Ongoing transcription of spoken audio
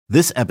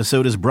This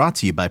episode is brought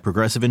to you by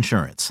Progressive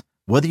Insurance.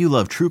 Whether you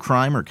love true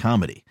crime or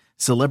comedy,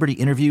 celebrity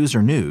interviews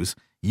or news,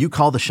 you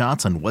call the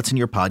shots on what's in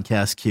your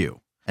podcast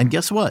queue. And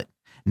guess what?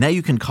 Now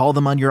you can call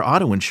them on your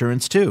auto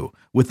insurance too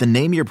with the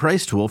Name Your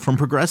Price tool from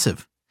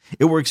Progressive.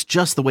 It works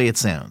just the way it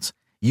sounds.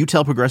 You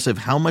tell Progressive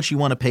how much you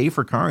want to pay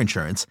for car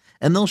insurance,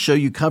 and they'll show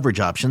you coverage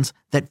options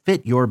that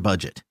fit your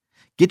budget.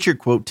 Get your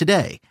quote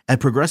today at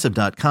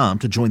Progressive.com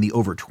to join the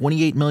over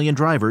 28 million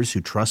drivers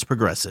who trust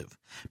Progressive.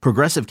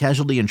 Progressive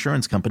Casualty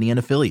Insurance Company and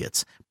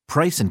Affiliates.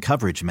 Price and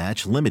coverage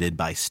match limited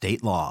by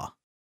state law.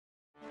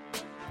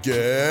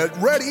 Get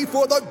ready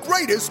for the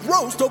greatest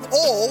roast of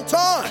all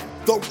time.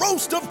 The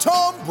Roast of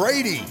Tom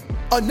Brady.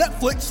 A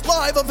Netflix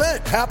live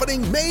event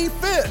happening May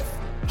 5th.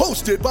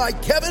 Hosted by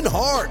Kevin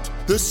Hart.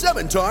 The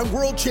 7-time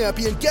world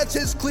champion gets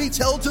his cleats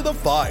held to the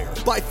fire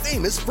by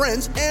famous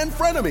friends and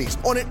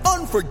frenemies on an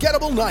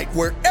unforgettable night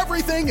where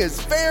everything is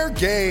fair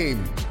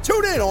game.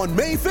 Tune in on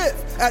May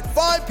 5th at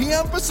 5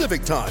 p.m.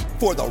 Pacific time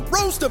for the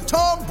Roast of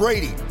Tom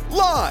Brady.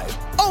 Live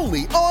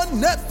only on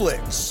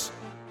Netflix.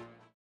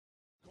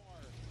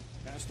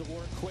 Has to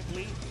work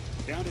quickly.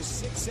 Down to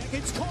 6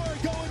 seconds. Carr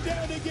going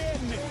down again.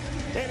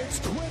 And it's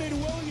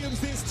Quinnen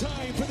Williams this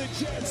time for the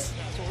Jets.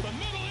 For the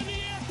middle in the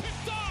air.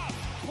 Picked off.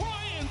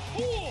 Brian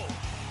Poole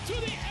to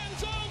the end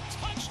zone.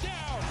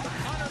 Touchdown. The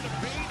punter to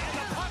beat, and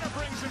the punter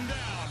brings him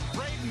down.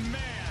 Braden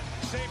Mann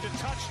saved a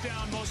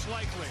touchdown most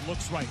likely.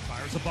 Looks right.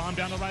 Fires a bomb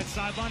down the right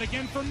sideline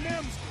again for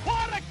Mims.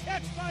 What a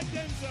catch by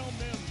Denzel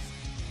Mims.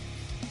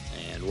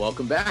 And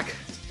welcome back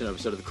to an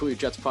episode of the Cool Your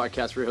Jets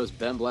podcast. We're your hosts,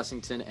 Ben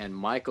Blessington and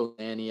Michael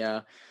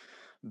Ania.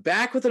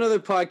 Back with another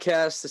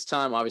podcast. This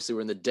time, obviously,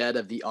 we're in the dead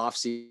of the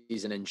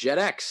offseason, and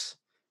JetX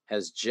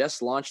has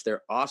just launched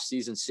their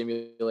offseason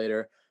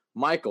simulator.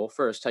 Michael,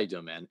 first, how you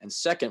doing, man? And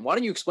second, why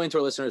don't you explain to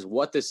our listeners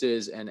what this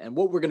is and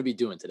what we're going to be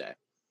doing today?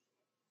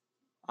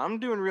 I'm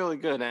doing really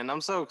good, and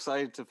I'm so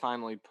excited to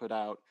finally put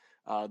out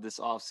this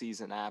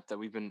offseason app that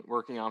we've been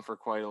working on for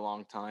quite a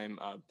long time.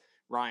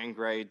 Ryan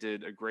Gray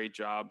did a great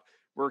job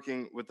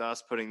working with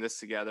us, putting this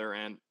together.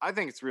 And I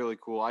think it's really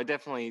cool. I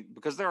definitely,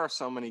 because there are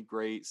so many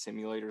great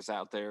simulators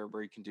out there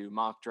where you can do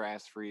mock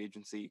drafts, free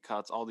agency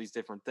cuts, all these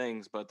different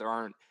things, but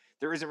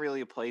there isn't really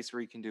a place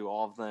where you can do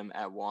all of them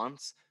at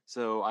once.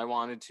 So I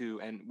wanted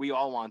to, and we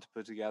all want to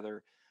put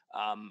together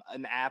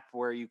an app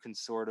where you can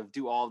sort of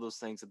do all of those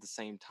things at the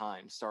same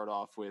time. Start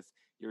off with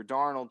your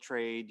Darnold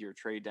trade, your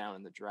trade down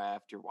in the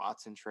draft, your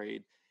Watson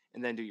trade,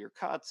 and then do your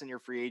cuts and your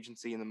free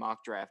agency and the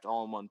mock draft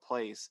all in one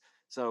place.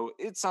 So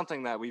it's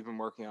something that we've been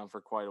working on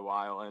for quite a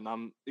while, and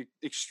I'm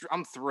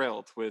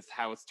thrilled with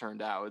how it's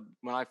turned out.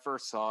 When I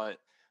first saw it,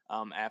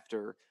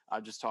 after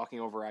just talking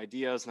over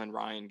ideas, and then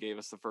Ryan gave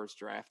us the first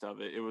draft of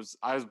it,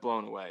 I was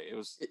blown away. It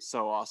was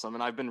so awesome,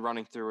 and I've been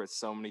running through it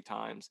so many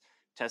times,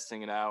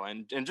 testing it out,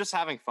 and just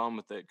having fun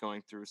with it,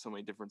 going through so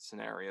many different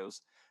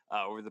scenarios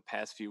over the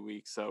past few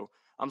weeks. So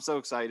I'm so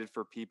excited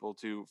for people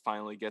to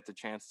finally get the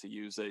chance to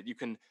use it. You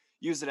can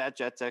use it at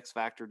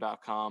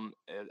jetsxfactor.com.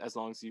 As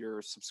long as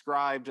you're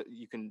subscribed,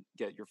 you can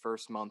get your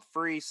first month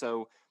free.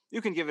 So you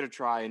can give it a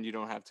try and you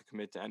don't have to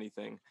commit to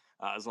anything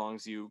as long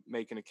as you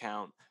make an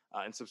account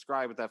and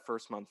subscribe with that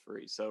first month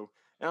free. And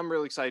I'm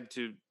really excited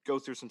to go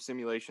through some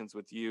simulations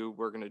with you.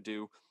 We're going to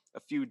do a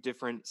few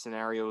different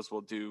scenarios. We'll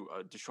do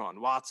a Deshaun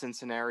Watson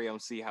scenario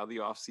and see how the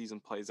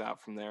offseason plays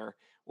out from there.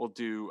 We'll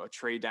do a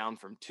trade down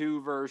from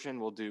 2 version.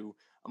 We'll do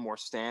a more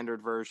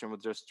standard version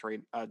with just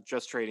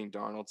trading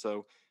Darnold.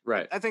 So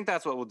right, I think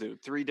that's what we'll do.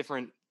 3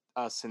 different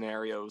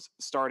scenarios,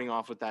 starting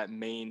off with that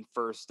main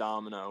first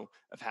domino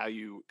of how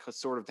you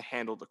sort of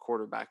handle the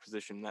quarterback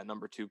position, that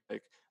number 2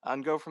 pick,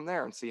 and go from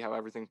there and see how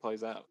everything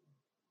plays out.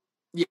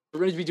 Yeah, we're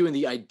going to be doing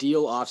the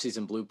ideal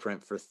offseason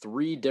blueprint for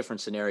 3 different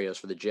scenarios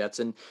for the Jets.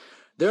 And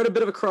they're at a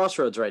bit of a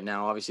crossroads right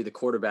now. Obviously, the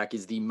quarterback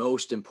is the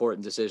most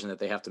important decision that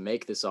they have to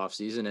make this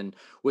offseason. And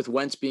with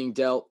Wentz being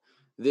dealt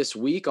this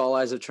week, all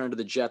eyes have turned to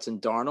the Jets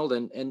and Darnold.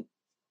 And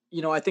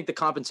you know, I think the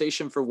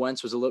compensation for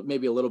Wentz was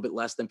maybe a little bit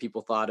less than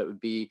people thought it would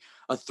be,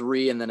 a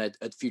 3 and then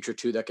a future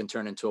 2 that can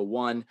turn into a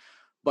 1.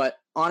 But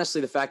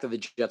honestly, the fact that the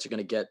Jets are going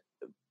to get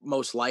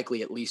most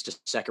likely at least a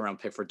second-round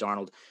pick for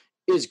Darnold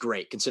is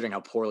great, considering how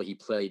poorly he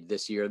played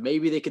this year.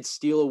 Maybe they could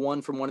steal a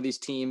 1 from one of these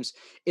teams.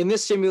 In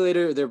this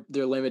simulator,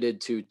 they're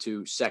limited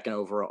to second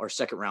overall or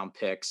second-round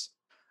picks.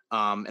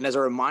 And as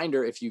a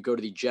reminder, if you go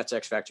to the Jets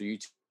X Factor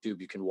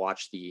YouTube, you can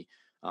watch the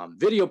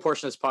video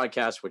portion of this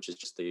podcast, which is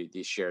just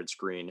the shared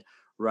screen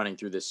running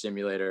through this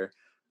simulator.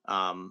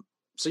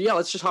 So yeah,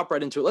 let's just hop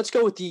right into it. Let's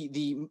go with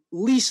the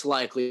least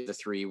likely of the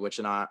 3, which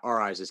in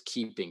our eyes is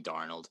keeping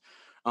Darnold.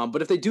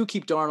 But if they do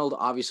keep Darnold,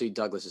 obviously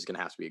Douglas is going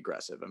to have to be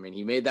aggressive. I mean,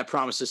 he made that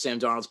promise to Sam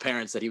Darnold's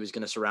parents that he was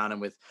going to surround him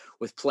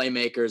with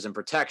playmakers and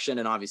protection,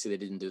 and obviously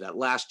they didn't do that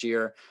last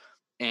year.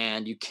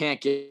 And you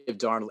can't give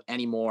Darnold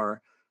any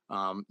more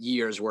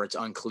years where it's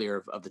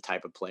unclear of the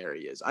type of player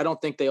he is. I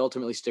don't think they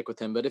ultimately stick with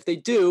him, but if they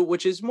do,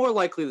 which is more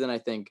likely than I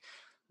think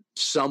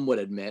some would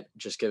admit,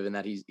 just given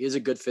that he is a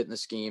good fit in the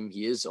scheme,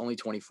 he is only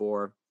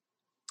 24,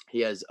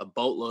 he has a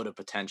boatload of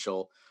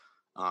potential.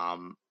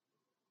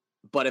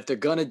 But if they're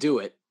going to do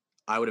it,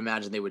 I would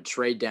imagine they would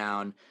trade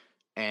down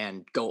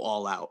and go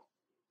all out.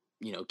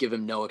 Give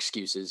him no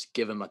excuses,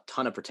 give him a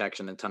ton of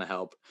protection and a ton of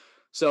help.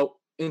 So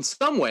in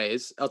some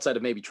ways, outside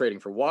of maybe trading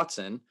for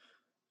Watson,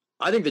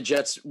 I think the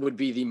Jets would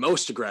be the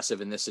most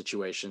aggressive in this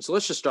situation. So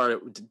let's just start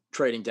it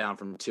trading down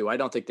from 2. I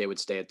don't think they would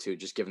stay at 2,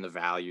 just given the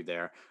value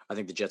there. I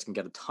think the Jets can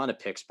get a ton of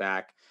picks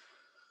back.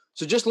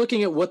 So just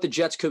looking at what the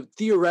Jets could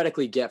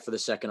theoretically get for the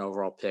second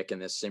overall pick in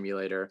this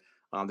simulator,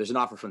 there's an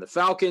offer from the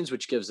Falcons,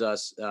 which gives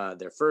us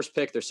their first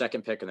pick, their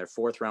second pick, and their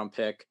 4th round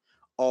pick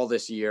all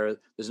this year.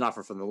 There's an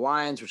offer from the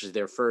Lions, which is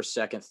their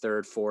 1st, 2nd,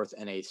 3rd, 4th,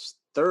 and a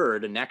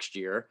 3rd next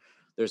year.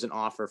 There's an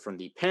offer from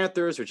the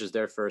Panthers, which is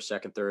their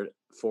 1st, 2nd, 3rd,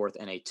 4th,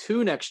 and a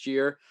 2 next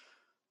year.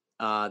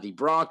 The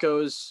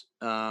Broncos,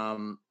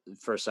 1st,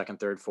 2nd,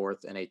 3rd,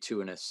 4th, and a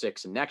 2 and a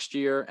 6 next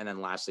year. And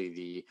then lastly,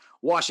 the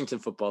Washington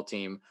football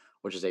team,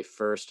 which is a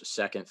 1st,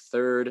 2nd,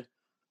 3rd,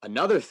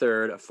 another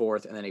 3rd, a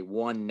 4th, and then a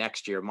 1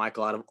 next year.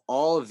 Michael, out of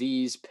all of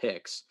these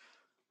picks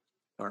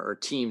or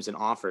teams and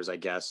offers, I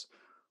guess,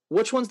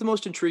 which one's the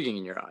most intriguing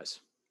in your eyes?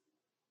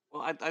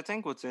 Well, I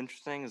think what's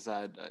interesting is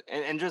that,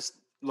 and just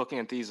looking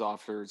at these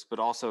offers, but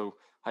also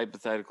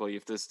hypothetically,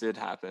 if this did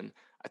happen,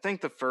 I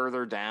think the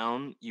further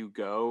down you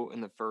go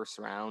in the first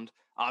round,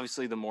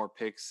 obviously the more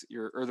picks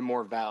or the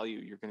more value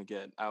you're going to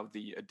get out of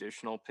the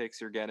additional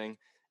picks you're getting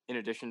in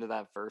addition to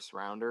that first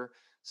rounder.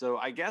 So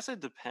I guess it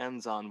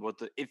depends on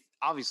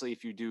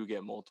if you do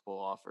get multiple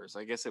offers,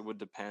 I guess it would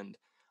depend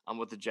on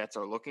what the Jets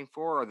are looking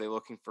for. Are they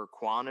looking for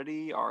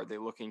quantity? Are they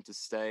looking to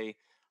stay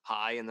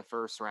high in the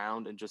first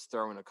round and just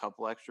throw in a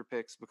couple extra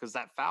picks? Because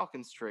that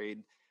Falcons trade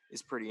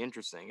is pretty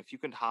interesting. If you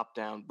can hop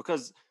down,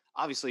 because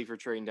obviously if you're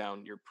trading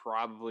down, you're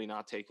probably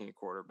not taking a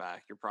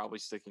quarterback. You're probably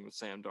sticking with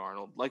Sam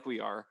Darnold like we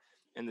are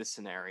in this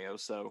scenario.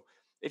 So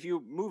if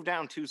you move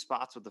down 2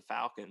 spots with the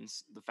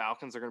Falcons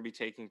are going to be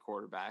taking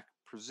quarterback.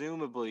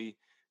 Presumably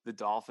the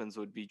Dolphins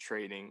would be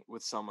trading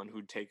with someone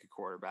who'd take a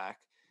quarterback.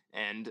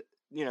 And,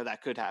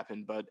 that could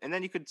happen. And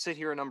then you could sit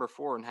here at number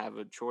 4 and have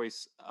a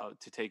choice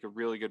to take a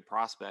really good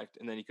prospect.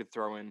 And then you could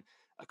throw in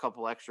a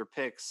couple extra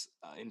picks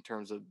in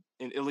terms of,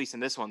 at least in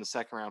this one, the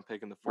 2nd round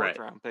pick and the 4th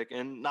round pick,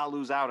 and not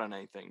lose out on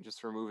anything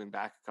just for moving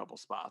back a couple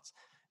spots.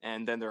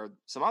 And then there are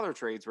some other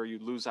trades where you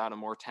lose out on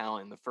more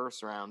talent in the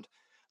first round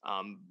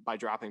by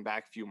dropping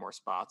back a few more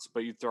spots,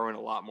 but you throw in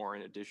a lot more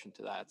in addition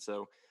to that.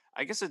 So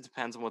I guess it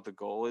depends on what the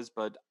goal is,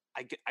 but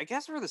I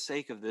guess for the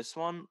sake of this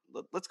one,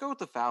 let's go with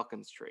the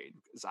Falcons trade,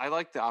 because I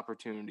like the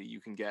opportunity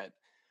you can get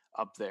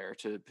up there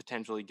to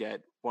potentially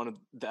get one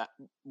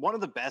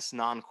of the best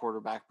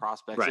non-quarterback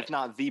prospects, if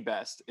not the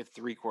best, if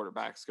 3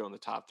 quarterbacks go in the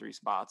top 3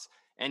 spots,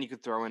 and you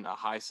could throw in a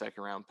high 2nd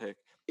round pick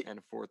and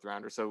a 4th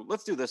rounder. So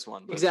let's do this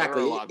one.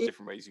 Exactly. There are a lot of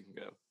different ways you can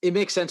go. It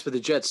makes sense, but the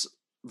Jets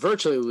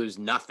virtually lose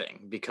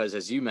nothing because,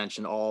 as you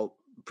mentioned,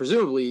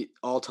 presumably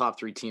all top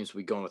 3 teams will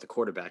be going with a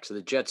quarterback. So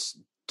the Jets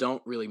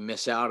don't really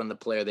miss out on the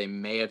player they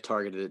may have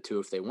targeted it to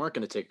if they weren't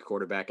going to take a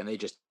quarterback, and they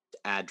just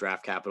add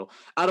draft capital.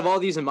 Out of all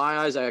these, in my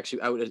eyes, I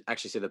would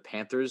actually say the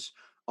Panthers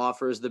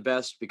offer is the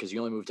best, because you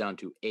only move down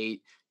to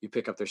 8. You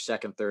pick up their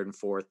 2nd, 3rd, and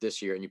 4th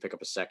this year, and you pick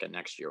up a 2nd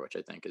next year, which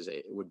I think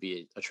would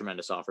be a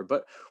tremendous offer.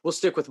 But we'll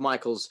stick with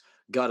Michael's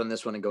gut on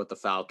this one and go with the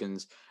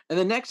Falcons. And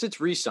then next,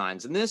 it's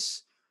re-signs, and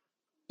this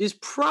is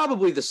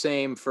probably the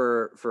same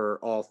for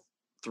all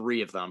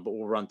 3 of them, but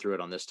we'll run through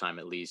it on this time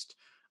at least.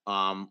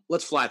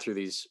 Let's fly through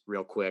these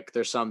real quick.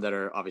 There's some that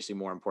are obviously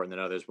more important than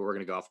others, but we're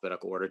going to go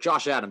alphabetical order.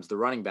 Josh Adams, the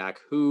running back,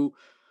 who,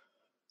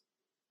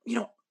 I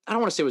don't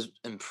want to say was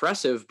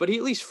impressive, but he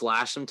at least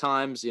flashed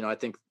sometimes. I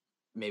think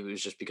maybe it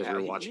was just because we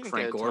were watching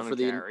Frank Gore for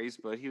the carries,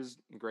 but he was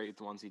great at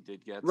the ones he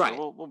did get. Right.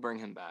 So we'll bring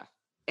him back.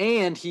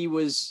 And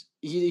he's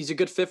a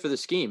good fit for the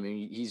scheme. I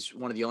mean, he's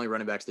one of the only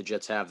running backs the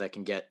Jets have that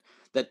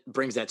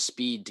brings that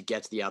speed to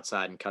get to the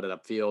outside and cut it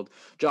upfield.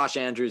 Josh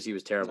Andrews, he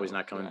was terrible. He's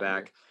not coming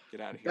back.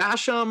 Get out of here.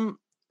 Basham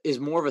is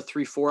more of a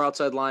 3-4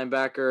 outside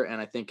linebacker, and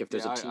I think if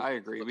there's a team, I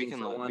agree. We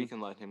can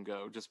let him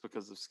go just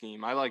because of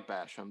scheme. I like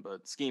Basham,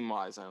 but scheme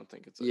wise, I don't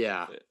think it's a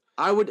good fit.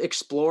 I would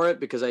explore it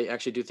because I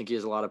actually do think he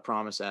has a lot of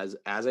promise as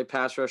a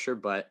pass rusher,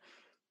 but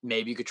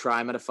maybe you could try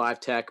him at a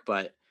 5 tech,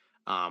 but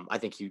I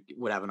think he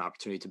would have an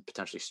opportunity to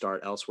potentially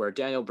start elsewhere.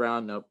 Daniel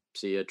Brown, nope.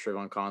 See ya.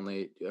 Trevon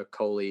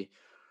Coley.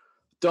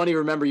 Don't even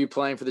remember you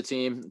playing for the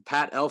team.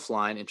 Pat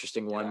Elflein,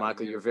 interesting one.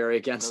 Michael, you're very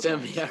against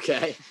him.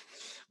 Okay.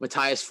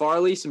 Matthias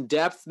Farley, some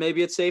depth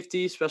maybe at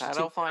safety. Pat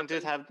Elflein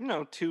did have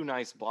 2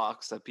 nice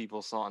blocks that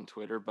people saw on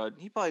Twitter, but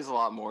he plays a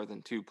lot more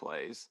than 2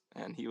 plays,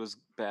 and he was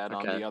bad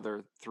on the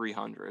other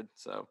 300.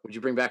 So would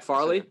you bring back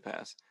Farley?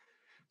 Pass.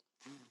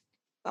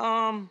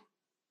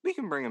 We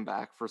can bring him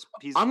back for.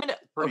 I'm gonna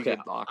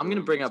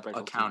bring up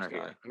a counter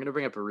here. I'm gonna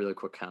bring up a really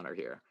quick counter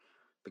here,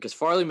 because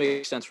Farley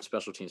makes sense from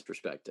special teams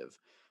perspective,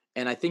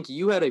 and I think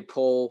you had a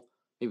poll,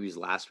 maybe it was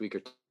last week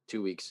or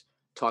 2 weeks,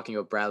 talking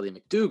about Bradley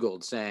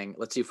McDougald, saying,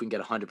 let's see if we can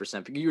get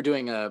 100%. You were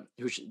doing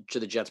who should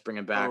the Jets bring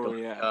him back?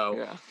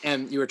 Yeah.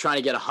 And you were trying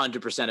to get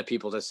 100% of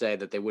people to say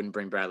that they wouldn't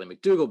bring Bradley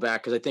McDougald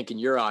back, because I think in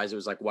your eyes it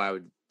was like, why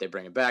would they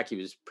bring him back? He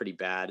was pretty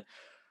bad.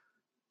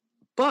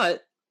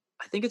 But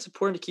I think it's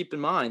important to keep in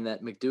mind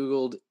that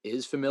McDougald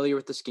is familiar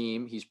with the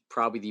scheme. He's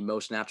probably the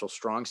most natural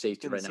strong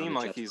safety Didn't right now on seem the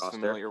like Jets he's roster.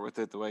 familiar with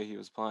it the way he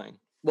was playing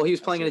Well, he was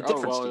last playing in year. a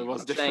different It scheme.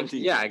 was I'm different.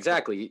 saying, yeah,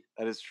 exactly.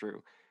 That is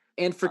true.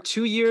 And for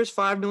 2 years,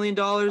 $5 million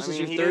I is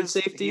mean, your third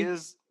safety? He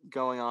is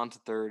going on to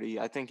 30.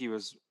 I think he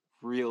was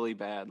really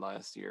bad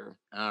last year.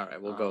 All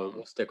right,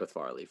 we'll stick with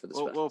Farley for the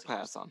special We'll teams.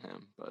 pass on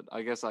him, but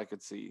I guess I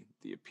could see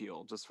the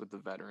appeal just with the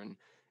veteran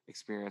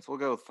experience. We'll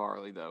go with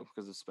Farley, though,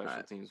 because of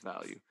special teams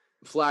value.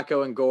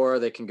 Flacco and Gore,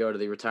 they can go to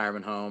the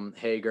retirement home.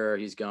 Hager,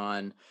 he's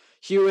gone.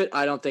 Hewitt,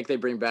 I don't think they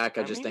bring back.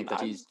 I think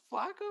that he's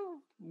Flacco.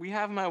 We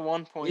have him at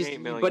 1.8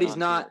 million. But he's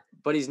not. Here.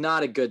 But he's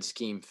not a good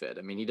scheme fit.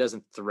 I mean, he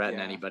doesn't threaten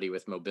anybody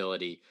with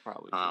mobility.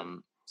 Probably.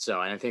 So,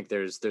 and I think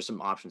there's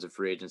some options of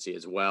free agency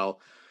as well.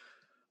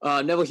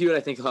 Neville Hewitt, I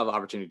think he'll have an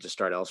opportunity to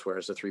start elsewhere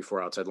as a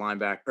 3-4 outside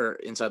linebacker or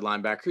inside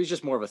linebacker. He's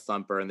just more of a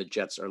thumper, and the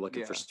Jets are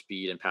looking for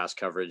speed and pass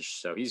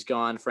coverage. So he's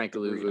gone. Frank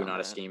Luvu,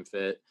 not a scheme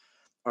fit.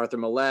 Arthur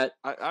Millette.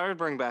 I would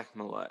bring back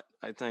Millette.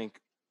 I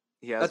think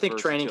he has. I think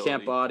training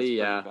camp body,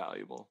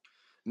 valuable.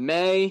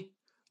 May.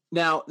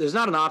 Now, there's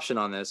not an option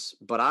on this,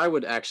 but I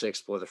would actually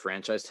explore the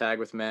franchise tag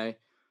with May.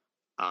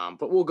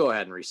 But we'll go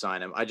ahead and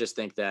re-sign him. I just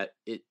think that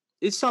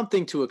it's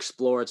something to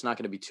explore. It's not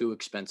going to be too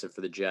expensive for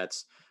the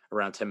Jets,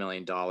 around $10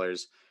 million.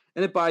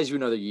 And it buys you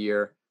another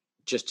year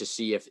just to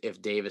see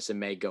if Davis and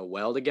May go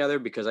well together,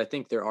 because I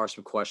think there are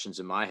some questions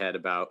in my head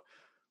about,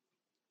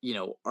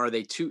 are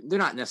they they're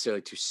not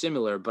necessarily too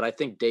similar, but I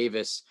think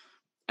Davis,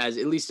 at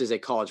least as a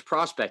college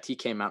prospect, he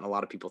came out and a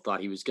lot of people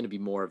thought he was going to be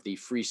more of the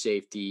free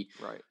safety,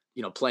 right?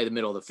 Play the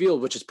middle of the field,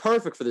 which is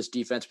perfect for this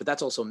defense, but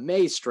that's also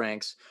May's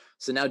strengths.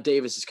 So now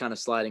Davis is kind of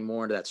sliding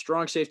more into that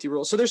strong safety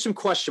role. So there's some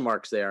question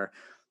marks there.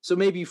 So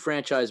maybe you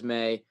franchise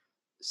May,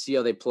 see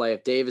how they play.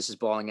 If Davis is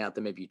balling out,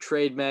 then maybe you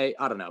trade May.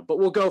 I don't know, but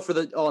we'll go for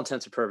the all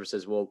intents and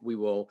purposes. We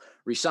will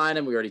re-sign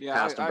him. We already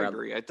passed him. I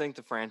agree. I think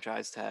the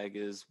franchise tag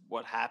is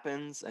what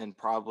happens and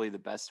probably the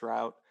best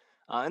route.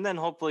 And then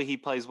hopefully he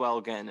plays well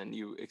again and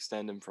you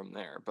extend him from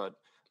there. But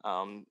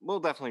we'll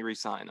definitely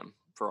re-sign him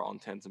for all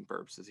intents and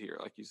purposes here,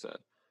 like you said.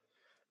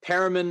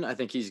 Perriman, I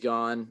think he's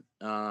gone.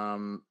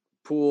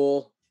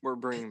 Poole. We're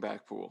bringing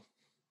back Poole.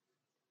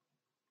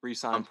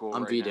 Re-sign Poole.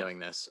 I'm vetoing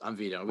this. I'm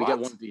vetoing. We get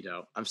one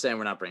veto. I'm saying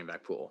we're not bringing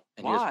back Poole.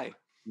 And why?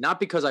 Not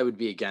because I would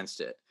be against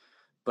it,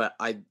 but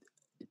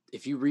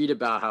if you read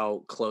about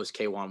how close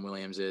K'Wan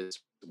Williams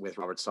is with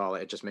Robert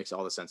Saleh, it just makes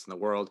all the sense in the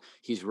world.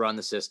 He's run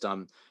the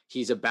system.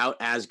 He's about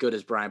as good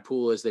as Brian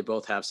Poole is. They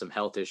both have some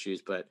health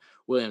issues, but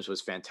Williams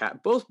was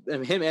fantastic. Both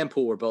him and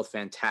Poole were both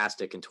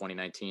fantastic in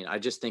 2019. I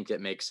just think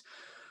that makes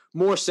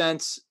more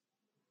sense.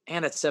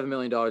 And at $7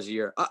 million a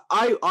year,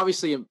 I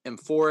obviously am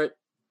for it.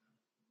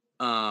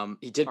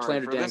 He did play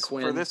under Dan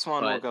Quinn. For this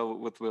one, we'll go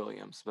with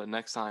Williams, but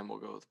next time we'll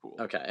go with Poole.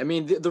 Okay. I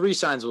mean, the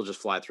re-signs will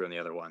just fly through on the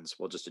other ones.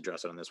 We'll just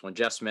address it on this one.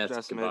 Jeff Smith,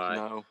 goodbye.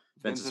 No.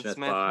 Vincent Smith,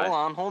 bye.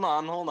 Hold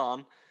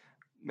on.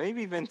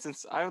 Maybe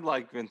Vincent. I would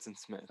like Vincent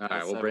Smith. All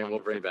right, we'll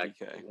bring back.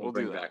 We'll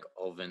bring back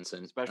old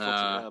Vincent.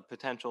 Special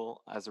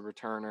potential as a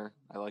returner.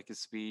 I like his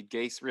speed.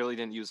 Gase really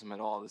didn't use him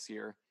at all this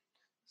year,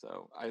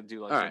 so I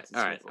do like.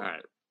 All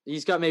right.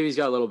 He's got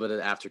a little bit of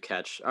after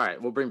catch. All right,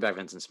 we'll bring back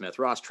Vincent Smith.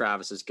 Ross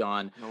Travis is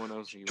gone. No one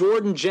knows.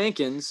 Jordan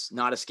Jenkins,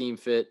 not a scheme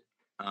fit.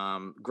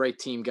 Great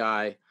team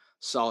guy,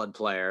 solid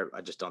player.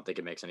 I just don't think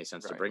it makes any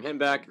sense to bring him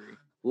back.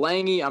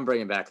 Lange, I'm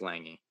bringing back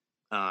Lange.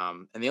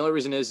 And the only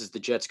reason is the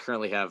Jets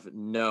currently have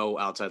no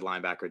outside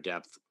linebacker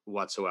depth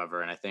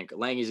whatsoever. And I think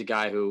Lange's a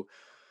guy who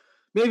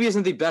maybe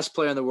isn't the best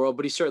player in the world,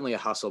 but he's certainly a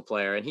hustle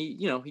player. And he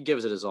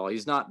gives it his all.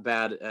 He's not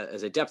bad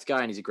as a depth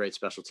guy, and he's a great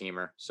special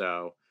teamer.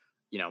 So,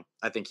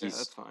 I think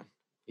that's fine.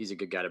 He's a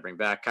good guy to bring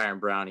back. Kyron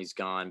Brown, he's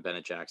gone.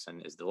 Bennett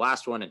Jackson is the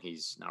last one, and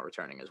he's not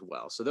returning as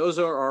well. So those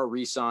are our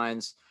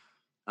re-signs.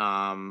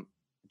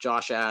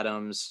 Josh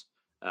Adams,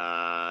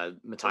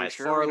 Matthias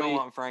Farley. We don't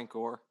want Frank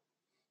Gore.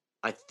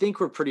 I think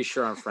we're pretty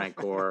sure on Frank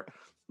Gore.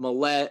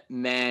 Millette,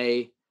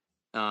 May,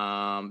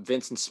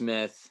 Vincent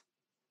Smith,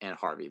 and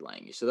Harvey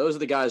Lange. So those are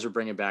the guys we're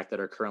bringing back that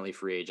are currently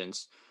free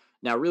agents.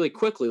 Now, really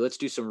quickly, let's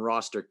do some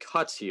roster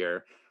cuts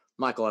here.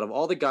 Michael, out of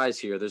all the guys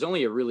here, there's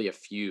only really a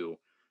few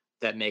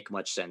that make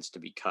much sense to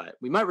be cut.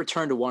 We might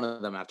return to one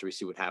of them after we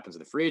see what happens in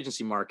the free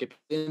agency market.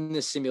 In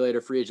this simulator,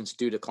 free agents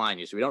do decline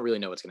you, so we don't really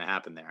know what's going to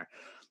happen there.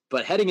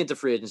 But heading into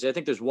free agency, I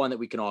think there's one that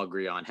we can all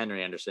agree on.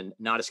 Henry Anderson,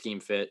 not a scheme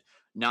fit,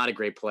 not a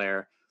great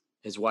player.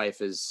 His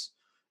wife is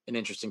an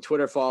interesting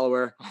Twitter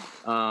follower.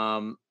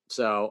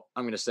 So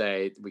I'm going to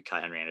say we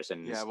cut Henry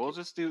Anderson. Yeah, we'll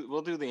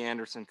do the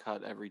Anderson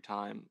cut every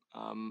time.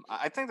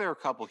 I think there are a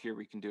couple here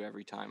we can do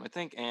every time. I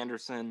think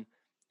Anderson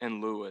and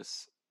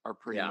Lewis are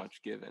pretty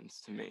much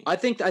givens to me. I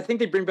think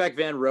they bring back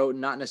Van Roten,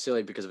 not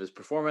necessarily because of his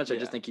performance. I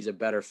just think he's a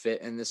better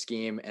fit in the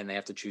scheme, and they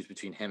have to choose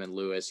between him and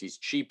Lewis. He's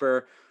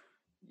cheaper.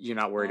 You're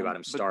not worried about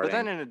him starting. But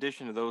then in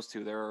addition to those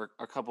two, there are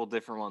a couple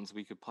different ones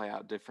we could play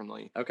out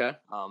differently. Okay.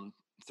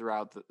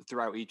 Throughout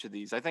each of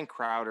these, I think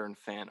Crowder and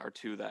Fant are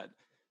two that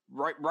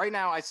right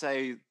now I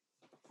say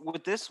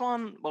with this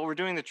one. Well, we're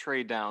doing the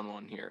trade down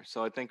one here,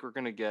 so I think we're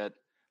going to get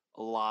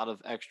a lot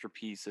of extra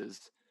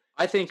pieces.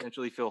 I think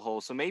potentially fill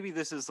holes. So maybe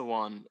this is the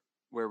one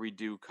where we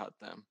do cut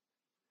them?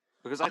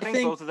 Because I think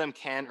both of them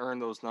can earn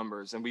those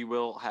numbers, and we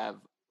will have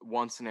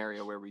one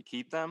scenario where we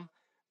keep them,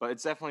 but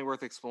it's definitely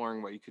worth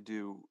exploring what you could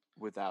do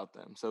without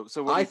them. So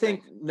what do you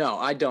think? No,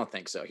 I don't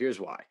think so. Here's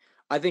why.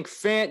 I think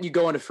Fant, you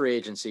go into free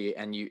agency,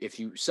 and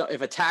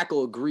if a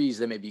tackle agrees,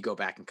 then maybe you go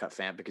back and cut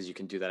Fant because you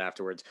can do that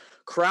afterwards.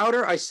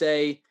 Crowder, I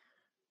say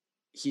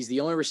he's the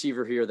only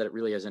receiver here that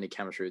really has any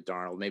chemistry with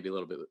Darnold, maybe a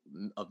little bit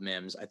of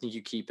Mims. I think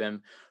you keep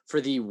him. For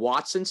the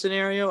Watson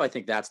scenario, I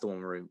think that's the one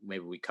where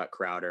maybe we cut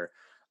Crowder.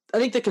 I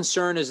think the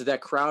concern is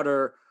that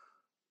Crowder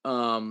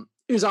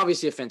is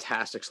obviously a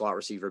fantastic slot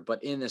receiver,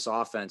 but in this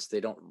offense, they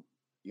don't,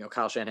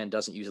 Kyle Shanahan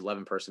doesn't use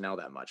 11 personnel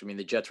that much. I mean,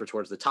 the Jets were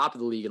towards the top of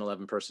the league in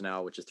 11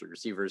 personnel, which is 3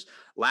 receivers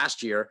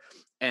last year.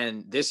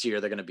 And this year,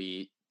 they're going to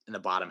be in the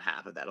bottom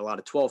half of that. A lot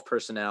of 12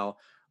 personnel,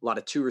 a lot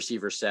of 2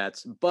 receiver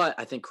sets. But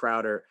I think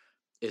Crowder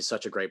is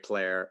such a great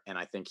player, and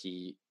I think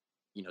he,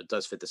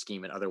 does fit the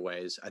scheme in other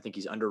ways. I think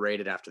he's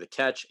underrated after the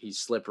catch. He's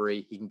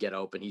slippery. He can get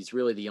open. He's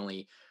really the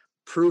only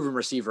proven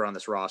receiver on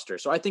this roster.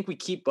 So I think we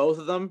keep both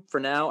of them for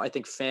now. I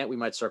think Fant, we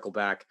might circle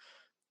back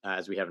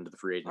as we head into the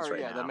free agents now.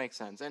 Yeah, that makes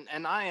sense.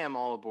 And I am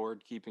all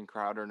aboard keeping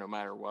Crowder no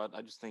matter what.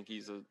 I just think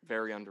he's a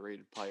very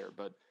underrated player.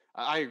 But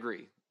I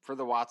agree. For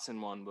the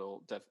Watson one,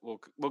 we'll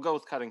go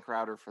with cutting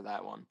Crowder for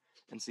that one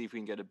and see if we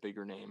can get a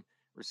bigger name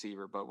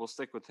receiver. But we'll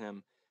stick with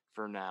him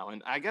for now.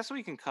 And I guess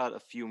we can cut a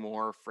few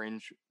more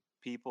fringe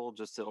people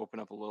just to open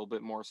up a little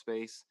bit more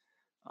space.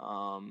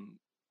 How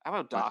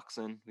about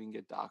Doxson? We can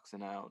get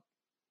Doxson out.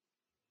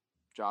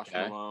 Josh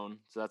Malone.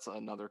 So that's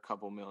another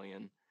couple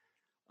million.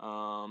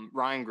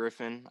 Ryan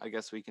Griffin, I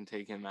guess we can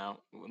take him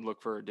out and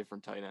look for a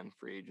different tight end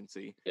free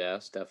agency.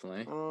 Yes,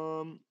 definitely.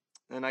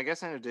 And I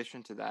guess in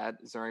addition to that,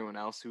 is there anyone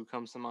else who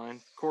comes to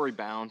mind? Corey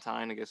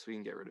Ballantyne, I guess we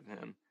can get rid of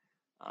him.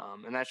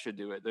 And that should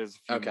do it. There's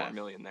a few more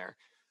million there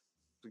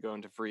to go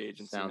into free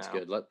agency. Sounds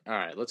good. All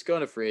right, let's go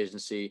into free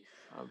agency.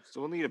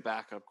 So we'll need a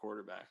backup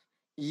quarterback.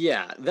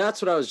 Yeah,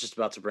 that's what I was just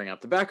about to bring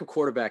up. The backup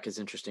quarterback is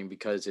interesting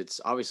because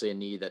it's obviously a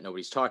need that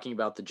nobody's talking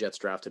about. The Jets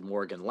drafted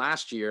Morgan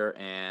last year,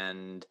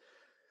 and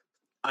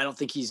I don't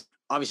think he's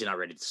obviously not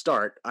ready to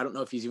start. I don't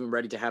know if he's even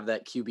ready to have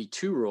that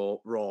QB2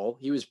 role.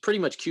 He was pretty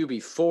much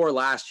QB4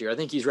 last year. I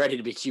think he's ready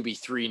to be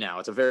QB3 now.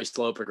 It's a very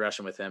slow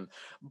progression with him.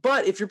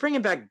 But if you're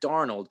bringing back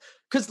Darnold,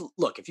 because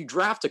look, if you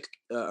draft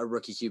a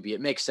rookie QB, it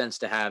makes sense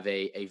to have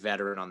a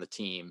veteran on the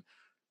team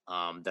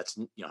that's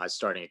has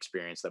starting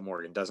experience that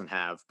Morgan doesn't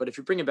have. But if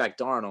you're bringing back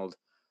Darnold,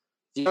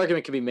 the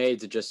argument can be made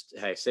to just,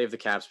 hey, save the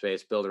cap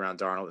space, build around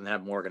Darnold, and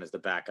have Morgan as the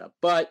backup.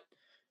 But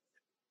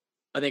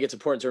I think it's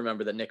important to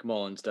remember that Nick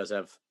Mullins does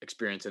have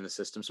experience in the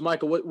system. So,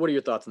 Michael, what are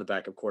your thoughts on the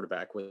backup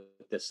quarterback with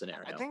this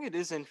scenario? I think it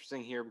is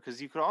interesting here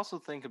because you could also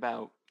think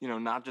about,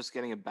 not just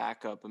getting a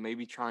backup, but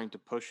maybe trying to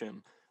push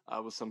him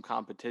with some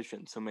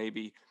competition. So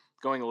maybe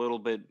going a little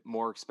bit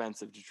more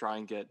expensive to try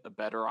and get a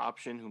better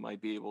option who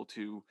might be able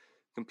to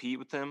compete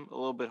with him a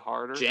little bit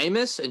harder.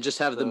 Jameis, and just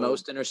have the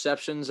most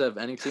interceptions of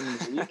any team in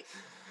the league?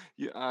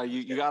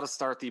 You got to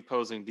start the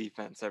opposing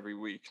defense every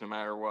week, no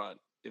matter what.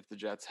 If the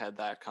Jets had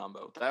that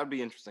combo, that would be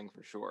interesting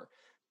for sure.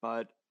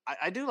 But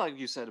I do like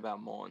you said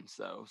about Mullins,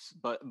 though.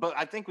 But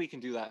I think we can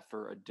do that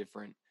for a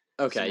different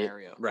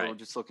scenario. Right. We're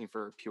just looking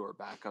for a pure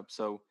backup.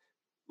 So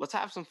let's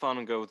have some fun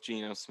and go with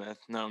Geno Smith.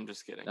 No, I'm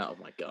just kidding. Oh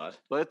my God.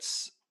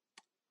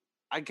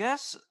 I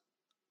guess.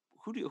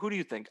 Who do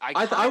you think?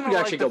 I would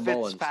actually go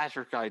Mullins.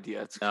 Fitzpatrick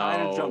idea. It's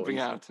kind of jumping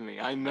out to me.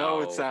 I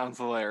know it sounds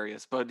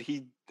hilarious, but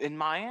he in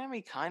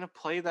Miami kind of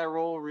played that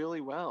role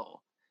really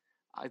well.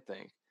 I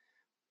think.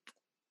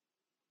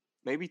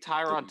 Maybe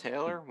Tyrod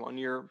Taylor, 1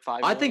 year, $5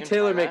 million. I think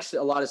Taylor makes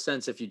a lot of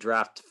sense if you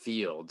draft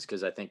Fields,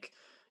 because I think,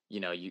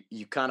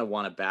 you kind of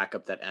want a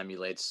backup that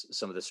emulates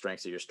some of the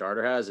strengths that your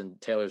starter has,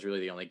 and Taylor's really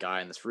the only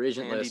guy in this free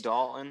agent list. Andy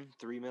Dalton,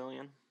 $3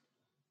 million,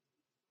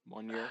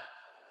 1 year.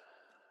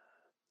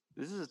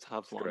 This is a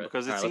tough one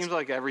because it seems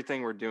like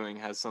everything we're doing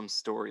has some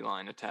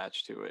storyline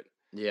attached to it.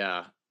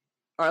 Yeah.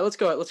 All right, let's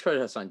go. Let's try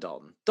to sign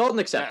Dalton. Dalton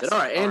accepted. Yes. All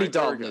right, Andy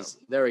Dalton is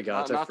there. We go.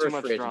 It's our first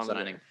free agent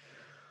signing.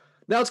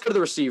 Now let's go to the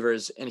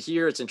receivers, and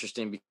here it's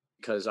interesting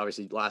because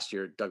obviously last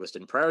year Douglas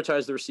didn't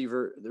prioritize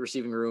the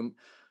receiving room.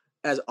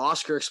 As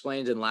Oscar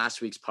explained in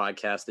last week's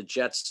podcast, the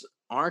Jets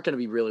aren't going to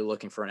be really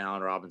looking for an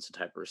Allen Robinson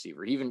type of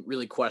receiver. He even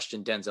really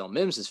questioned Denzel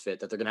Mims' fit,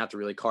 that they're going to have to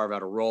really carve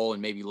out a role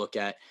and maybe look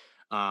at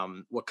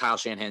what Kyle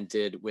Shanahan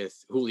did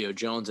with Julio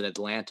Jones in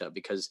Atlanta,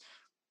 because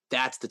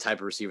that's the type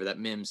of receiver that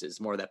Mims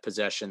is, more that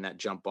possession, that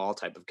jump ball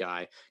type of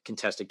guy,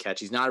 contested catch.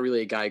 He's not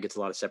really a guy who gets a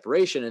lot of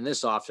separation. In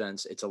this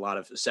offense, it's a lot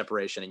of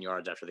separation and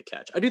yards after the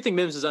catch. I do think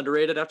Mims is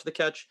underrated after the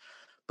catch,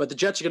 but the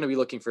Jets are going to be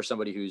looking for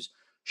somebody who's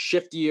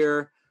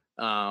shiftier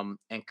and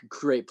can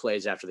create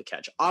plays after the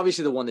catch.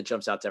 Obviously, the one that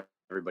jumps out to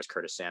everybody's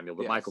Curtis Samuel.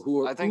 But, yes. Michael,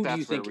 who do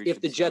you think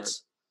if the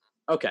Jets –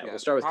 okay, we'll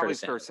start with Curtis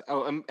Samuel.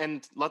 Oh,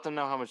 and let them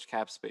know how much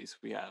cap space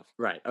we have.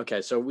 Right.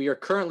 Okay, so we are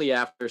currently,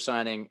 after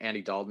signing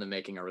Andy Dalton and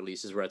making our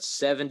releases, we're at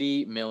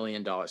 $70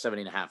 million,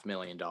 $70.5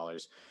 million.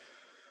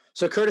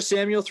 So Curtis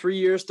Samuel, 3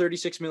 years,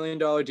 $36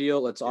 million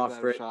deal. Let's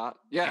offer it. Shot.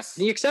 Yes.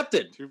 And he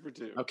accepted. 2 for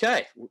 2.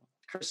 Okay.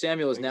 Curtis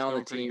Samuel is now on the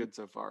team. Pretty good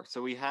so far.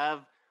 So we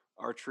have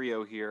our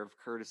trio here of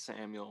Curtis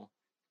Samuel,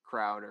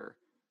 Crowder,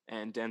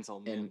 and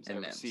Denzel Mims at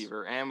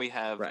receiver. And we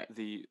have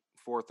the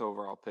 4th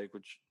overall pick,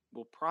 which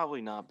will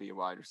probably not be a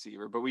wide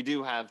receiver, but we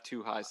do have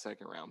 2 high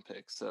second-round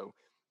picks. So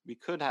we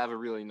could have a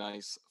really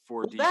nice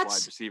 4 deep wide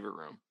receiver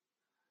room.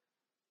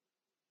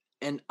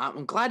 And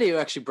I'm glad you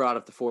actually brought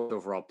up the 4th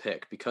overall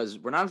pick, because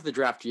we're not into the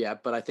draft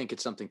yet, but I think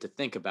it's something to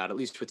think about, at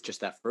least with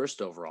just that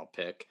 1st overall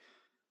pick.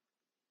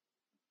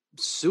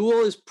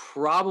 Sewell is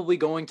probably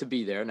going to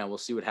be there. Now we'll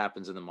see what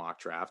happens in the mock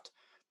draft.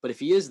 But if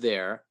he is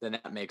there, then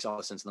that makes all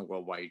the sense in the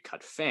world why you'd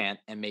cut Fant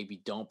and maybe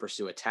don't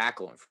pursue a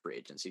tackle in free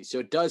agency. So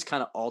it does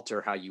kind of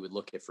alter how you would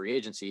look at free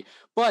agency.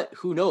 But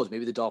who knows?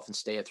 Maybe the Dolphins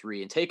stay at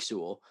 3 and take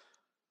Sewell.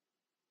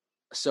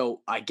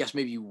 So I guess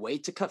maybe you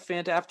wait to cut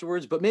Fant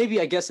afterwards, but maybe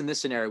I guess in this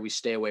scenario we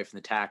stay away from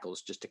the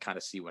tackles just to kind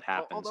of see what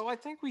happens. Although I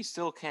think we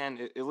still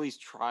can at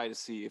least try to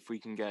see if we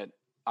can get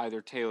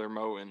either Taylor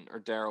Moton or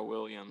Darrell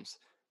Williams.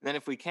 And then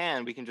if we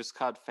can just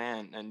cut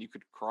Fant and you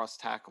could cross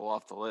tackle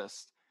off the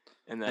list,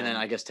 and then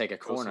I guess take a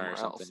corner or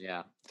something.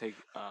 Yeah,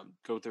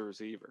 go to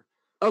receiver.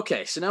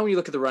 Okay, so now when you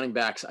look at the running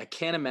backs, I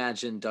can't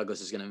imagine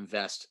Douglas is going to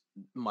invest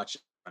much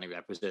in the running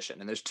back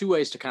position, and there's 2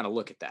 ways to kind of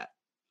look at that.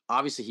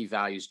 Obviously, he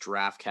values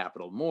draft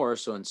capital more,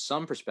 so in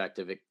some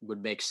perspective, it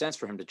would make sense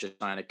for him to just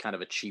sign a kind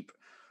of a cheap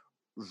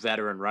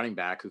veteran running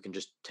back who can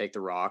just take the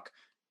rock,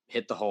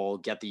 hit the hole,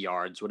 get the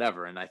yards,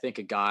 whatever. And I think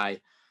a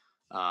guy,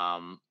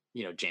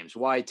 James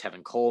White,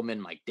 Tevin Coleman,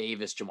 Mike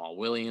Davis, Jamal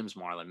Williams,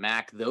 Marlon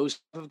Mack, those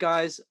type of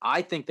guys,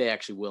 I think they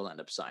actually will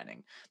end up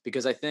signing,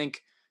 because I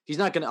think he's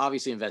not going to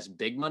obviously invest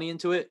big money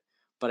into it,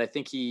 but I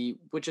think he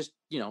would just,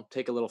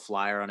 take a little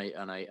flyer on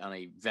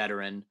a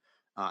veteran.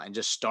 And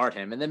just start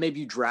him. And then maybe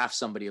you draft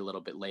somebody a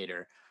little bit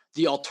later.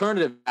 The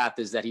alternative path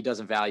is that he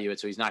doesn't value it,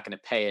 so he's not going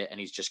to pay it, and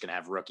he's just going to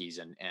have rookies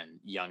and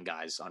young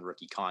guys on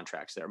rookie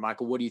contracts there.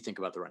 Michael, what do you think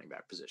about the running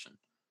back position?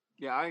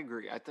 Yeah, I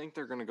agree. I think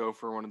they're going to go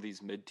for one of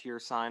these mid-tier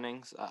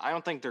signings. I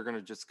don't think they're going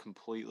to just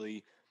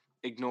completely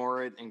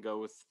ignore it and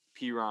go with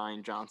P.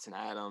 Ryan, Johnson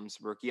Adams,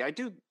 rookie.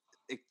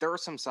 There are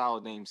some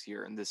solid names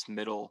here in this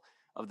middle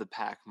of the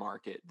pack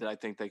market that I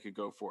think they could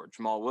go for.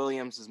 Jamal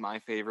Williams is my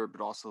favorite,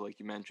 but also, like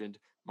you mentioned,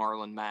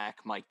 Marlon Mack,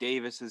 Mike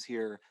Davis is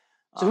here.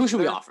 So who should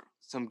we offer?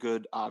 Some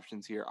good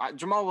options here.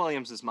 Jamal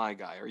Williams is my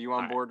guy. Are you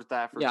on board with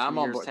that? Yeah, I'm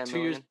on board. 2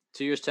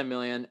 years, $10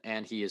 million,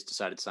 and he has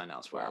decided to sign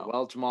elsewhere. Wow.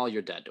 Well, Jamal,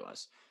 you're dead to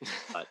us.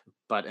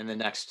 But in the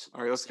next,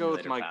 all right, let's go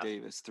with Mike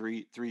Davis.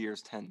 3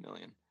 years, $10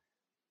 million.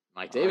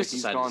 Mike Davis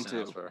he's gone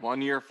to elsewhere.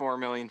 1 year, $4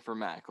 million for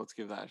Mack. Let's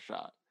give that a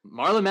shot.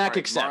 Marlon Mack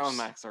accepts. Marlon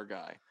Mack's our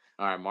guy.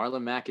 All right,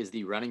 Marlon Mack is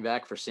the running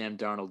back for Sam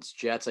Darnold's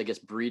Jets. I guess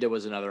Breida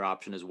was another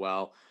option as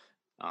well.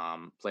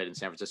 Played in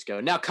San Francisco.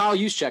 Now, Kyle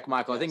Juszczyk,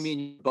 Michael, yes. I think me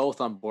and you both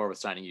on board with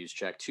signing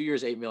Juszczyk. 2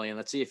 years, $8 million.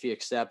 Let's see if he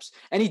accepts.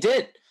 And he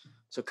did.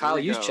 So Kyle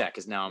Juszczyk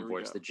is now on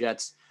board. So the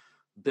Jets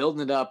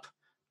building it up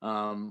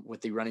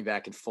with the running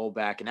back and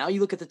fullback. And now you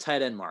look at the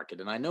tight end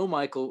market. And I know,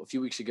 Michael, a few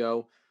weeks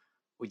ago,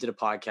 we did a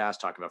podcast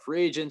talking about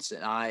free agents.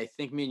 And I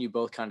think me and you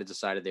both kind of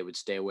decided they would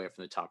stay away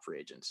from the top free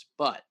agents.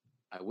 But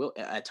I will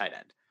at tight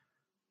end.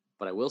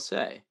 But I will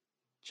say,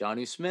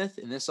 Jonnu Smith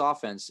in this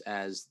offense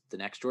as the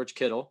next George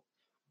Kittle,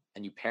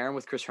 and you pair him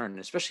with Chris Herndon,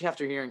 especially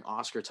after hearing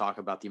Oscar talk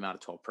about the amount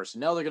of 12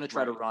 personnel they're going to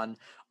try to run.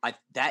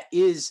 That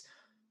is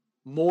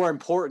more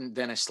important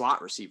than a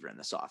slot receiver in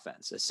this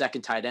offense. A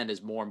second tight end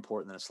is more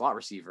important than a slot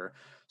receiver.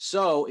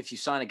 So if you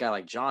sign a guy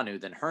like Jonnu,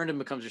 then Herndon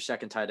becomes your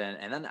second tight end,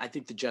 and then I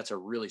think the Jets are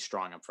really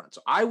strong up front.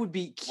 So I would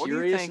be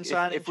curious in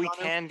signing if we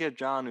can get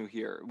Jonnu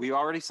here. We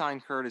already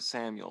signed Curtis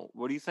Samuel.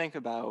 What do you think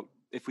about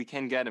if we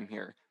can get him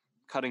here?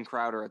 Cutting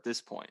Crowder at this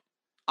point.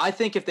 I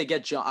think if they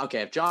get John,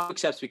 if John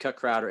accepts, we cut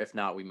Crowder. If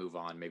not, we move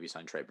on. Maybe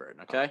sign Trey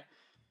Burton. Okay.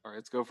 All right,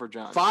 let's go for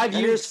John. 5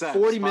 years,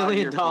 $40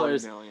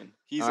 million.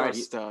 He's our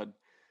stud.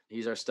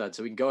 He's our stud.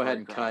 So we can go ahead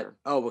and cut.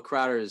 Oh, but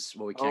Crowder is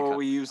we can't. Oh,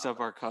 we used up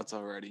our cuts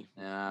already.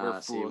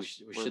 We're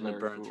foolish. We shouldn't have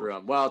burned through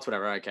them. Well, it's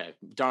whatever. Okay,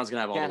 John's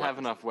gonna have all. Can't have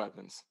enough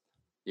weapons.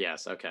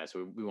 Yes. Okay.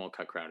 So we won't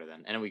cut Crowder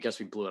then, and we guess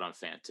we blew it on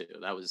Fant too.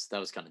 That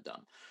was kind of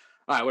dumb.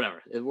 All right,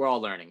 whatever. We're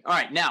all learning. All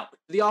right, now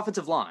the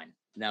offensive line.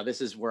 Now,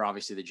 this is where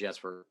obviously the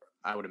Jets were,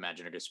 I would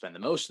imagine, are going to spend the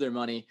most of their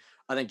money.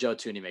 I think Joe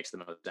Thuney makes the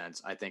most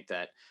sense. I think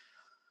that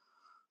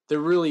there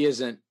really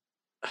isn't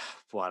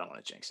 – well, I don't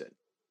want to jinx it.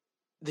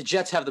 The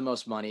Jets have the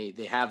most money.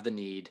 They have the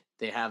need.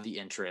 They have the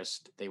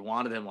interest. They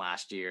wanted him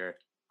last year.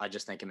 I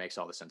just think it makes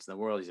all the sense in the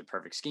world. He's a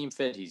perfect scheme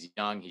fit. He's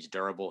young. He's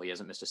durable. He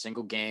hasn't missed a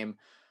single game.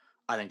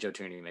 I think Joe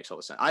Thuney makes all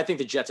the sense. I think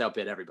the Jets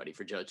outbid everybody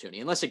for Joe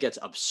Thuney, unless it gets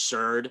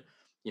absurd,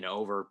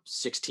 over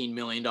 $16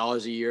 million a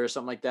year or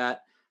something like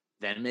that.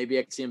 Then maybe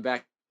I can see him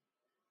backing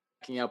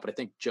out. But I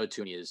think Joe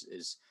Thuney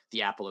is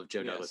the apple of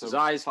Joe Douglas's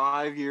eyes.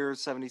 5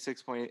 years,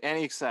 76.8, and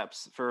he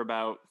accepts for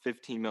about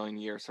 $15 million a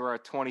year. So we're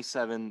at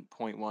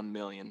 $27.1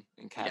 million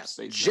in cap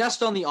space.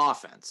 Just on the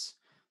offense.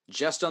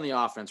 Just on the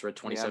offense, we're at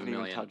 $27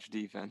 million. Even touch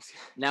defense.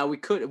 Now we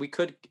could,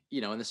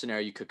 in this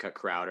scenario, you could cut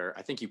Crowder.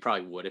 I think you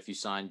probably would if you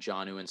signed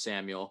Jonnu and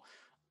Samuel.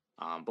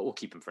 But we'll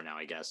keep him for now,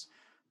 I guess.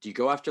 Do you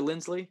go after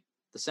Lindsley?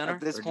 the center?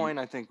 At this point,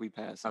 I think we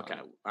pass. Okay. On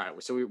it. All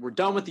right. So we're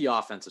done with the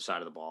offensive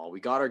side of the ball. We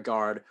got our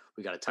guard.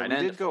 We got a tight We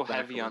end. did go fullback,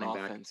 heavy a on running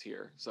back. offense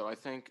here. So I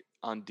think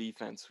on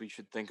defense, we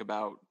should think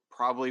about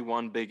probably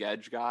one big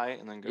edge guy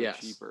and then go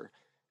cheaper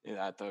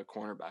at the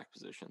cornerback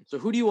position. So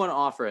who do you want to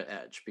offer at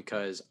edge?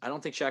 Because I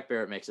don't think Shaq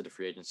Barrett makes it to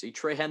free agency.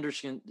 Trey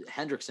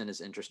Hendrickson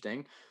is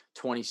interesting,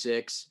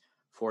 26,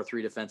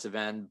 4.3 defensive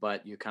end,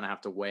 but you kind of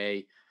have to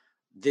weigh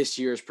this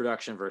year's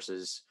production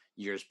versus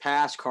years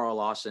past. Carl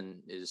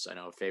Lawson is, I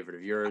know, a favorite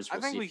of yours. I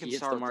think we can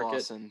start with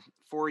Lawson.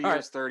 4 years,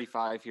 right.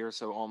 35 here,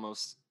 so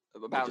almost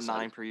about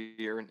 9 per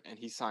year, and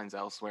he signs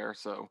elsewhere.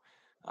 So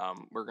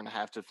we're going to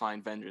have to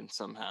find vengeance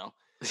somehow.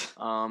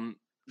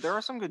 There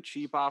are some good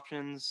cheap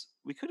options.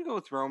 We could go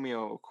with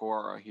Romeo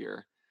Okwara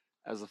here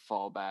as a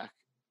fallback,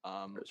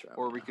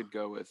 or we could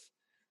go with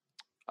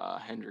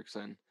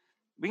Hendrickson.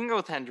 We can go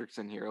with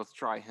Hendrickson here. Let's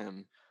try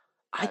him.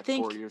 I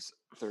think 4 years,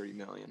 $30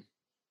 million.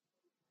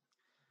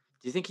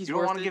 Do you think he's? You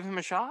don't want to give him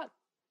a shot?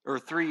 Or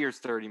 3 years,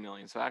 $30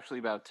 million. So actually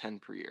about 10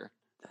 per year.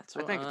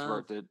 I think it's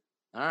worth it.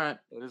 All right.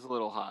 It is a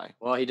little high.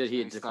 Well, he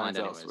declined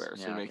elsewhere,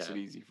 so it makes it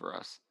easy for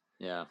us.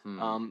 Yeah.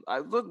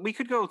 We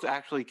could go to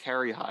actually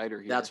Kerry Hyder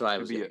here. That's why I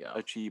was going to go.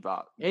 A cheap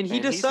op. And he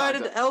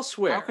decided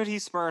elsewhere. How could he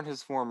spurn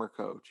his former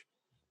coach?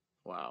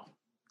 Wow.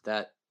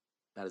 That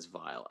is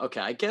vile.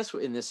 Okay, I guess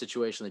in this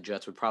situation, the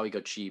Jets would probably go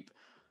cheap,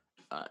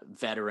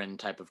 veteran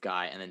type of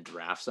guy, and then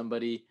draft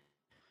somebody.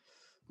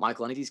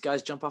 Michael, any of these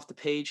guys jump off the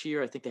page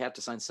here? I think they have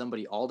to sign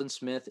somebody. Alden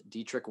Smith,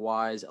 Dietrich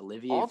Wise,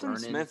 Olivier Alden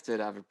Vernon. Smith did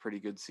have a pretty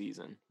good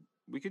season.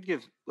 We could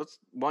give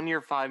 1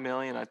 year, $5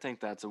 million. I think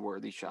that's a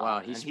worthy shot. Wow,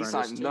 he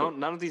signed.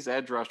 None of these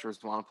edge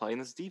rushers want to play in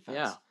this defense.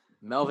 Yeah,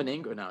 Melvin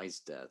Ingram. No,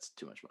 that's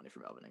too much money for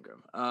Melvin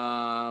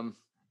Ingram.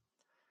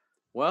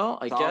 Well,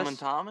 I guess Solomon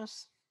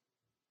Thomas.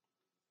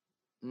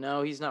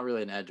 No, he's not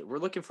really an edge. We're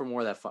looking for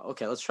more of that.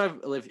 Okay, let's try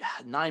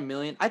 $9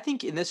 million. I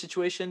think in this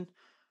situation,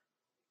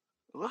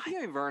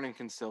 Olivier Vernon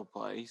can still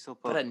play. He still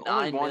plays. But at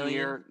 $9 1 million?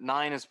 year,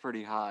 9 is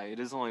pretty high. It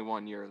is only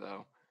 1 year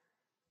though.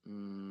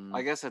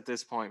 I guess at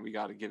this point we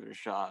got to give it a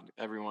shot.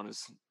 Everyone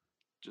is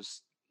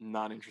just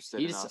not interested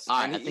in us.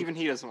 Even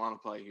he doesn't want to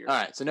play here. All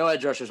right, so no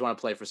edge rushers want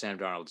to play for Sam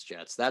Darnold's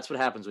Jets. That's what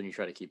happens when you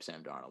try to keep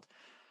Sam Darnold.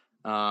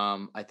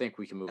 I think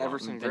we can move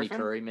on. Vinny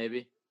Curry,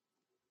 maybe.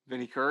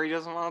 Vinny Curry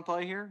doesn't want to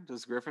play here.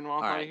 Does Griffin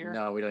want to play here?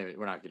 No, we don't.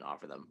 We're not going to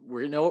offer them.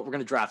 We're going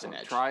to draft an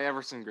edge. Try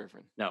Everson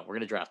Griffin. No, we're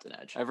going to draft an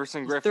edge.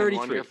 Everson Griffin, 33.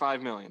 1 year,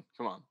 $5 million.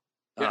 Come on.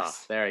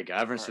 Yes. Oh, there you go.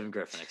 Everson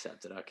Griffin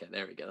accepted. Okay,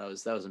 there we go.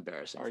 That was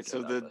embarrassing. All right,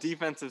 so the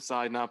defensive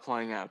side not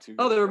playing out too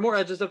good. Oh, there were more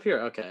edges up here.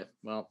 Okay,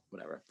 well,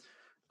 whatever.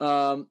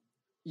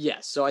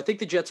 Yes, so I think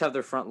the Jets have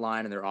their front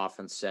line and their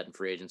offense set in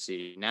free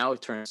agency. Now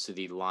it turns to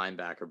the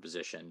linebacker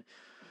position.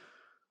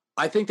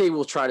 I think they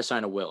will try to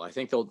sign a Will. I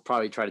think they'll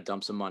probably try to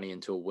dump some money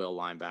into a Will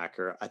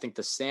linebacker. I think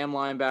the Sam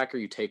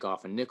linebacker, you take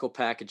off in nickel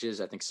packages.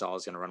 I think Saul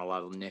is going to run a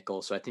lot of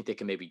nickel, so I think they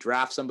can maybe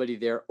draft somebody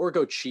there or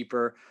go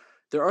cheaper.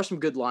 There are some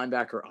good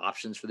linebacker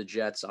options for the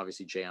Jets.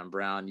 Obviously, Jayon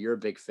Brown. You're a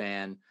big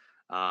fan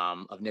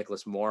of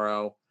Nicholas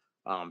Morrow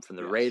from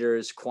the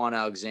Raiders. Quan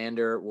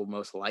Alexander will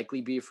most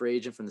likely be a free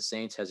agent from the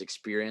Saints, has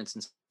experience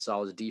in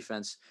solid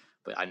defense.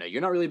 But I know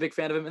you're not really a big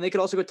fan of him. And they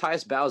could also go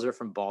Tyus Bowser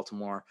from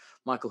Baltimore.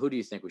 Michael, who do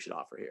you think we should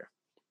offer here?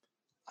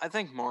 I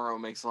think Morrow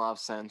makes a lot of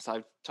sense.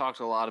 I've talked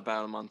a lot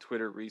about him on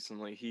Twitter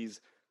recently. He's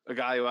a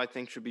guy who I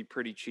think should be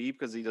pretty cheap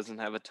because he doesn't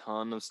have a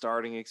ton of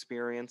starting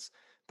experience.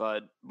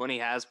 But when he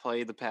has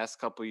played the past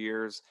couple of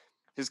years,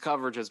 his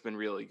coverage has been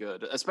really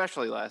good,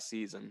 especially last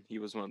season. He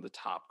was one of the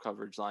top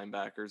coverage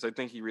linebackers. I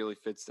think he really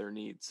fits their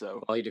needs.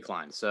 So, well, he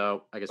declined.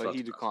 So I guess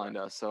he declined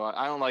us. So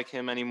I don't like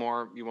him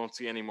anymore. You won't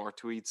see any more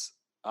tweets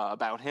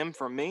about him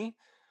from me.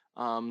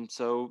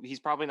 So he's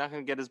probably not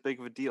going to get as big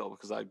of a deal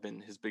because I've been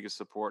his biggest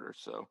supporter.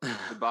 So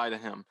goodbye to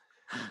him.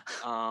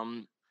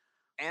 And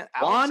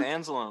Alex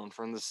Anzalone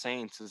from the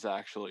Saints is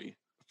actually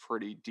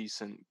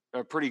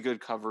a pretty good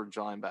coverage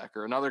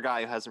linebacker. Another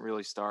guy who hasn't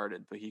really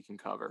started, but he can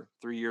cover.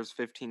 3 years,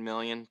 $15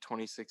 million,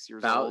 26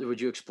 years old. Would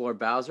you explore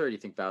Bowser, or do you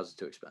think Bowser's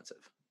too expensive?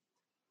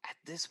 At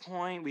this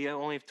point, we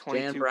only have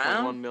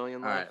 $22.1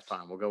 million left. All right,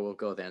 fine. We'll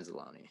go with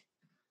Anzalone.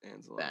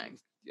 Bang.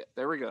 Yeah,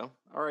 there we go.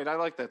 All right, I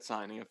like that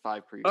signing of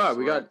 5 per year. All right,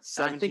 we got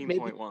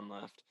 17.1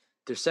 left.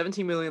 There's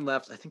 $17 million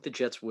left. I think the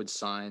Jets would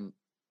sign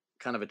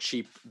kind of a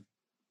cheap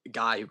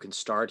guy who can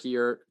start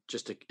here,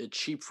 just a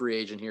cheap free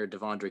agent here.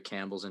 Devondre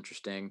Campbell's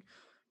interesting.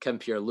 Kevin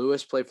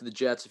Pierre-Louis played for the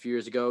Jets a few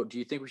years ago. Do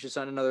you think we should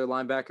sign another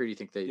linebacker, or do you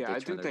think they I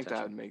do think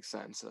that would make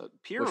sense.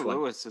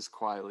 Pierre-Louis has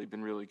quietly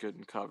been really good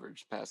in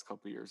coverage the past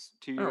couple of years.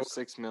 2 years,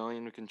 $6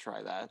 million. We can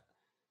try that.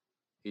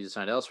 He's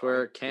assigned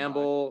elsewhere.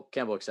 Campbell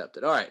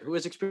accepted. All right, who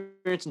has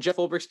experience in Jeff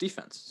Ulbricht's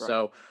defense? Right.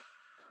 So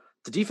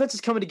the defense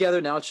is coming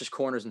together. Now it's just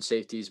corners and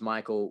safeties.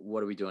 Michael,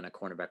 what are we doing at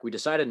cornerback? We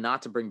decided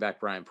not to bring back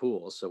Brian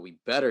Poole, so we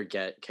better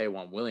get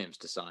K'Wan Williams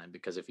to sign,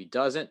 because if he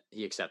doesn't,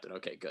 he accepted.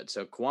 Okay, good.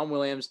 So K'Wan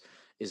Williams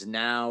is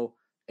now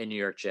a New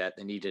York Jet.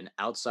 They need an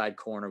outside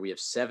corner. We have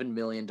 $7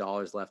 million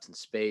left in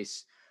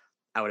space.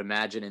 I would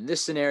imagine in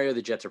this scenario,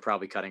 the Jets are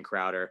probably cutting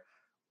Crowder.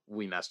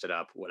 We messed it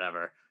up,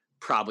 whatever.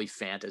 Probably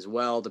Fant as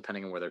well,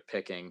 depending on where they're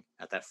picking.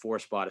 At that 4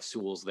 spot, if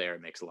Sewell's there,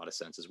 it makes a lot of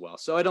sense as well.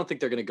 So I don't think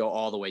they're going to go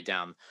all the way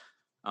down.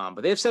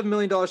 But they have $7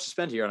 million to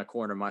spend here on a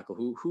corner, Michael.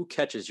 Who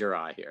catches your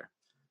eye here?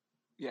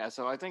 Yeah,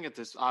 so I think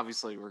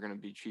obviously we're going to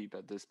be cheap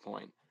at this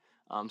point.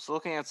 So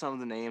looking at some of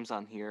the names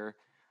on here,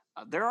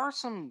 there are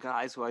some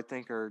guys who I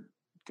think are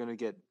going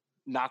to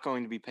not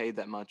going to be paid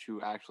that much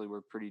who actually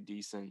were pretty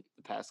decent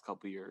the past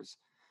couple years.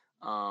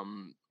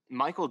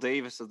 Michael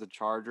Davis of the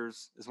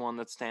Chargers is one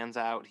that stands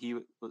out.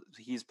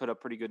 He's put up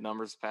pretty good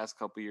numbers the past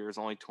couple years,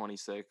 only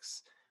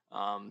 26.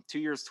 2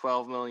 years,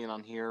 $12 million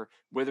on here.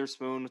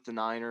 Witherspoon with the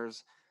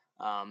Niners.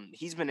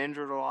 He's been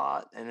injured a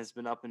lot and has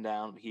been up and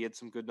down. He had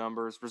some good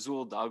numbers.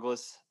 Rasul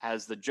Douglas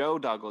has the Joe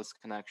Douglas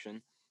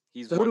connection.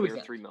 He's so 1 year,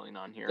 $3 million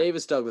on here.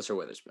 Davis, Douglas, or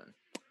Witherspoon?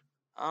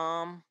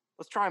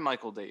 Let's try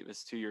Michael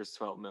Davis. 2 years,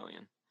 $12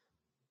 million.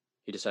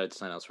 He decided to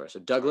sign elsewhere. So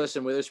Douglas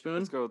and Witherspoon.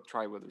 Let's go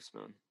try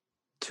Witherspoon.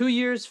 2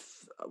 years.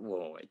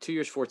 Whoa, wait. 2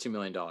 years, $14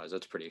 million.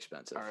 That's pretty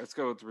expensive. All right, let's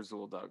go with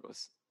Rasul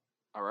Douglas.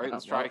 All right,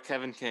 let's try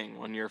Kevin King.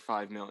 1 year,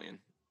 $5 million.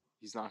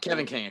 He's not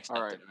Kevin King. Accepted.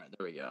 All right,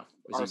 there we go.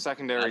 Our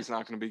secondary is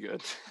not going to be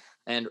good.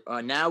 And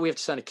now we have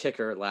to sign a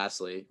kicker.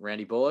 Lastly,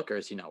 Randy Bullock, or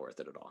is he not worth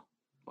it at all?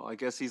 Well, I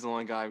guess he's the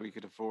only guy we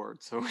could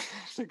afford, so we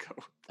have to go.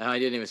 I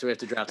didn't even. So we have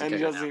to draft a kicker. And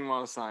he doesn't now. even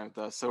want to sign with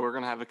us, so we're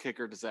going to have a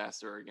kicker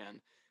disaster again.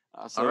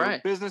 So all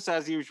right. Business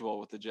as usual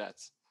with the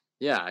Jets.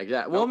 Yeah,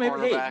 exactly. No well,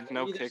 maybe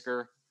no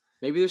kicker.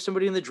 Maybe there's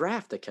somebody in the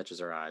draft that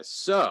catches our eyes.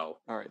 So,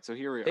 all right. So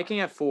here we are.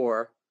 Picking at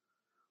 4,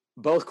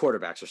 both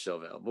quarterbacks are still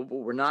available, but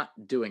we're not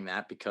doing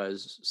that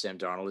because Sam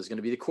Darnold is going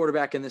to be the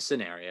quarterback in this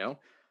scenario.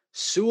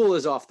 Sewell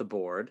is off the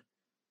board.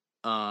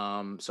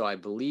 So I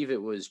believe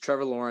it was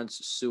Trevor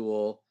Lawrence,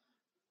 Sewell,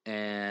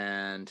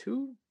 and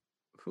who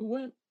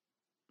went?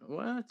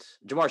 What?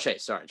 Jamar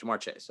Chase. Sorry, Jamar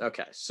Chase.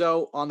 Okay.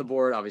 So on the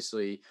board,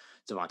 obviously,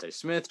 Devontae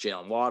Smith,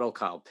 Jalen Waddle,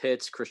 Kyle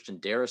Pitts, Christian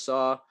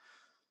Darrisaw,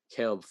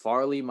 Caleb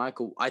Farley,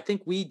 Michael. I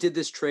think we did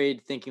this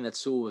trade thinking that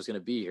Sewell was going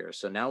to be here.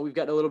 So now we've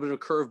got a little bit of a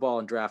curveball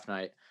in draft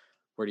night.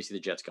 Where do you see the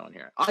Jets going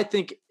here? I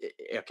think,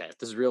 okay, if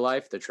this is real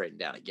life, they're trading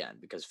down again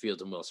because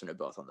Fields and Wilson are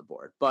both on the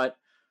board. But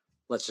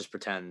let's just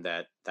pretend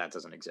that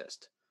doesn't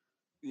exist.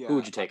 Yeah, who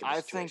would you take?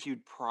 I think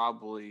you'd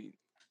probably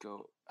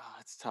go.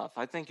 It's tough.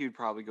 I think you'd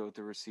probably go with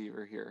the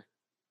receiver here.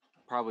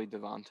 Probably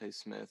Devontae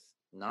Smith.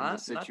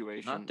 Not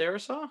situation. Not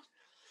Darrisaw.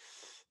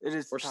 It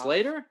is or tough.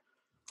 Slater.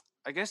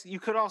 I guess you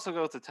could also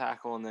go with the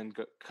tackle and then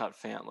cut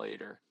Fant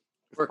later.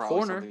 For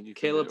corner,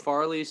 Caleb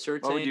Farley,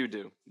 Surtain. What would you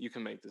do? You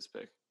can make this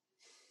pick.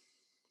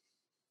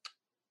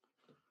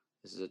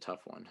 This is a tough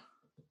one.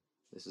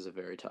 This is a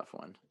very tough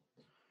one.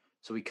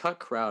 So we cut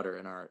Crowder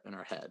in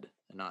our head,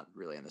 and not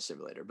really in the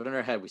simulator, but in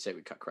our head we say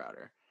we cut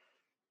Crowder.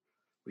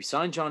 We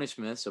signed Johnny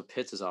Smith, so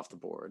Pitts is off the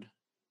board.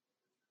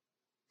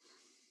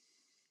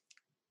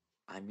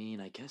 I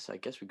mean, I guess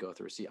we go with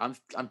the receiver.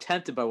 I'm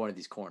tempted by one of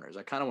these corners.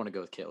 I kind of want to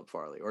go with Caleb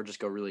Farley, or just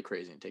go really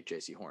crazy and take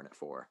J.C. Horn at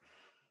 4,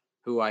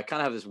 who I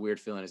kind of have this weird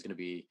feeling is going to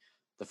be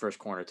the first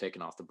corner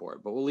taken off the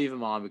board. But we'll leave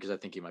him on because I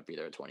think he might be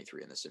there at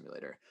 23 in the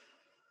simulator.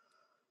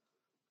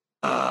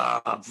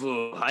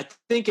 I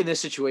think in this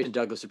situation,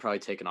 Douglas would probably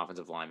take an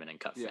offensive lineman and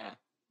cut Fant. Yeah.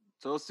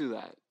 So let's do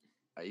that.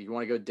 You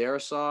want to go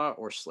Darrisaw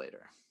or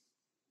Slater?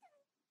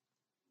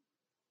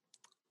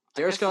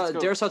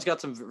 Darrisaw's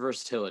got some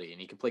versatility, and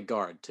he can play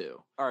guard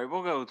too. All right,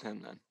 we'll go with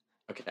him then.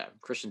 Okay,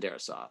 Christian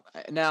Darrisaw.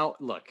 Now,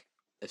 look,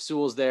 if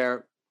Sewell's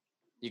there,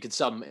 you can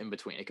sub him in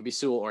between. It could be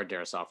Sewell or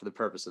Darrisaw. For the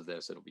purpose of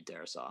this, it'll be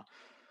Darrisaw.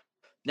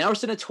 Now we're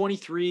sitting at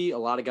 23. A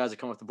lot of guys have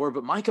come off the board,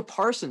 but Micah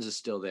Parsons is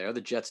still there.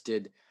 The Jets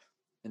did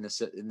in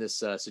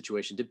this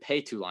situation did pay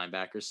 2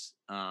 linebackers.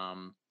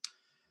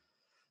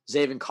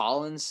 Zaven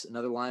Collins,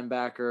 another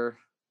linebacker.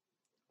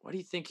 What do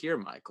you think here,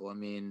 Michael? I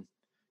mean,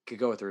 could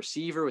go with a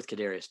receiver with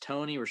Kadarius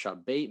Toney,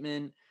 Rashad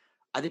Bateman.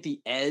 I think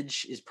the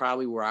edge is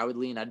probably where I would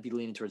lean. I'd be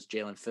leaning towards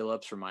Jalen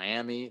Phillips from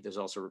Miami. There's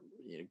also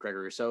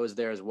Gregory Rousseau is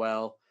there as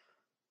well.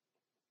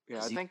 Yeah,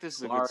 I think this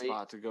is a good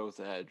spot to go with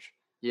the edge.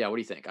 Yeah, what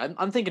do you think?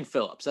 I'm thinking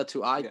Phillips. That's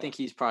who I think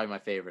he's probably my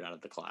favorite out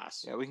of the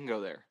class. Yeah, we can go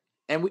there.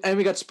 And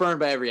we got spurned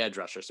by every edge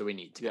rusher, so we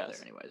need to go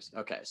there anyways.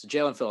 Okay, so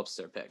Jalen Phillips is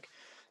their pick.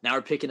 Now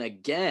we're picking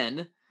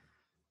again,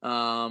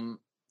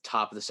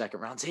 top of the second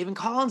round. Zaven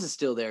Collins is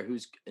still there,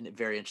 who's a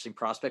very interesting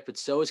prospect, but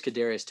so is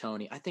Kadarius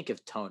Toney. I think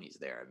if Toney's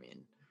there,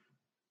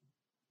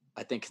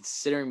 I think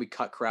considering we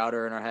cut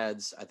Crowder in our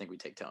heads, I think we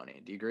take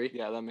Toney. Do you agree?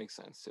 Yeah, that makes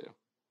sense too.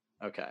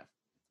 Okay.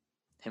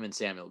 Him and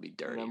Samuel will be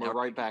dirty. And then we're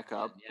right back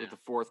up with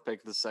the 4th pick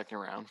of the second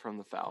round from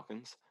the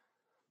Falcons.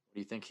 What do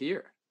you think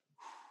here?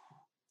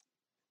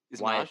 Is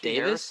Wyatt Najee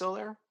Davis Harris still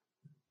there?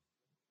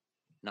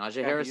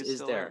 Najee Harris is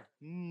there.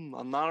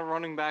 I'm not a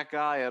running back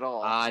guy at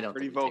all. I don't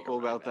pretty think vocal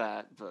about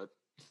that, but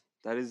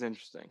that is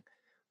interesting.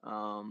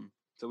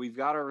 So we've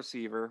got a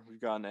receiver, we've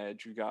got an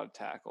edge, we've got a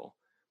tackle.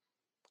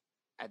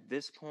 At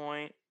this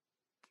point,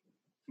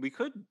 we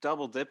could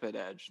double dip at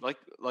edge.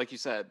 Like you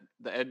said,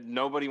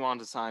 nobody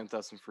wanted to sign with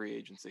us in free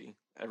agency.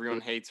 Everyone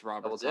hates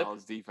Robert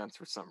Saleh's defense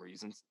for some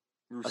reason.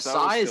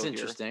 Asai is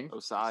interesting.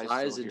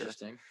 Asai is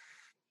interesting.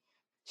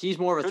 He's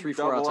more of a 3-4 outside linebacker.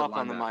 Double up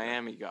on the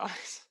Miami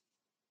guys.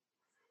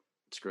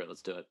 Screw it.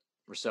 Let's do it.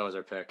 Rousseau is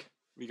our pick.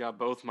 We got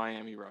both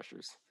Miami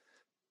rushers.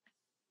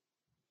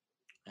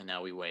 And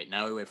now we wait.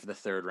 Now we wait for the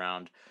third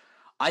round.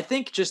 I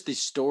think just the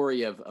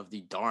story of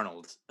the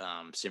Darnold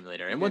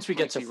simulator. And once we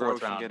get to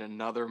fourth round. Get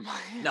another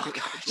Miami. No,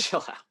 God,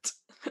 chill out.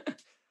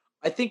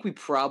 I think we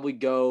probably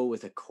go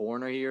with a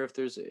corner here if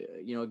there's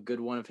a good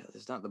one. If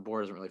it's not, the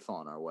board isn't really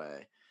falling our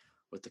way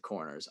with the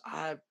corners.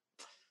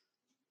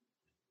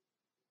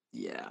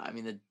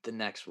 The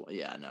next one.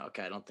 Yeah, no,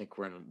 okay. I don't think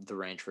we're in the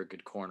range for a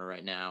good corner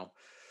right now.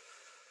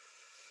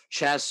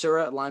 Chaz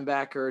Surratt,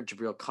 linebacker.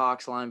 Jabril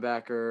Cox,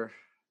 linebacker.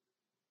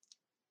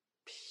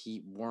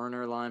 Pete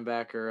Werner,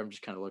 linebacker. I'm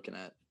just kind of looking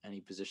at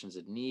any positions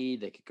of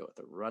need. They could go with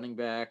the running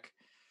back.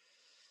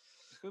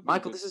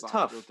 Michael, this is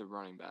tough. With the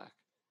running back.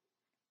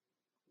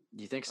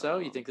 You think so?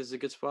 You think this is a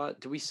good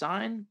spot? Do we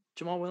sign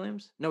Jamal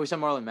Williams? No, we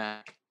signed Marlon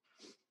Mack.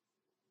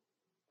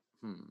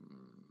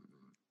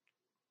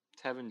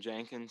 Tevin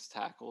Jenkins,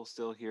 tackle,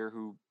 still here,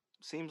 who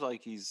seems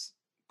like he's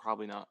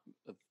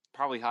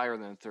probably higher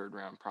than a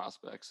third-round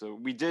prospect. So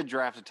we did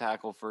draft a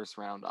tackle first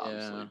round,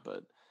 obviously,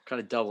 but kind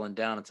of doubling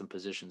down on some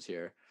positions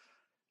here.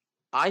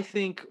 I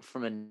think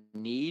from a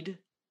need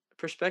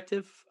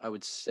perspective, I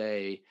would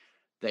say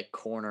that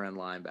corner and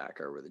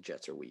linebacker where the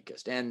Jets are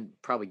weakest, and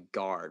probably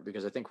guard,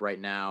 because I think right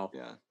now.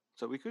 Yeah.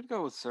 So we could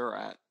go with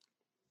Surratt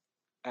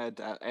at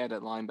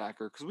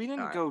linebacker because we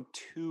didn't go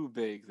too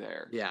big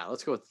there. Yeah,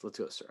 let's go with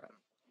Surratt.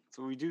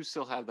 So we do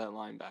still have that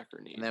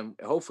linebacker need. And then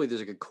hopefully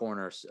there's a good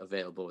corner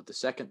available with the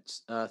second,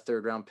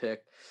 third round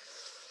pick.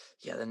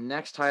 Yeah, the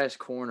next highest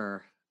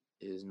corner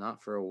is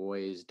not for a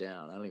ways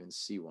down. I don't even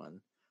see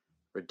one.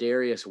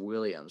 Rodarius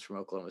Williams from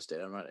Oklahoma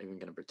State. I'm not even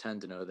going to pretend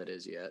to know who that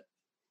is yet.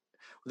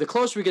 The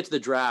closer we get to the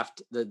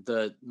draft,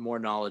 the more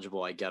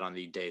knowledgeable I get on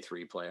the day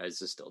 3 players.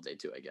 This is still day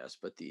 2, I guess,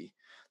 but the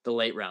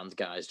late round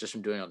guys, just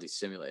from doing all these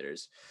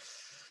simulators.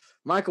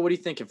 Michael, what are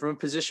you thinking from a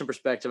position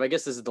perspective? I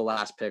guess this is the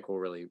last pick we'll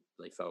really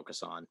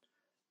focus on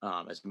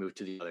as we move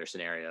to the other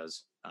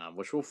scenarios,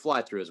 which we'll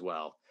fly through as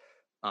well.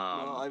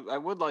 I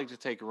would like to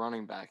take a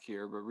running back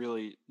here, but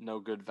really no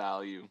good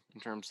value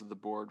in terms of the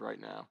board right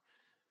now.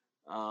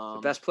 The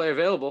best player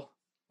available.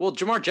 Well,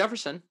 Jamar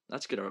Jefferson,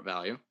 that's good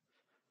value.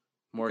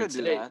 Morgan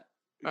State.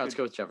 All right, let's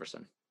go with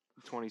Jefferson.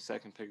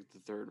 22nd pick of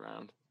the third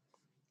round.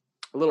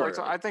 A little. Right,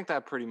 so I think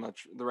that pretty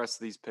much the rest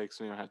of these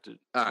picks we don't have to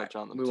touch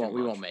on them.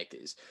 We won't make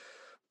these,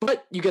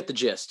 but you get the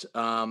gist.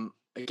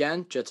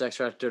 Again,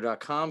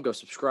 JetsXFactor.com. Go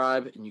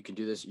subscribe, and you can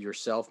do this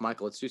yourself.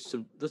 Michael, let's do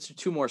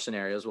 2 more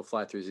scenarios. We'll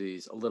fly through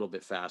these a little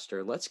bit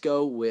faster. Let's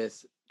go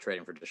with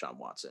trading for Deshaun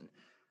Watson.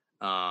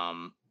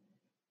 Now,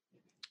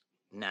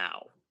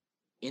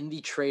 in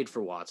the trade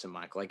for Watson,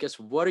 Michael, I guess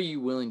what are you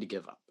willing to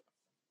give up?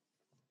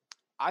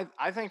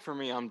 I think for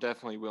me, I'm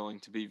definitely willing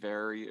to be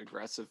very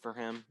aggressive for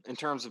him in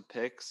terms of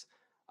picks.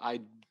 I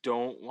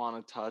don't want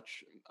to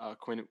touch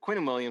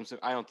Quinnen Williams.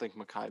 I don't think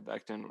Mekhi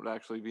Becton would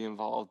actually be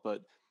involved,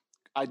 but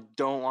I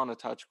don't want to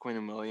touch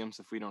Quinnen Williams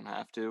if we don't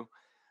have to.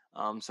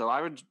 So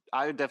I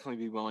would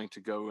definitely be willing to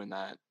go in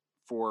that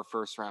 4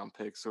 first-round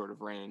pick sort of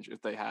range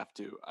if they have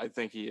to. I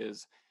think he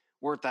is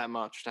worth that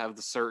much to have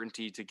the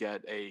certainty to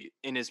get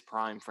in his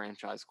prime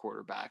franchise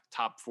quarterback,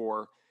 top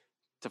 4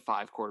 to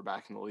 5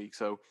 quarterback in the league.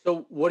 So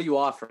what are you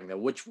offering though?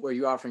 Which are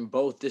you offering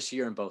both this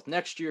year and both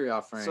next year? You're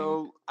offering.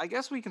 So I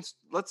guess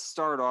let's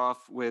start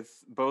off with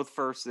both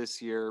first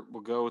this year.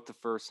 We'll go with the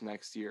first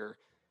next year.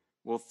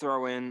 We'll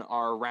throw in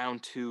our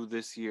round 2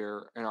 this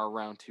year and our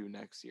round 2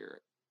 next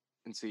year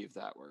and see if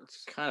that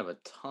works. It's kind of a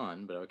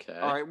ton, but okay.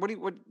 All right. What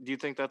do you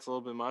think that's a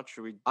little bit much?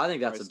 Should we? I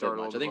think that's a bit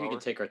much. I think we can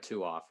take our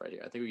 2 off right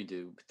here. I think we can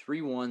do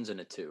 3 1s and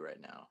a 2 right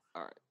now.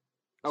 All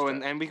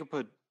right. And we could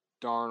put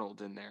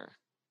Darnold in there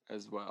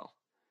as well.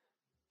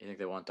 You think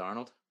they want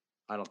Darnold?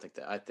 I don't think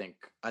that. I think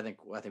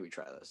we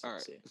try this. All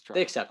right. Let's try.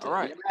 They accept it. All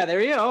right. Yeah,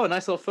 there you go. Oh, a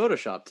nice little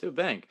Photoshop too.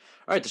 Bang.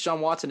 All right. Deshaun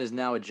Watson is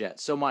now a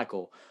Jet. So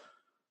Michael,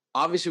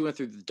 obviously we went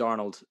through the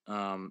Darnold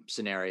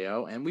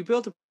scenario, and we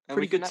built a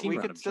pretty good team. We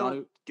could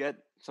still get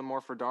some more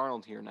for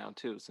Darnold here now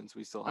too, since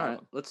we still have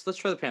him. Let's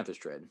try the Panthers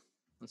trade.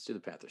 Let's do the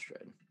Panthers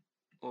trade.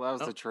 Well, that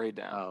was the trade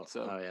down.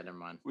 Yeah, never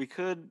mind. We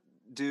could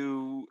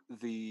do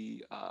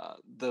the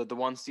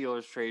one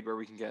Steelers trade where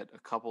we can get a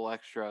couple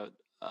extra,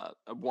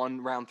 a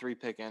 1 round 3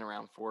 pick and a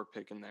round 4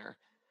 pick in there,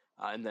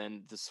 and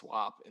then the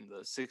swap in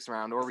the 6th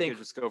round, or we could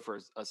just go for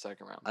a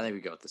second round. I think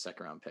we go with the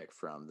second round pick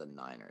from the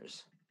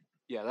Niners.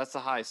 Yeah, that's the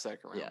high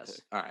second round pick.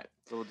 All right.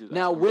 So we'll do that.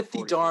 Now with the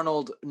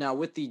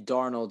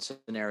Darnold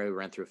scenario we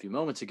ran through a few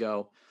moments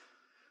ago,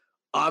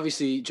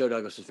 obviously Joe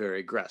Douglas was very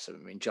aggressive.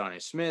 I mean, Johnny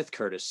Smith,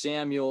 Curtis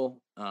Samuel,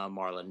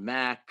 Marlon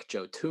Mack,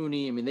 Joe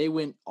Thuney. I mean, they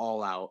went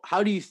all out.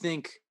 How do you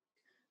think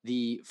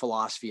the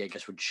philosophy, I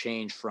guess, would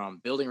change from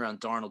building around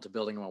Darnold to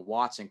building around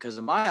Watson? Because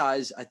in my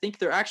eyes, I think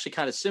they're actually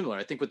kind of similar.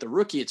 I think with the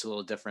rookie, it's a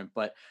little different,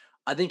 but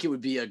I think it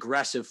would be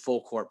aggressive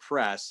full court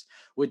press.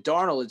 With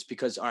Darnold, it's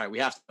because, all right, we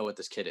have to know what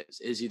this kid is.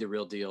 Is he the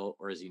real deal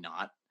or is he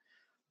not?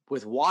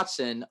 With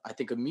Watson, I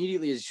think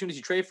immediately, as soon as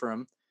you trade for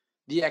him,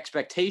 the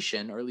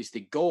expectation, or at least the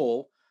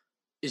goal,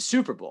 is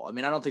Super Bowl. I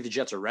mean, I don't think the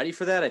Jets are ready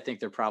for that. I think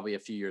they're probably a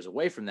few years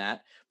away from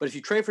that. But if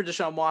you trade for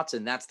Deshaun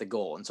Watson, that's the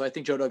goal. And so I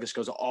think Joe Douglas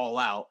goes all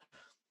out,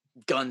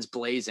 guns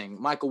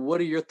blazing. Michael, what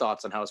are your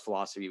thoughts on how his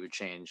philosophy would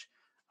change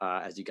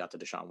as you got to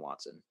Deshaun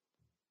Watson?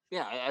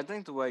 Yeah, I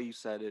think the way you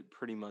said it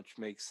pretty much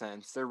makes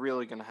sense. They're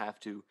really going to have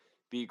to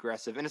be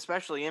aggressive, and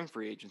especially in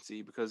free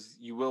agency, because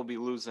you will be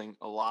losing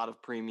a lot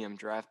of premium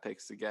draft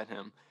picks to get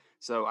him.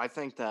 So I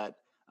think that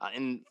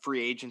in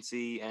free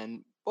agency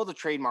and, well, the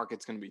trade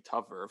market's going to be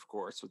tougher, of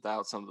course,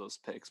 without some of those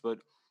picks. But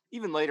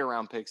even later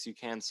round picks, you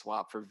can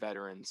swap for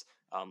veterans,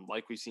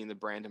 like we've seen the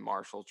Brandon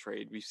Marshall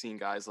trade. We've seen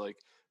guys like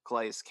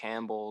Calais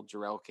Campbell,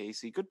 Jarrell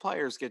Casey. Good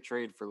players get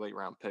traded for late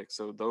round picks.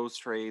 So those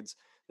trades,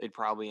 they'd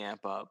probably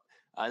amp up.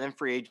 And then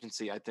free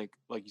agency, I think,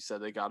 like you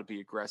said, they got to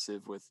be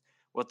aggressive with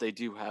what they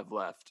do have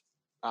left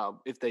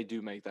if they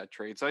do make that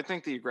trade. So I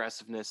think the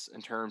aggressiveness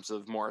in terms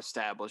of more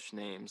established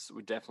names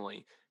would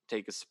definitely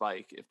take a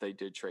spike if they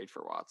did trade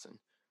for Watson.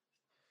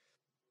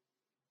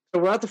 So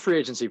we're at the free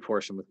agency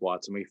portion with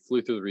Watson. We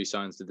flew through the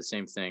re-signs, did the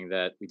same thing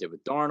that we did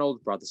with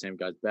Darnold, brought the same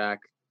guys back.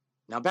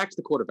 Now back to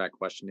the quarterback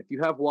question. If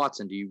you have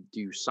Watson, do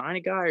you sign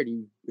a guy, or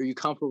are you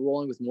comfortable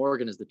rolling with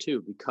Morgan as the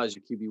 2 because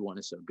your QB1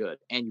 is so good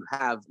and you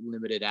have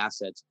limited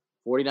assets,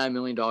 $49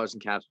 million in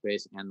cap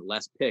space and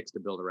less picks to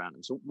build around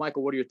him? So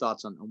Michael, what are your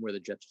thoughts on where the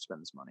Jets should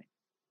spend this money?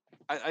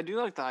 I do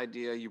like the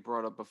idea you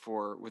brought up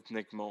before with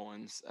Nick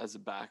Mullins as a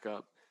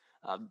backup.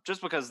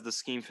 Just because of the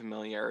scheme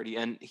familiarity,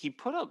 and he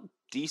put up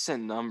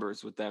decent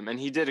numbers with them, and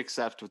he did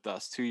accept with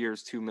us 2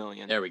 years, $2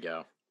 million. There we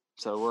go.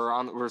 So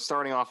we're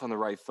starting off on the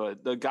right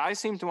foot. The guys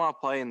seem to want to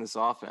play in this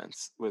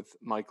offense with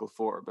Michael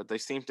Ford, but they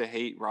seem to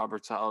hate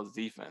Robert Saleh's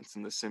defense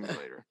in the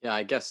simulator. Yeah,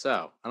 I guess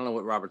so. I don't know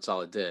what Robert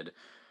Saleh did.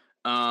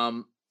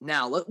 Now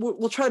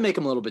we'll try to make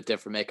him a little bit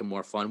different, make him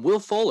more fun. Will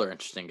Fuller,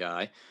 interesting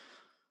guy.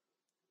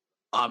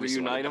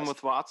 Obviously, reunite him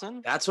with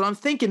Watson? That's what I'm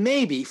thinking.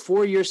 Maybe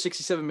 4 years,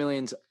 $67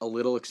 million's a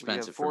little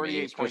expensive for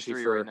me,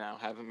 48.3 right now.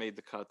 Haven't made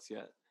the cuts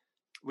yet.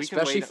 We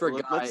especially can wait, for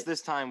a guy. Let's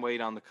this time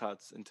wait on the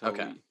cuts until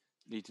we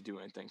need to do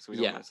anything, so we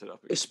don't mess it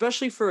up again.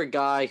 Especially for a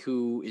guy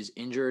who is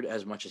injured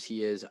as much as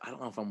he is. I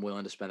don't know if I'm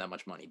willing to spend that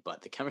much money,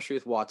 but the chemistry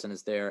with Watson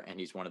is there, and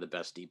he's one of the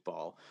best deep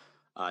ball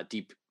guys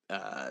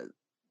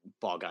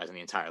in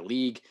the entire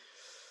league.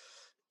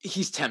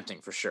 He's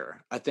tempting for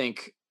sure. I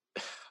think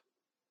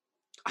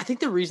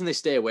the reason they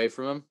stay away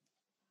from him,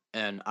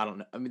 and I don't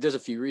know, I mean, there's a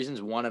few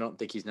reasons. One, I don't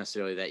think he's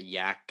necessarily that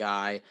yak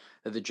guy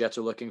that the Jets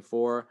are looking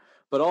for.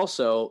 But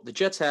also, the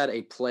Jets had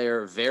a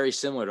player very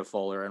similar to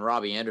Fuller and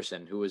Robbie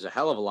Anderson, who was a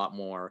hell of a lot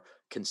more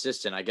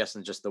consistent, I guess,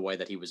 in just the way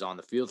that he was on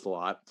the field a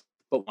lot,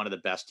 but one of the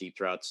best deep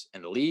threats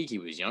in the league. He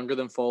was younger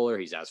than Fuller.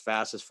 He's as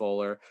fast as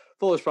Fuller.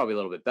 Fuller's probably a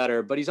little bit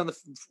better, but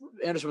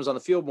Anderson was on the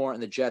field more,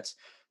 and the Jets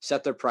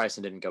set their price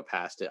and didn't go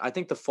past it. I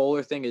think the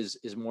Fuller thing is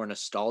more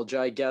nostalgia,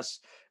 I guess,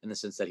 in the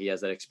sense that he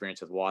has that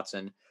experience with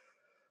Watson.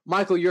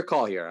 Michael, your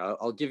call here.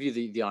 I'll give you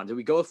the honor. Do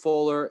we go with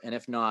Fuller? And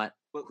if not,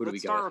 who do we go with?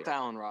 Let's start with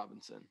Allen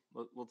Robinson.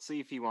 We'll see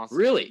if he wants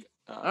really?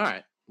 to. All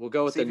right. We'll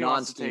go with the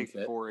non-scheme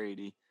fit.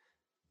 480.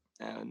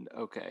 And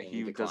okay,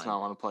 he does not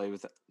want to play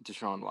with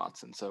Deshaun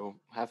Watson. So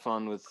have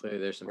fun with clearly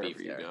there's some beef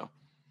there. Go.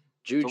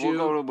 Juju. So we'll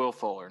go to Will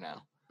Fuller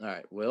now. All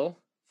right. Will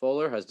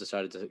Fuller has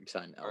decided to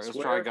sign elsewhere. All right, let's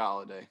try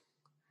Golladay.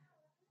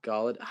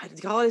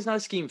 Galladay's not a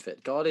scheme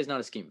fit. We're not going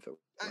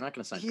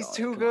to sign Golladay. He's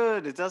too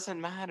good. It doesn't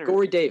matter.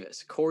 Corey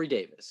Davis.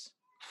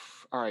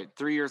 All right,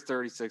 3 years,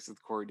 36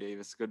 with Corey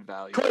Davis. Good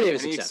value. Corey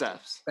Davis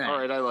accepts. All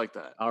right, I like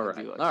that. All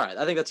right.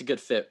 I think that's a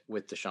good fit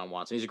with Deshaun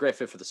Watson. He's a great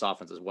fit for this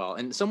offense as well.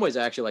 And in some ways,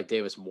 I actually like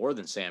Davis more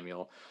than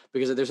Samuel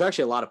because there's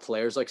actually a lot of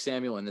players like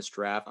Samuel in this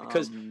draft.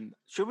 Because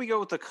should we go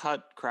with the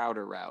cut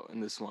Crowder route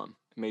in this one?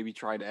 Maybe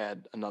try to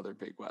add another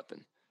big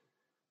weapon.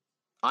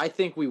 I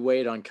think we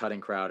wait on cutting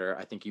Crowder.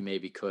 I think you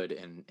maybe could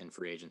in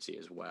free agency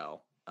as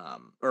well,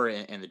 or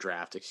in the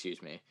draft.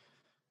 Excuse me.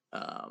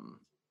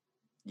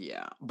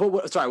 Yeah, but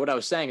what I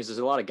was saying is there's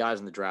a lot of guys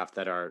in the draft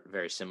that are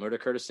very similar to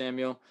Curtis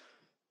Samuel.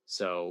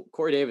 So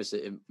Corey Davis,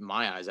 in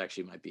my eyes,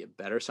 actually might be a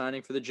better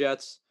signing for the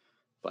Jets.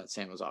 But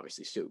Samuel's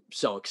obviously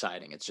so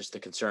exciting. It's just the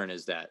concern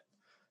is that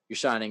you're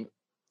signing,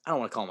 I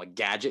don't want to call him a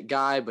gadget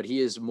guy, but he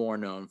is more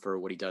known for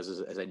what he does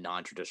as a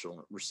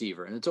non-traditional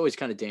receiver. And it's always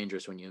kind of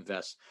dangerous when you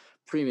invest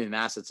premium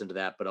assets into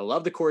that. But I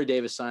love the Corey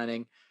Davis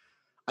signing.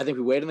 I think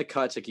we wait on the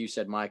cuts, like you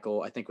said,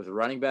 Michael. I think with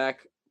running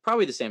back,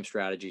 probably the same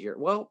strategy here.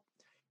 Well,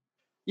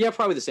 yeah,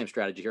 probably the same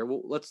strategy here.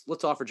 Well,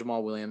 let's offer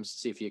Jamal Williams,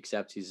 see if he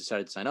accepts. He's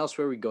decided to sign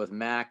elsewhere. We go with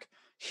Mac.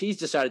 He's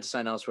decided to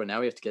sign elsewhere. Now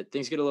we have to get a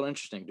little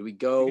interesting. Do we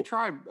go? We could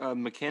try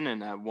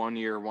McKinnon at 1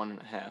 year,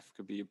 1.5.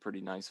 Could be a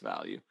pretty nice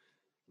value.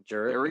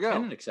 There we go.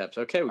 McKinnon accepts.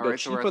 Okay, we go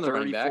cheap on the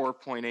running back.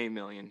 $34.8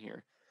 million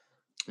here.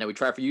 Now we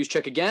try for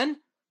Juszczyk again,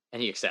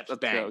 and he accepts.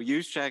 Let's Bang. go.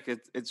 Juszczyk,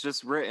 it's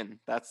just written.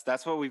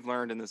 That's what we've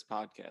learned in this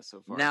podcast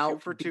so far. Now 2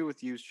 for 2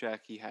 with Juszczyk.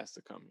 He has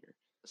to come here.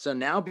 So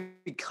now,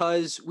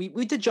 because we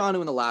did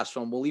Jonnu in the last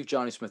one, we'll leave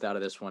Johnny Smith out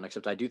of this one,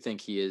 except I do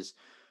think he is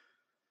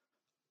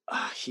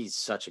he's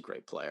such a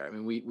great player. I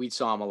mean, we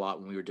saw him a lot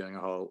when we were doing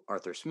our whole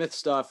Arthur Smith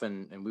stuff,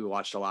 and we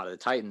watched a lot of the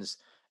Titans,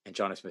 and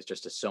Johnny Smith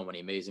just does so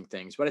many amazing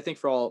things. But I think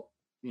for all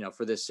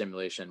for this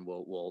simulation,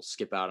 we'll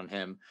skip out on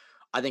him.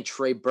 I think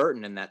Trey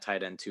Burton in that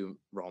tight end 2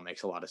 role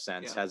makes a lot of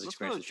sense. Has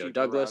experience with Joe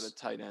Douglas. At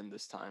tight end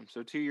this time.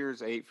 So 2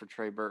 years, 8 for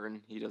Trey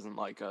Burton. He doesn't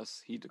like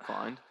us. He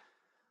declined.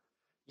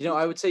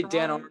 I would say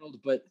Dan Arnold,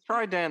 but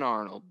try Dan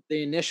Arnold.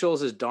 The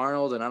initials is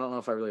Darnold, and I don't know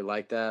if I really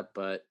like that,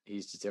 but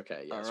he's just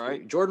okay. Yeah, all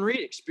right. Jordan Reed,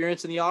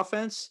 experience in the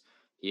offense.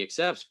 He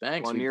accepts.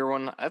 Banks. 1 year,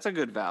 one. That's a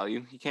good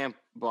value. He can't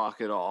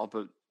block it all,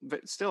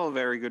 but still a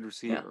very good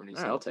receiver.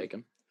 Yeah. I'll take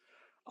him.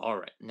 All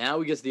right. Now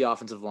we get to the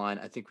offensive line.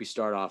 I think we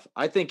start off.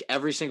 I think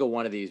every single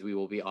one of these we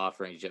will be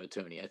offering Joe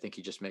Thuney. I think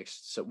he just makes.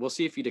 So we'll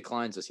see if he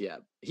declines us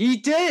yet. He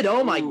did.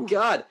 Oh my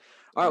God.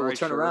 All right, we'll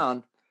turn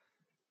around.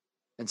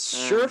 And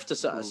Scherf to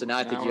so now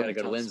I think you got to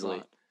go to Lindsley.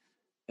 Spot.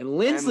 And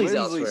Lindsley's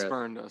elsewhere.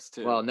 Spurned us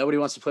too. Well, nobody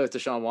wants to play with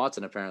Deshaun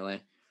Watson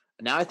apparently.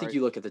 Now I think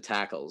you look at the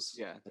tackles.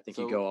 Yeah. I think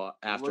you go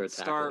after a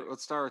tackle.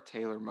 Let's start with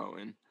Taylor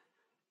Moton.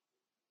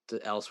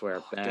 To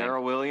elsewhere.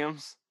 Darrell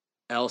Williams.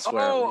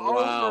 Elsewhere. Oh,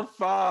 wow. over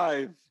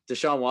 5.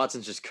 Deshaun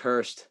Watson's just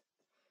cursed.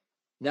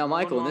 Now,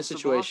 Michael, in this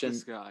situation,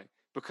 this guy,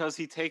 because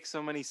he takes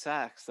so many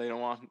sacks, they don't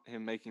want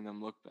him making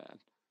them look bad.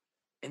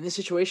 In this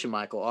situation,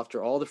 Michael,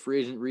 after all the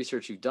free agent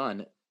research you've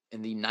done,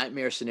 in the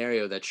nightmare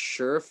scenario that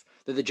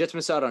the Jets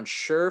miss out on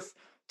Scherf,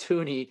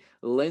 Thuney,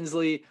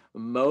 Lindsley,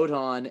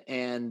 Moton,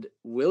 and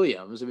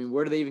Williams. I mean,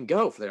 where do they even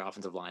go for their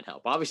offensive line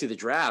help? Obviously the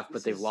draft,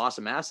 but they've lost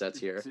some assets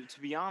here. To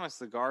be honest,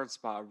 the guard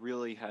spot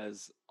really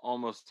has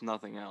almost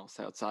nothing else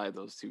outside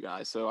those 2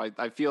 guys. So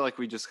I feel like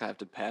we just have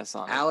to pass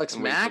on Alex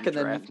Mack and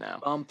then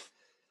bump.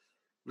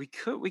 We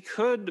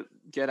could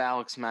get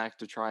Alex Mack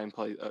to try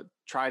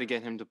to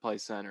get him to play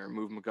center,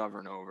 move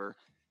McGovern over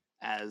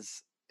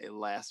as a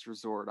last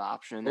resort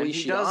option. And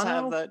he does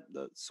have that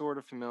sort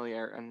of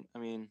familiar, and I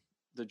mean,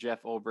 the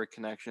Jeff Ulbrich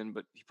connection,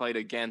 but he played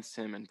against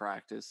him in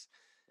practice.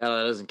 No,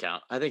 that doesn't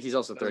count. I think he's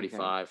also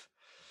 35.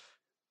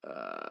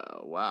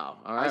 Wow.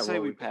 All right. I say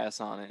we pass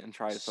on it and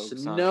try to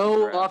focus on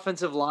no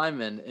offensive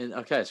linemen.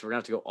 Okay, so we're gonna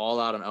have to go all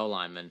out on O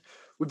linemen.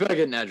 We better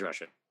get an edge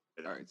rusher.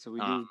 All right, so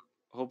we do.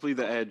 Hopefully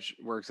the edge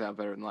works out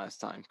better than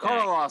last time.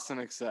 Carl Lawson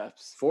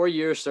accepts. 4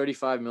 years,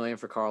 $35 million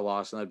for Carl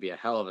Lawson. That'd be a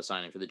hell of a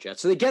signing for the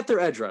Jets. So they get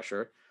their edge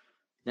rusher.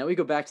 Now we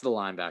go back to the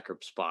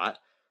linebacker spot.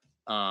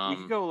 We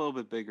could go a little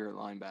bit bigger at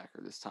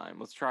linebacker this time.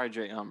 Let's try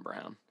Jayon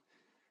Brown.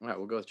 All right,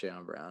 we'll go with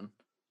Jayon Brown.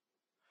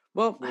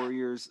 Well, 4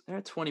 years. They're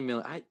at $20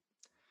 million.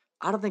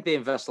 I don't think they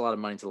invest a lot of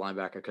money into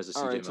linebacker because of CJ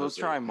Mosley. All right, so let's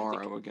try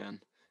Morrow again.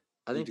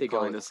 I think they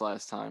go this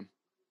last time.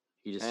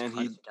 He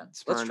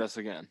spurned us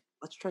again.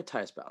 Let's try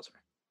Tyus Bowser.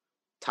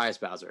 Tyus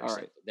Bowser. All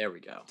right, there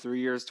we go. 3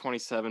 years,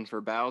 27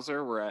 for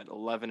Bowser. We're at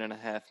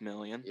 $11.5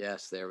 million.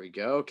 Yes, there we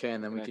go. Okay,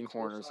 and then we can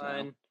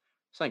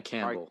sign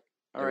Campbell.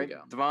 All right,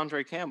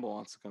 Devondre Campbell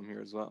wants to come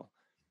here as well.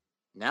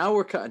 Now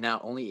we're cutting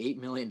out only $8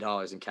 million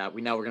in cap.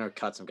 We're going to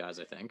cut some guys,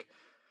 I think.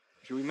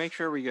 Should we make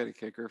sure we get a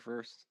kicker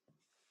first?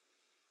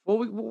 Well,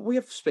 we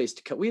have space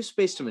to cut. We have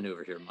space to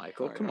maneuver here,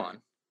 Michael. Come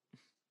on.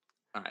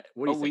 All right.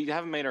 What do you think? We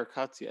haven't made our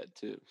cuts yet,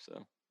 too.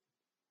 So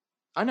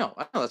I know.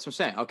 That's what I'm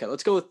saying. Okay,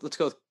 let's go with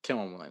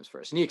Kellen Williams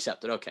first, and he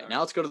accepted. Okay, now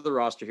let's go to the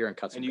roster here and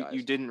cut some guys.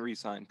 You didn't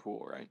re-sign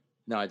Poole, right?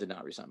 No, I did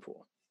not re-sign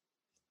Poole.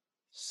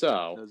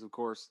 So, because of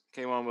course,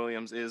 K'Waun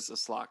Williams is a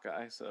slot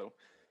guy, so.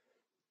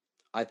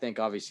 I think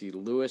obviously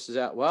Lewis is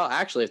out. Well,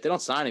 actually, if they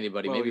don't sign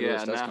anybody, maybe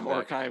Lewis does come back.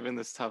 We're kind of in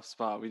this tough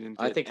spot. We didn't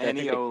get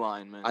any O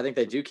linemen. I think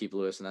they do keep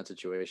Lewis in that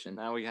situation.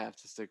 Now we have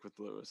to stick with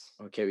Lewis.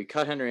 Okay, we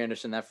cut Henry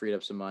Anderson. That freed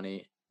up some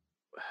money.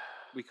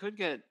 We could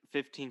get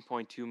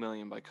 $15.2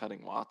 million by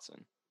cutting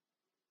Watson.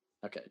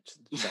 Okay.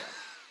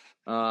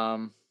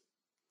 I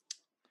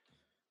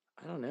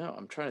don't know.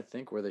 I'm trying to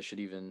think where they should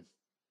even.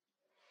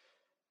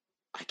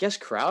 I guess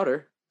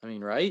Crowder. I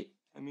mean, right?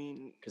 I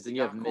mean, because then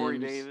you have Corey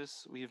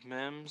Davis, we have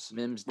Mims.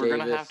 We're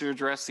going to have to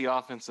address the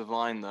offensive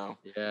line, though.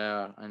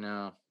 Yeah, I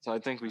know. So I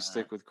think we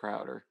stick with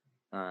Crowder.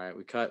 All right,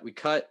 we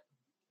cut.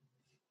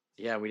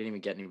 Yeah, we didn't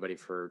even get anybody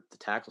for the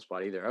tackle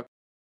spot either. Okay.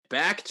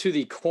 Back to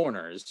the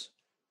corners.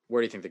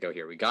 Where do you think they go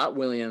here? We got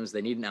Williams.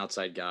 They need an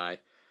outside guy.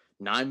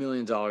 $9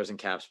 million in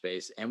cap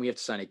space, and we have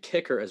to sign a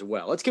kicker as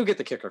well. Let's go get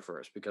the kicker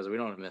first because we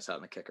don't want to miss out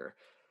on the kicker.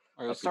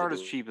 All right, let's start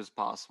as cheap as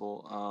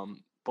possible.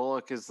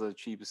 Bullock is the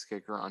cheapest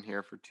kicker on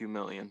here for $2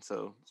 million,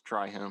 so let's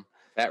try him.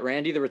 Fat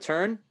Randy, the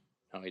return?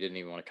 Oh, he didn't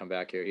even want to come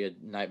back here. He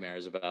had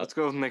nightmares about. Let's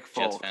go with Nick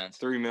Folk,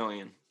 $3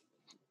 million.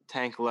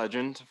 Tank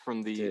legend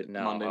from the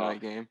Monday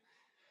night game.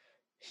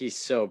 He's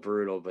so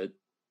brutal, but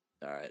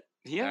all right.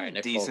 He had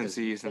a decent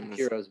season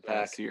this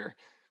past year.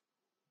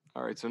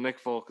 All right, so Nick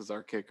Folk is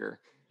our kicker.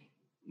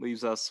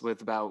 Leaves us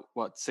with about,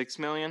 $6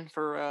 million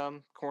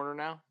for corner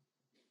now?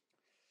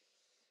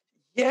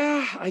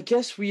 Yeah, I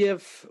guess we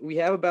have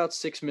about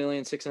 $6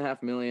 million,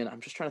 $6.5 million.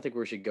 I'm just trying to think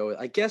where we should go with.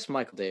 I guess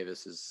Michael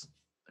Davis is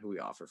who we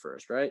offer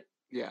first, right?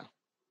 Yeah.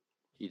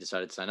 He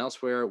decided to sign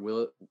elsewhere.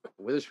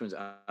 Witherspoon's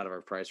out of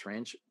our price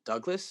range.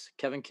 Douglas,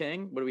 Kevin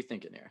King, what are we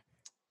thinking here?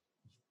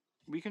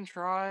 We can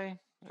try.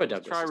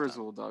 Try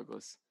Rasul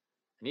Douglas.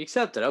 And he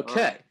accepted.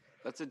 Okay. Right.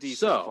 That's a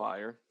decent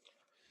flyer.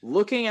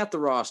 Looking at the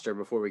roster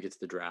before we get to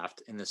the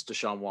draft in this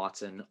Deshaun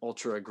Watson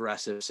ultra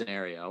aggressive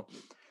scenario,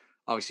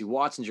 Obviously,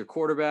 Watson's your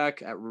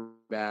quarterback. At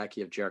back,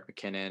 you have Jerick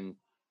McKinnon,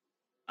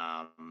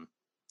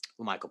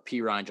 Michael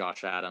Pirine,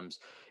 Josh Adams,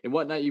 and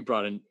whatnot. You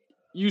brought in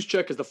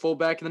Juszczyk as the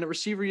fullback, and then at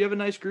receiver, you have a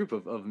nice group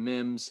of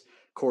Mims,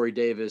 Corey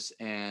Davis,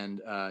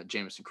 and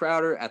Jamison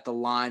Crowder. At the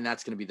line,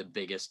 that's going to be the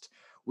biggest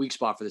weak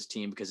spot for this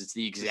team because it's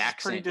the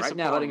exact same right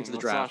now heading into the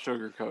draft. Let's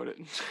not sugarcoat it.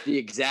 The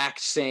exact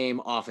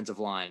same offensive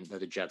line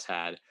that the Jets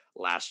had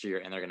last year,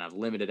 and they're going to have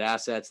limited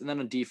assets. And then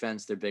on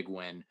defense, their big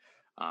win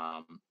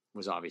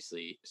was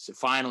obviously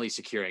finally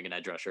securing an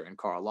edge rusher in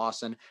Carl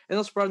Lawson. And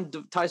also brought in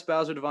Tyus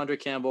Bowser, Devondre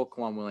Campbell,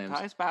 Kwan Williams.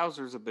 Tyus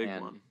Bowser's a big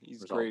one.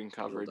 He's great in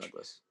coverage.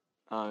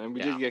 And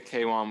we did get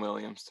Kwan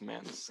Williams to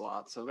man the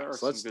slot. So there are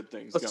some good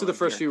things. Let's do the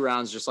first few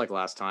rounds just like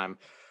last time.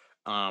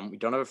 We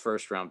don't have a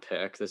first-round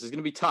pick. This is going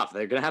to be tough.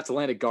 They're going to have to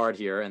land a guard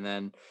here. And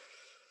then,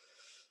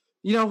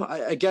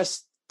 I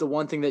guess the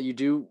one thing that you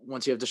do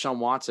once you have Deshaun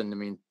Watson, I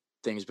mean,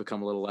 things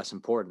become a little less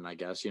important, I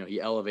guess. He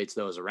elevates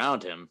those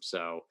around him.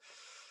 So,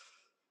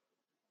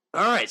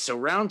 all right. So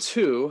round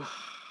 2,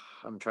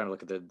 I'm trying to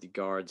look at the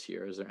guards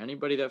here. Is there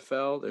anybody that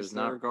fell? There's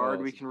not a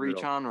guard we can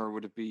reach on, or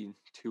would it be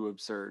too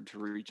absurd to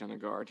reach on a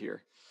guard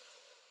here?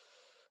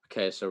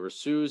 Okay, so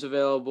Rasu's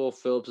available,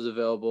 Phillips is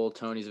available,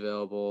 Tony's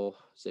available,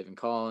 Zaven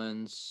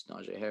Collins,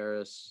 Najee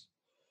Harris.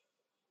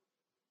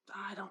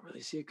 I don't really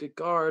see a good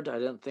guard. I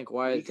don't think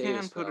Wyatt Davis. You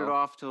can put it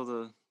off till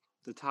the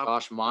top.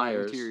 Josh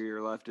Myers.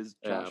 Interior left is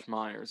Josh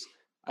Myers.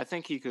 I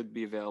think he could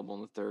be available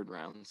in the 3rd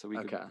round, so we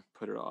could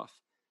put it off.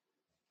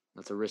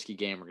 That's a risky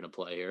game we're going to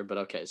play here, but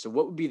okay. So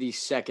what would be the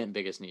second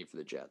biggest need for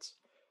the Jets?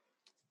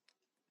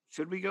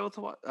 Should we go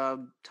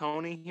with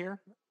Tony here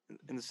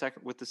in the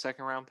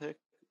second round pick?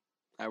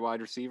 At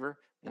wide receiver,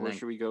 or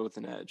should we go with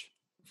an edge?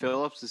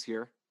 Phillips is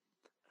here.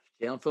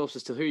 Jalen Phillips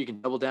is still here. You can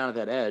double down at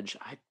that edge.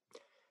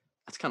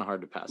 That's kind of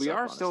hard to pass. We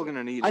are still going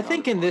to need. I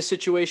think in this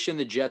situation,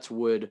 the Jets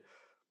would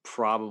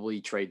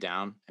probably trade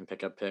down and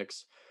pick up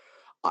picks.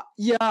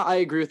 Yeah, I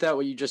agree with that.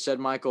 What you just said,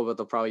 Michael, but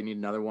they'll probably need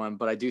another one.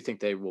 But I do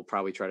think they will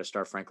probably try to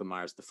start Franklin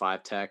Myers, the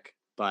 5 tech.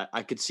 But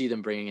I could see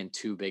them bringing in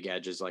 2 big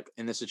edges, like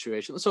in this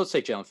situation. So let's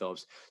take Jalen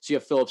Phillips. So you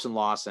have Phillips and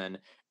Lawson,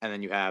 and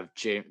then you have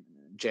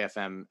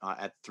JFM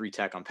at 3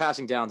 tech on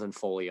passing downs and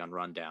Foley on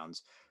run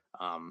downs.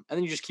 And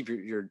then you just keep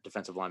your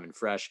defensive lineman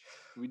fresh.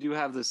 We do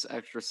have this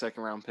extra 2nd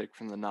round pick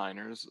from the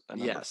Niners.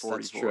 Yes,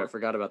 that's true. I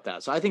forgot about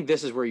that. So I think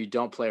this is where you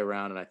don't play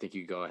around, and I think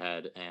you go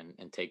ahead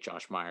and take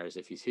Josh Myers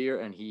if he's here,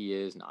 and he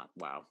is not.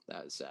 Wow,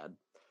 that is sad.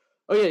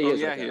 Oh, yeah, he is.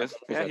 Yeah, he is.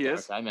 Yeah, he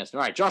is. Okay, I missed.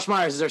 All right, Josh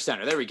Myers is our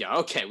center. There we go.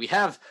 Okay, we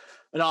have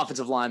an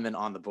offensive lineman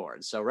on the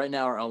board. So right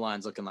now our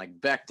O-line's looking like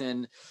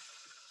Becton,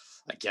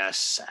 I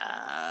guess.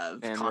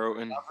 Van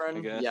Roten, I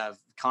guess. Yeah,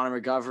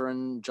 Connor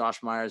McGovern,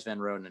 Josh Myers, Van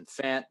Roten, and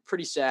Fant.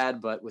 Pretty sad,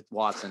 but with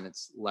Watson,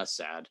 it's less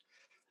sad.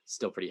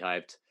 Still pretty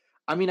hyped.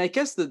 I mean, I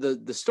guess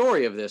the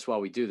story of this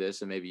while we do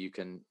this, and maybe you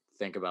can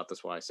think about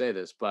this while I say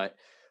this, but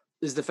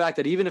is the fact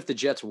that even if the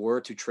Jets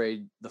were to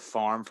trade the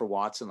farm for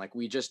Watson like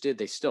we just did,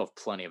 they still have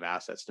plenty of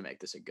assets to make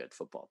this a good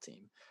football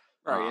team.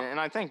 Right, and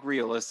I think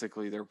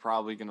realistically they're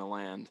probably going to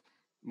land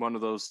one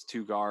of those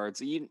 2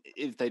 guards. Even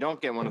if they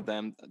don't get one of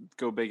them,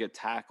 go big at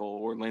tackle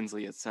or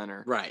Lindsley at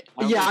center. Right.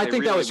 I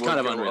think that was kind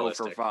of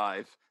unrealistic. For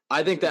 5.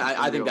 I think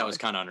that was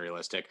kind of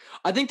unrealistic.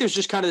 I think there's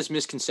just kind of this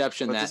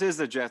misconception but that this is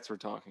the Jets we're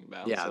talking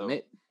about. Yeah, so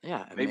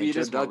maybe it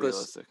is more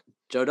realistic.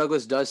 Joe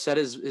Douglas does set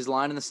his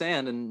line in the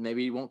sand, and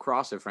maybe he won't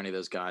cross it for any of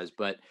those guys.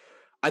 But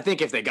I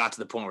think if they got to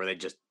the point where they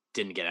just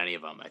didn't get any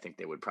of them, I think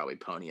they would probably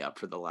pony up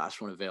for the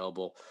last one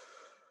available.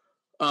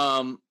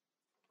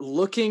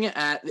 Looking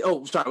at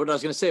what I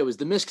was going to say was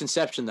the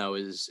misconception though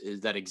is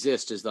that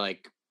exists is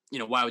like,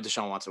 why would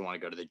Deshaun Watson want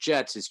to go to the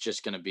Jets? It's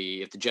just going to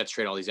be, if the Jets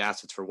trade all these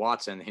assets for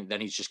Watson, then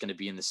he's just going to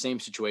be in the same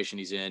situation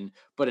he's in,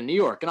 but in New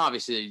York. And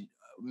obviously,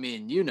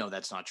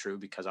 that's not true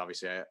because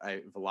obviously I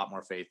have a lot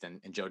more faith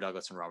in Joe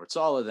Douglas and Robert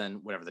Saleh than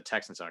whatever the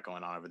Texans are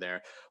going on over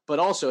there. But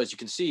also, as you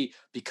can see,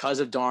 because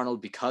of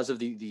Darnold, because of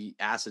the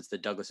assets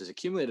that Douglas has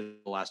accumulated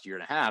the last year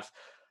and a half,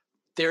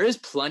 there is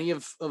plenty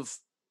of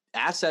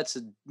assets,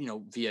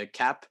 via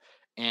cap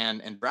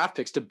and draft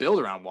picks to build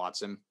around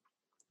Watson.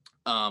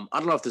 I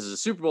don't know if this is a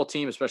Super Bowl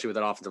team, especially with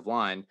that offensive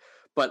line,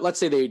 but let's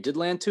say they did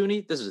land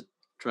Tooney. This is a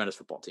tremendous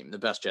football team, the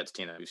best Jets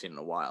team that we've seen in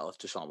a while. If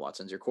Deshaun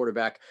Watson's your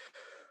quarterback.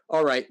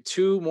 All right,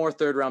 2 more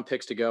 3rd round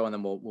picks to go, and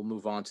then we'll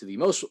move on to the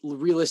most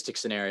realistic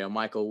scenario.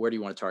 Michael, where do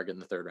you want to target in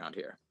the 3rd round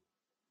here?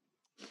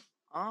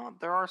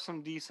 There are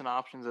some decent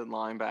options at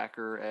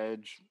linebacker,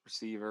 edge,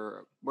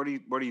 receiver. What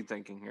are you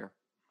thinking here?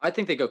 I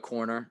think they go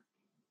corner.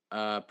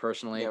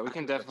 Personally, yeah,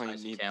 we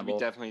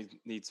definitely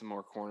need some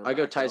more corner. I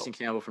go Tyson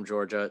Campbell from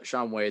Georgia.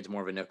 Shaun Wade's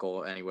more of a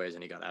nickel, anyways,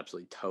 and he got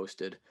absolutely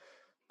toasted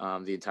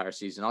the entire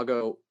season. I'll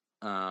go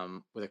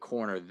with a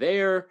corner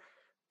there.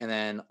 And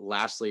then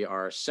lastly,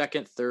 our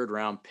 2nd, 3rd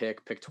round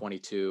pick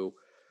 22.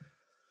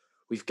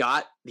 We've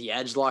got the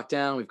edge locked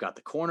down. We've got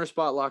the corner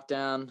spot locked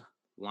down.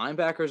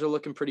 Linebackers are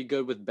looking pretty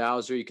good with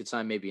Bowser. You could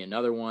sign maybe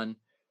another one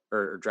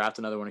or draft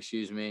another one,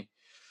 excuse me.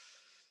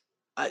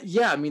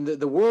 Yeah, I mean,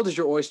 the world is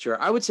your oyster.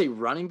 I would say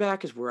running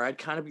back is where I'd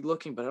kind of be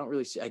looking, but I don't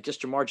really see. I guess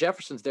Jamar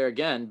Jefferson's there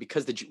again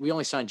because we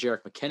only signed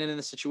Jerick McKinnon in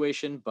this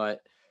situation.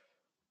 But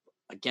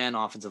again,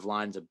 offensive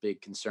line is a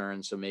big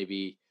concern. So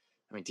maybe,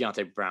 I mean,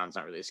 Deontay Brown's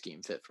not really a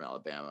scheme fit from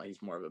Alabama.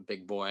 He's more of a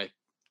big boy,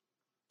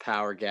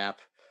 power gap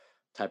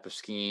type of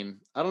scheme.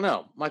 I don't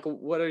know, Michael.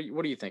 What are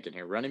you thinking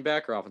here? Running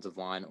back or offensive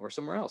line or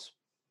somewhere else?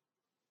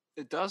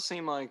 It does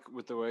seem like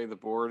with the way the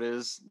board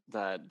is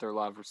that there are a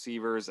lot of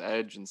receivers,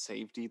 edge, and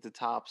safety at the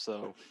top.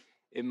 So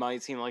it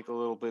might seem like a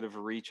little bit of a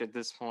reach at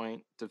this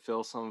point to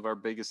fill some of our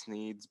biggest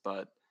needs,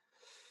 but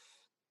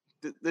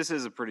this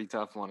is a pretty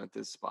tough one at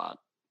this spot.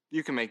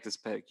 You can make this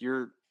pick.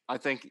 I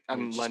think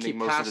I'm lending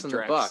most of the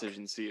draft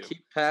decisions to you.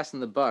 Keep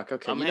passing the buck.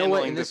 Okay, I'm you know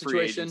what? In the this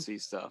free situation, agency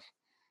stuff.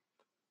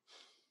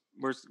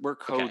 We're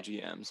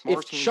co-GMs.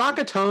 If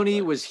Shaka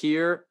Toney was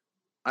here,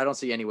 I don't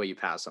see any way you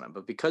pass on him.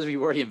 But because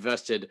we've already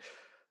invested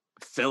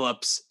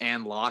Phillips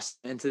and Lost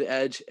into the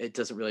edge, it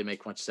doesn't really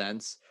make much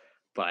sense.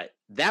 But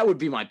that would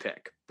be my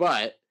pick.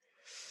 But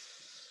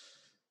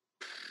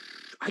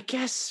I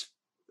guess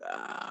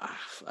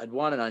I'd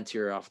want an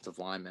interior offensive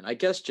lineman. I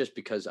guess just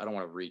because I don't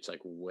want to reach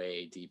like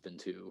way deep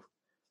into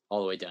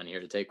all the way down here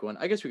to take one.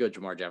 I guess we go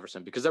Jamar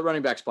Jefferson because that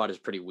running back spot is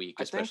pretty weak.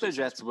 I think the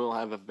Jets will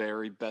have a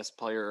very best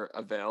player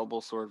available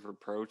sort of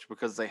approach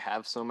because they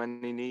have so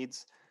many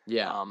needs.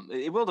 Yeah.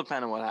 It will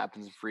depend on what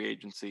happens in free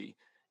agency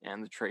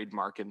and the trade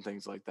market and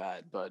things like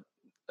that. But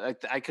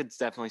I could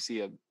definitely see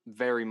a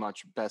very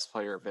much best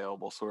player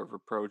available sort of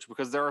approach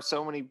because there are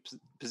so many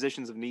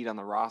positions of need on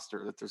the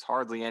roster that there's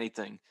hardly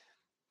anything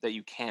that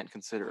you can't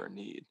consider a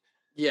need.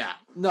 Yeah.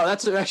 No,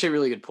 that's actually a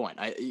really good point.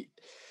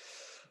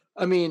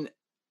 I mean,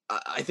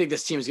 I think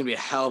this team is going to be a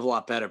hell of a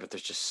lot better, but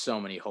there's just so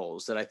many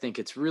holes that I think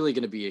it's really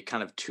going to be a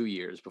kind of 2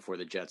 years before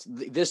the Jets,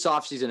 this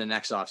offseason and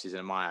next offseason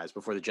in my eyes,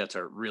 before the Jets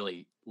are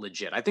really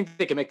legit. I think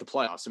they can make the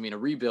playoffs. I mean, a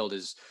rebuild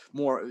is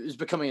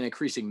becoming an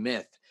increasing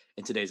myth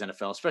in today's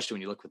NFL, especially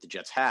when you look what the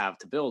Jets have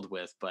to build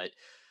with. But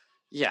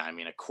yeah, I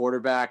mean, a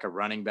quarterback, a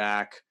running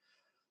back,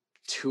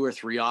 2 or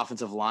 3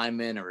 offensive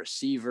linemen, a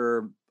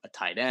receiver, a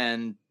tight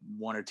end,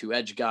 1 or 2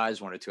 edge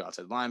guys, 1 or 2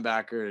 outside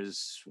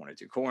linebackers, 1 or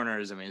 2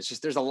 corners. I mean, it's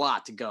just, there's a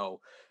lot to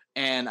go.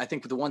 And I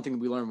think the one thing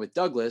we learned with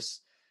Douglas,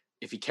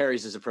 if he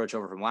carries his approach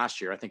over from last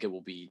year, I think it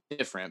will be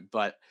different.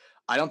 But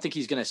I don't think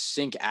he's going to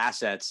sink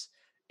assets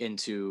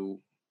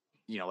into,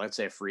 let's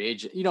say a free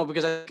agent,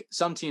 because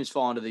some teams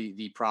fall into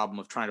the problem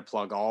of trying to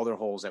plug all their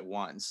holes at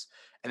once.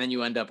 And then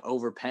you end up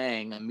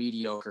overpaying a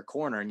mediocre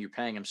corner and you're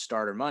paying him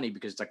starter money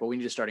because it's like, well, we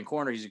need a starting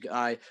corner. He's a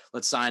guy,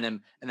 let's sign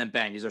him. And then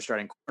bang, he's our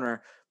starting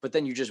corner. But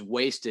then you just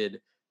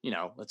wasted,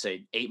 let's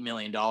say $8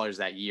 million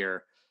that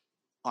year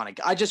on a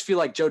guy. I just feel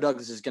like Joe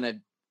Douglas is going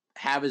to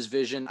have his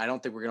vision. I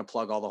don't think we're going to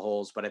plug all the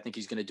holes, but I think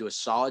he's going to do a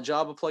solid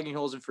job of plugging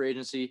holes in free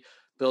agency,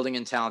 building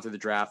in talent through the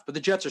draft. But the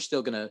Jets are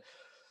still going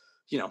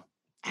to,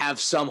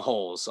 have some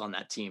holes on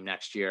that team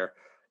next year.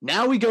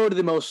 Now we go to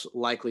the most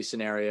likely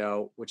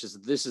scenario, which is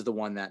this is the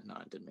one that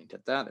I didn't mean to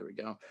hit that. There we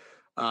go.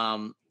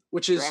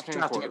 Which is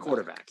drafting a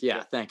quarterback.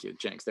 Yeah, thank you,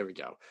 Jenks. There we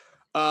go.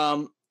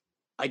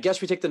 I guess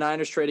we take the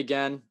Niners trade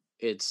again.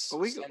 It's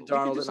we can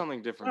do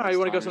something different. All right, you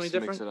want to go something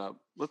different? Mix it up.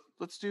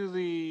 Let's do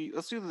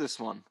this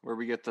one where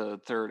we get the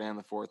 3rd and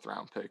the 4th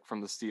round pick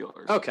from the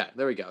Steelers. Okay,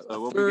 there we go. So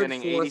we'll be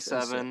getting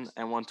 87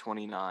 and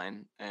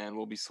 129, and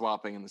we'll be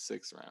swapping in the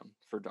 6th round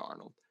for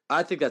Darnold.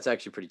 I think that's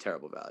actually pretty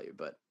terrible value,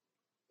 but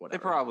whatever.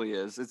 It probably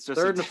is. It's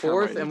just 3rd and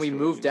 4th, and we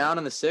move down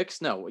in the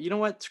 6th. No, you know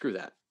what? Screw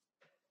that.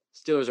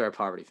 Steelers are a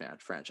poverty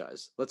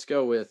franchise. Let's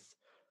go with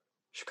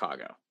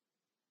Chicago.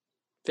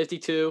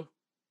 52.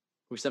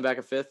 We send back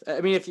a 5th. I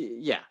mean,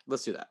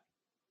 let's do that.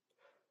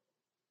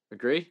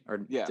 Agree? Or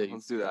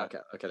let's do that.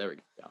 Okay, there we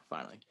go. Yeah,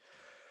 finally.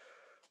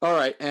 All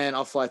right, and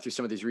I'll fly through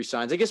some of these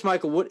re-signs. I guess,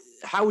 Michael,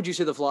 how would you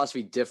say the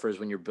philosophy differs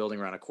when you're building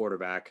around a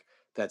quarterback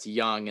that's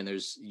young and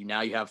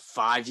you have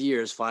 5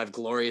 years, 5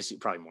 glorious,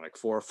 probably more like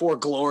 4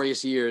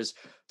 glorious years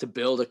to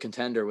build a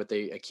contender with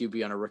a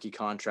QB on a rookie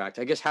contract?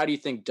 I guess, how do you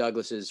think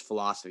Douglas's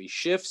philosophy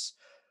shifts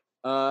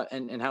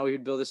and how he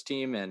would build this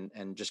team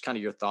and just kind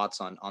of your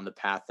thoughts on the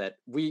path that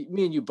me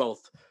and you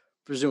both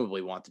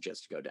presumably want the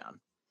Jets to go down?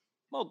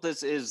 Well,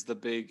 this is the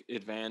big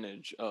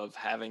advantage of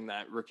having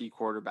that rookie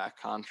quarterback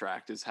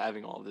contract, is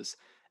having all this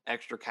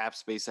extra cap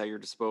space at your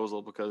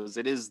disposal, because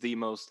it is the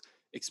most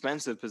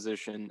expensive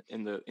position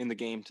in the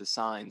game to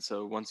sign.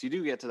 So once you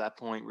do get to that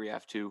point where you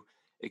have to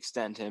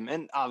extend him,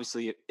 and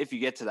obviously if you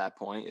get to that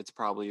point, it's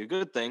probably a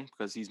good thing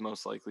because he's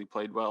most likely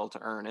played well to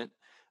earn it.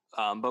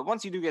 But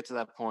once you do get to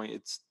that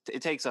point,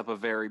 it takes up a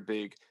very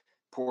big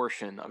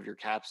portion of your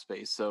cap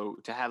space. So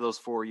to have those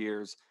 4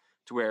 years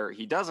to where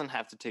he doesn't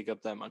have to take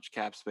up that much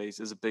cap space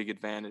is a big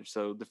advantage.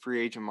 So the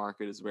free agent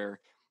market is where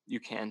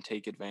you can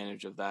take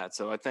advantage of that.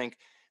 So I think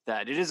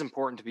that it is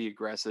important to be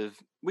aggressive.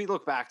 We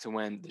look back to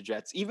when the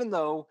Jets, even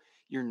though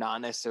you're not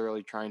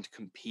necessarily trying to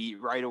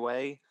compete right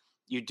away,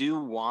 you do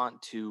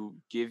want to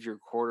give your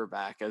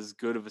quarterback as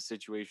good of a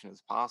situation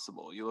as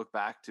possible. You look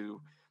back to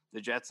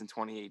the Jets in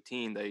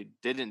 2018, they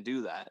didn't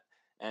do that.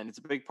 And it's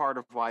a big part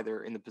of why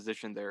they're in the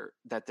position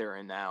they're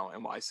in now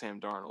and why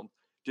Sam Darnold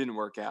didn't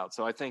work out.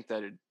 So I think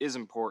that it is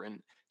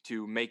important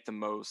to make the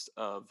most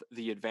of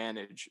the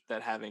advantage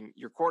that having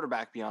your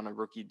quarterback be on a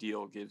rookie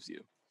deal gives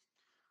you.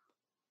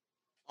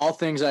 All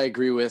things I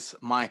agree with,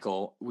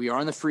 Michael. We are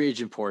in the free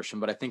agent portion,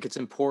 but I think it's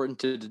important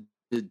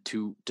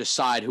to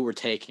decide who we're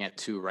taking at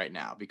 2 right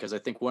now, because I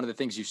think one of the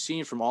things you've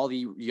seen from all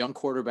the young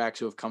quarterbacks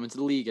who have come into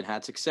the league and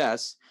had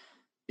success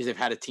is they've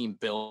had a team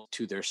built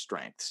to their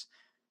strengths.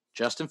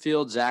 Justin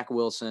Fields, Zach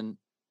Wilson.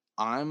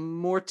 I'm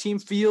more team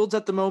Fields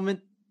at the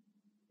moment.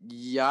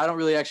 Yeah, I don't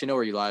really actually know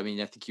where you lie. I mean,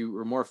 I think you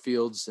were more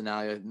Fields, and now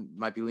I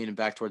might be leaning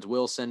back towards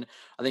Wilson.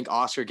 I think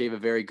Oscar gave a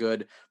very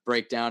good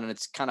breakdown, and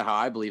it's kind of how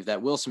I believe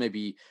that Wilson may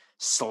be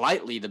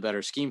slightly the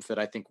better scheme fit.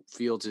 I think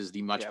Fields is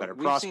the much better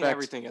prospect. We've seen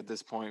everything at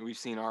this point. We've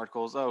seen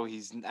articles. Oh,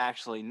 he's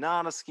actually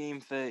not a scheme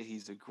fit.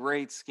 He's a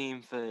great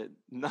scheme fit.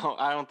 No,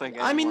 I don't think.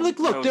 I mean, look,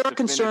 there are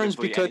concerns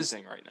because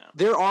right now.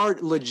 There are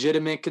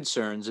legitimate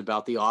concerns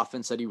about the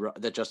offense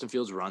that Justin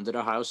Fields runs at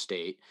Ohio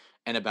State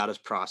and about his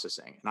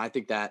processing. And I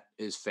think that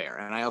is fair.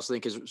 And I also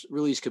think his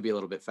release could be a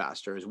little bit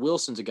faster. As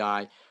Wilson's a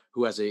guy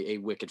who has a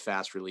wicked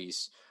fast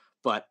release,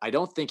 but I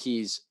don't think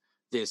he's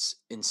this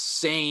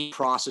insane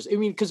process. I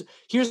mean, because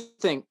here's the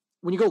thing.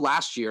 When you go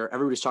last year,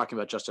 everybody's talking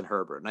about Justin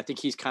Herbert. And I think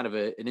he's kind of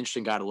an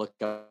interesting guy to look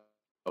at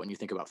when you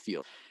think about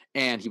Field.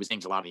 And he was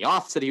named a lot in the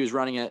offense that he was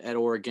running at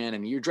Oregon,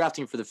 and you're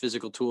drafting him for the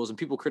physical tools, and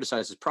people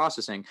criticize his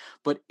processing.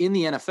 But in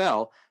the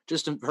NFL,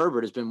 Justin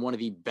Herbert has been one of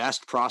the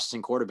best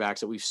processing quarterbacks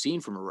that we've seen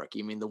from a rookie.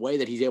 I mean, the way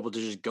that he's able to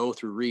just go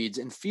through reads,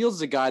 and Fields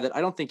is a guy that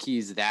I don't think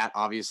he's that,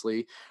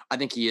 obviously. I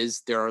think he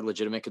is. There are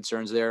legitimate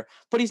concerns there,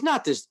 but he is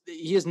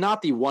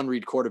not the one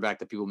read quarterback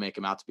that people make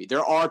him out to be.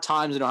 There are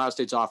times in Ohio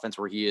State's offense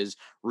where he is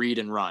read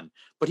and run,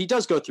 but he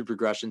does go through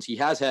progressions. He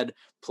has had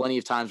plenty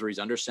of times where he's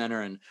under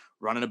center and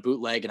running a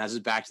bootleg and has his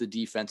back to the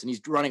defense, and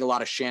he's running a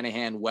lot of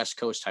Shanahan West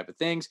Coast type of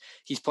things.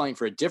 He's playing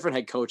for a different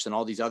head coach than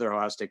all these other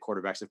Ohio State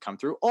quarterbacks have come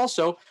through.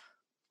 Also,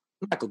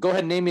 Michael, go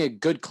ahead and name me a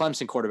good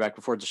Clemson quarterback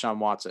before Deshaun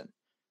Watson.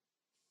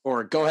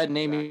 Or go ahead and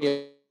name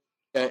me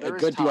a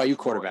good BYU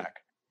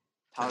quarterback.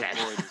 Todd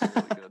Boyd is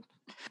really good.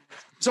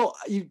 So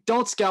you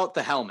don't scout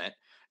the helmet.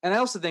 And I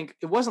also think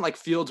it wasn't like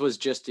Fields was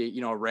just a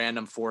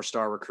random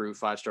 4-star recruit,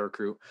 5-star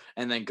recruit,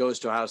 and then goes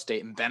to Ohio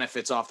State and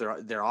benefits off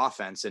their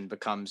offense and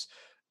becomes,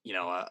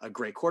 a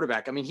great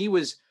quarterback. I mean, he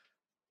was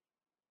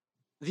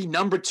the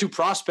number 2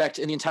 prospect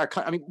in the entire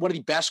country. I mean, one of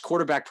the best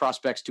quarterback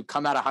prospects to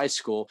come out of high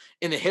school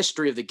in the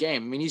history of the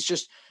game. I mean,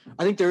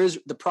 I think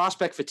the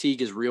prospect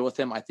fatigue is real with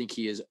him. I think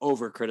he is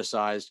over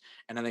criticized,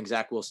 and I think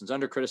Zach Wilson's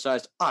under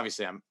criticized.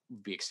 Obviously, I'm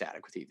be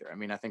ecstatic with either. I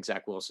mean, I think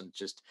Zach Wilson's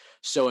just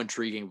so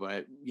intriguing,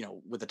 but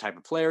with the type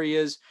of player he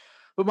is.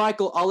 But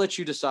Michael, I'll let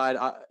you decide.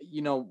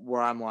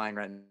 Where I'm lying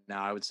right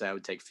now. I would say I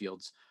would take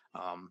Fields.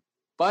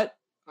 But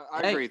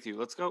I agree with you.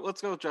 Let's go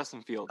with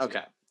Justin Fields.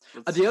 Okay.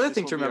 The other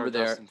thing to remember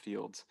there. Justin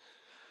Fields.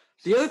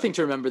 The other thing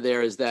to remember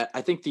there is that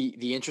I think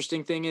the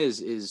interesting thing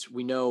is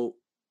we know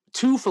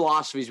 2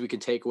 philosophies we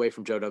can take away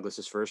from Joe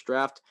Douglas's first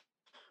draft.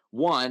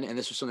 One, and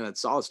this was something that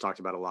Salas talked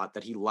about a lot,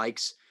 that he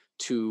likes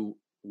to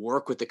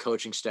work with the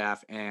coaching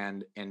staff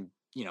and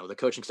the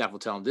coaching staff will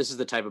tell him this is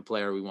the type of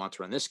player we want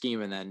to run this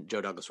scheme, and then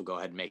Joe Douglas will go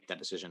ahead and make that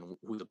decision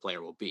who the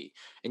player will be.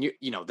 And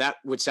that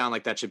would sound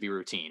like that should be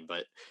routine,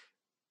 but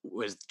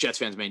as Jets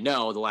fans may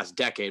know, the last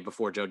decade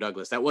before Joe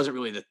Douglas, that wasn't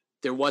really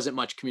there wasn't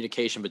much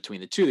communication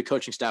between the two. The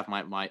coaching staff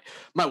might want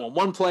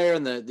one player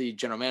and the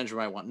general manager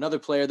might want another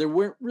player. They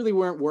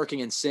weren't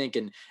working in sync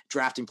and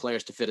drafting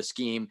players to fit a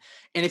scheme.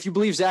 And if you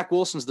believe Zach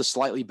Wilson's the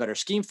slightly better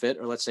scheme fit,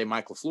 or let's say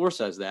Michael LaFleur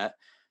says that,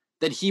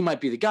 then he might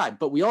be the guy.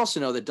 But we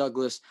also know that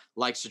Douglas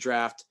likes to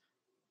draft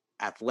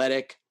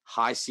athletic,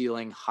 high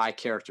ceiling, high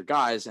character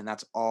guys. And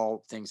that's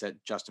all things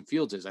that Justin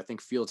Fields is. I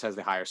think Fields has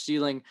the higher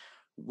ceiling.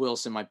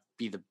 Wilson might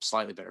be the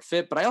slightly better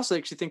fit, but I also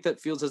actually think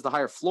that Fields has the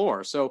higher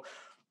floor. So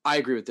I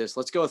agree with this.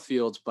 Let's go with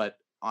Fields, but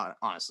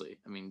honestly,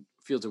 I mean,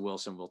 Fields or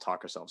Wilson, we'll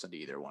talk ourselves into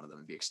either one of them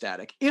and be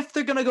ecstatic. If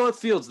they're going to go with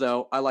Fields,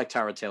 though, I like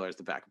Tyrod Taylor as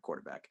the backup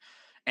quarterback,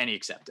 and he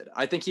accepted.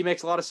 I think he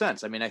makes a lot of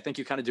sense. I mean, I think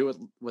you kind of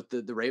do what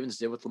the Ravens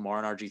did with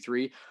Lamar and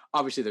RG3.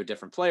 Obviously, they're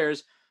different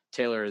players.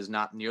 Taylor is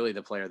not nearly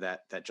the player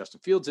that Justin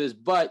Fields is,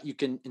 but you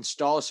can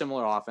install a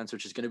similar offense,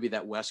 which is going to be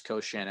that West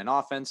Coast Shannon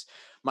offense.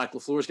 Mike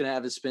LaFleur is going to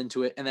have his spin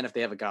to it, and then if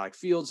they have a guy like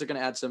Fields, they're going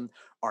to add some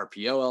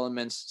RPO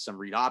elements, some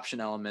read option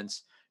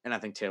elements, and I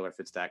think Taylor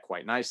fits that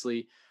quite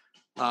nicely.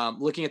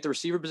 Looking at the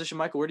receiver position,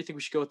 Michael, where do you think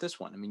we should go with this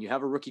one? I mean, you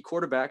have a rookie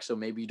quarterback, so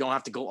maybe you don't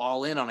have to go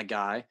all in on a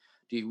guy.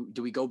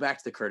 Do we go back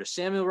to the Curtis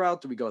Samuel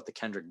route? Do we go with the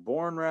Kendrick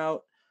Bourne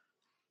route?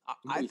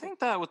 I think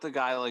that with a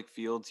guy like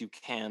Fields, you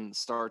can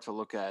start to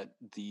look at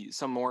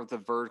some more of the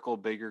vertical,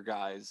 bigger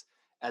guys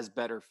as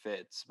better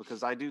fits,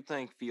 because I do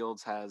think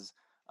Fields has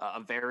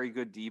a very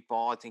good deep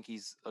ball. I think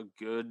he's a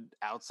good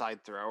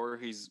outside thrower.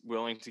 He's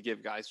willing to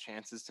give guys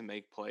chances to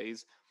make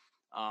plays.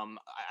 I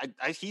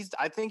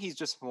think he's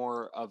just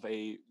more of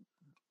a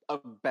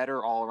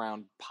better all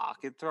around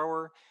pocket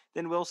thrower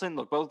than Wilson.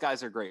 Look, both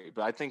guys are great,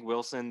 but I think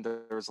Wilson,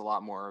 there's a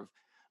lot more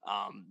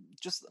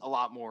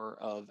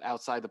of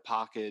outside the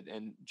pocket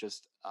and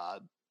just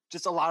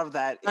just a lot of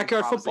that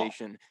Backyard football.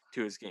 improvisation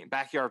to his game.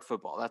 Backyard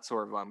football. That's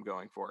sort of what I'm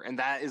going for. And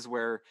that is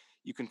where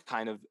you can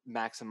kind of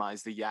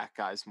maximize the yak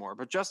guys more.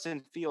 But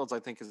Justin Fields, I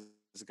think, is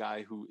a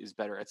guy who is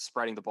better at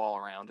spreading the ball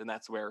around. And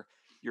that's where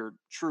your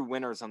true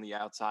winners on the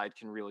outside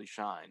can really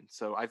shine.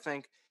 So I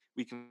think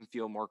we can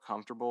feel more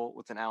comfortable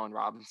with an Allen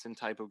Robinson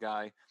type of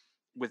guy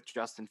with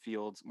Justin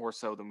Fields more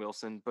so than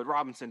Wilson. But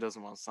Robinson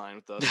doesn't want to sign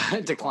with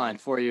us. Declined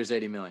 4 years,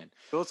 $80 million.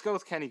 So let's go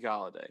with Kenny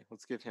Golladay.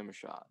 Let's give him a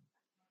shot.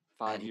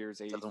 5 years,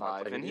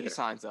 85, and he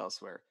signs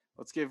elsewhere.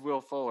 Let's give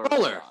Will Fuller.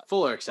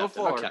 Fuller accepted.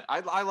 Fuller. Okay.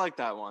 I like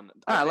that one.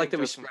 I like that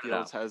Justin we spread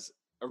Fields it out. has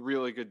a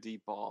really good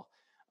deep ball,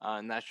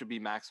 and that should be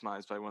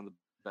maximized by one of the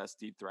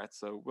best deep threats.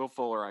 So Will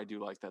Fuller, I do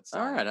like that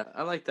sign. All right,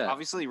 I like that.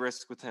 Obviously,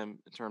 risk with him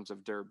in terms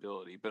of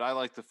durability, but I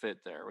like the fit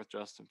there with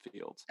Justin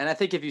Fields. And I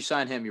think if you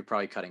sign him, you're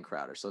probably cutting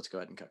Crowder. So let's go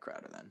ahead and cut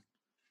Crowder then.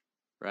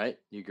 Right?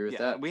 You agree with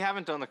that? We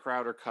haven't done the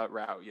Crowder cut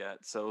route yet,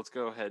 so let's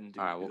go ahead and do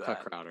that. All right, we'll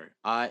cut Crowder.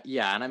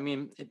 Yeah, and I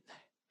mean,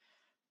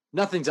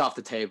 nothing's off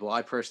the table.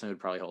 I personally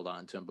would probably hold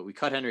on to him, but we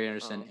cut Henry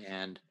Anderson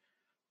and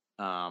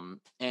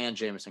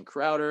Jamison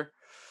Crowder.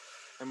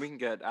 And we can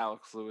get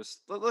Alex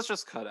Lewis. Let's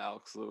just cut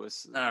Alex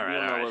Lewis. All right, we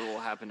don't know what will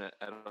happen at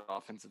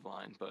offensive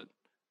line, but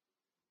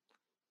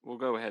we'll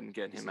go ahead and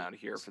get him out of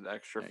here for the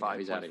extra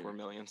 $5.4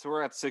 million. So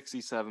we're at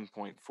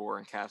 67.4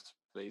 in cap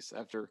space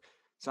after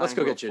signing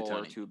Will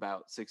Fuller to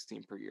about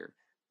 16 per year.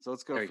 So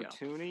let's go for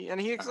Tooney, and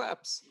he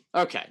accepts.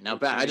 Okay, now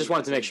I just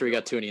wanted to make sure we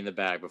got Tooney in the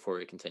bag before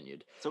we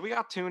continued. So we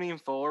got Tooney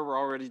and Fuller.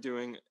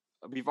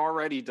 We've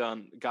already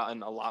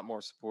gotten a lot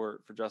more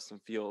support for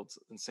Justin Fields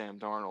than Sam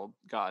Darnold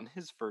got in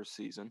his first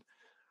season.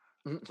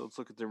 Mm-hmm. So let's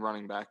look at the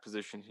running back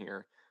position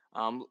here.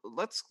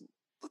 Let's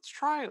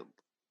try.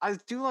 I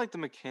do like the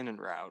McKinnon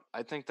route.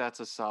 I think that's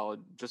a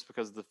solid just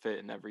because of the fit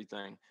and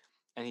everything.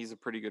 And he's a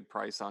pretty good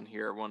price on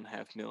here,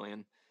 $1.5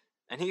 million.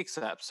 And he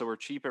accepts. So we're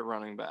cheap at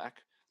running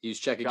back.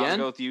 Juszczyk again?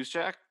 Go with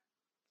Juszczyk.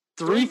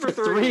 3 for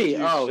 3.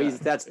 Oh,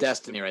 that's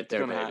destiny right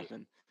there, baby.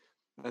 Happen.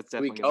 That's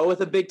definitely. Do we go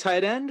with a big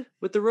tight end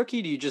with the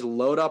rookie? Do you just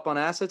load up on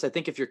assets? I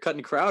think if you're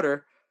cutting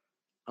Crowder,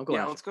 I'm going.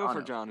 Yeah, let's go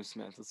for Jonnu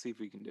Smith. Let's see if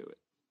we can do it.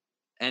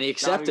 And he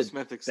accepted.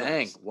 Smith accepts.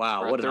 Dang!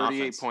 Wow, we're what an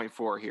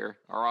 38.4 here.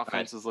 Our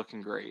offense is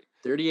looking great.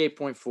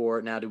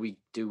 38.4. Now, do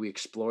we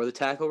explore the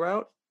tackle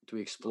route? Do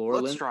we explore?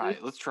 Let's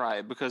try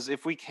it because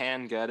if we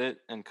can get it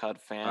and cut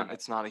Fant,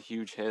 it's not a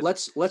huge hit.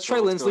 Let's try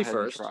Lindsley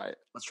first.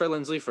 Let's try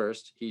Lindsley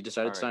first. He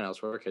decided to sign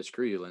elsewhere. Okay,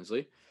 screw you,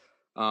 Lindsley.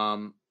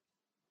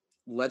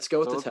 Let's go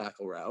with the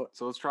tackle route.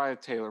 So let's try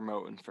Taylor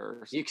Moton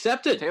first. He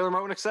accepted. Taylor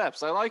Moton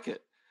accepts. I like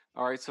it.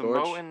 All right, so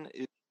Moton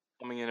is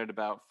coming in at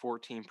about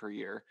 14 per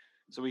year.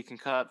 So we can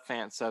cut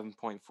Fant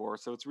 7.4.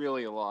 So it's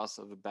really a loss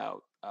of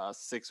about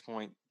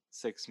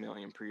 6.6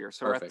 million per year.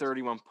 So we're at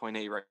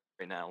 31.8 right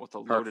now with a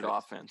loaded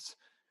offense.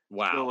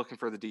 Wow. Still looking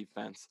for the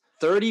defense.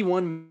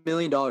 $31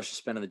 million to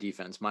spend on the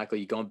defense. Michael,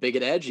 you going big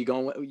at edge? You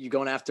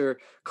going after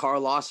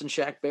Carl Lawson,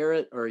 Shaq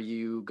Barrett, or are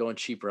you going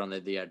cheaper on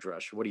the edge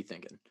rush? What are you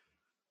thinking?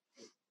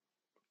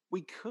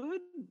 We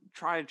could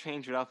try to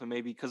change it up and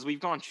maybe because we've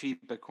gone cheap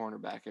at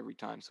cornerback every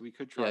time, so we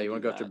could try. Yeah, you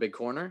want to go after a big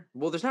corner?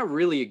 Well, there's not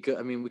really a good.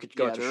 I mean, we could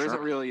go after. There isn't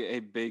really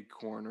a big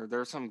corner.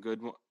 There are some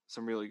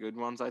really good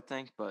ones, I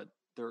think, but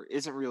there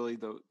isn't really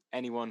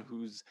anyone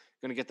who's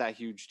going to get that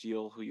huge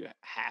deal who you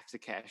have to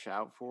cash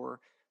out for.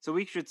 So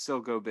we should still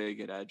go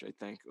big at edge, I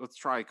think. Let's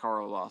try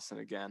Carl Lawson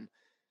again.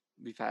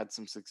 We've had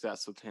some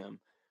success with him.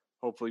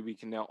 Hopefully we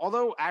can now.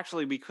 Although,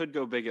 actually, we could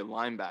go big at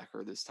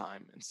linebacker this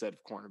time instead of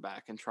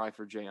cornerback and try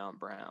for Jayon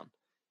Brown.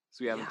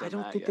 So we haven't done that yet.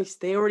 I don't think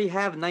they already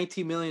have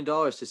 $19 million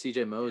to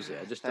C.J. Mosley.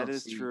 I just don't see. That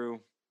is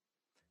true.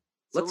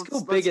 Let's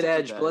go big at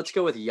edge, but let's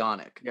go with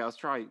Yannick. Yeah, let's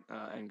try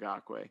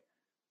Ngakoue.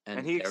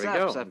 And he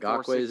accepts at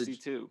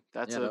 $462.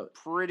 That's a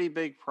pretty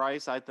big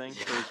price, I think,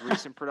 for his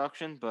recent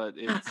production, but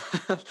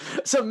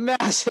it's a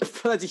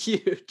massive, that's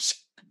huge.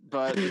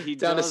 But he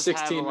down does to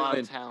 16 have a lot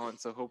of talent,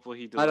 so hopefully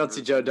he does. I don't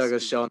see Joe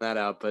Douglas showing that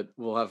out, but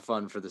we'll have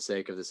fun for the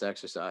sake of this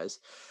exercise.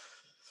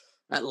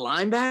 At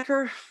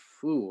linebacker,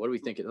 what are we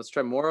thinking? Let's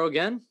try Morrow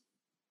again.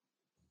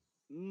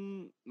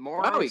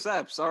 Morrow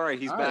accepts. All right,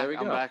 he's back.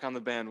 I'm back on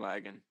the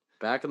bandwagon.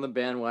 Back on the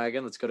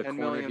bandwagon. Let's go to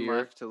corner here.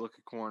 Left to look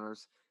at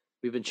corners.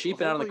 We've been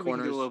cheaping out on the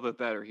corners. We can do a little bit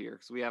better here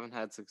because we haven't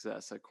had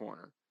success at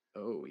corner.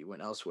 Oh, we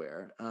went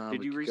elsewhere.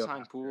 Did you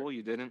re-sign Poole?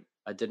 You didn't?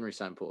 I didn't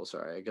re-sign Poole.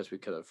 Sorry. I guess we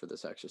could have for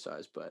this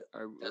exercise, but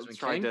let's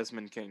try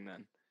Desmond King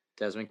then.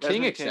 Desmond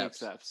King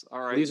accepts.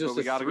 All right, so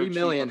we got to go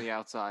cheap on the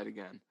outside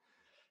again.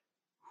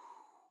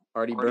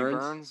 Artie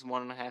Burns,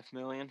 $1.5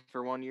 million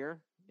for 1 year.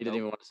 He didn't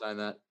even want to sign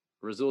that.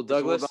 Rasul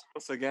Douglas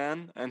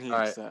again, and he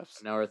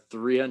accepts. Now we're at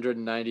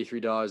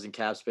 $393 in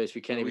cap space.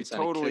 We can't even sign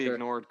a kicker. Totally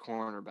ignored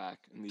cornerback.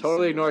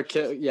 Totally ignored.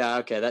 Yeah,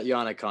 okay. That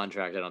Yannick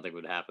contract, I don't think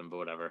would happen, but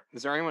whatever.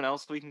 Is there anyone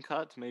else we can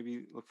cut to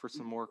maybe look for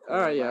some more? All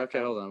right, yeah, okay.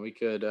 Hold on. We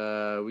could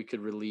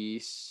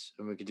release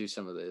and we could do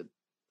some of the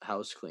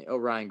house clean. Oh,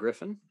 Ryan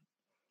Griffin.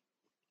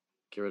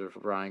 Get rid of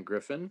Ryan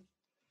Griffin.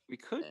 We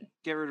could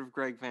get rid of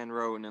Greg Van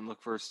Roten and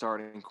look for a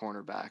starting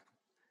cornerback.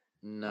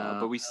 No,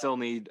 but we still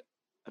need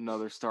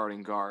another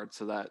starting guard,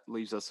 so that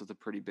leaves us with a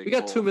pretty big. We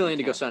got $2 million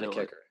to go sign a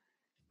kicker.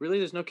 Really?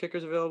 There's no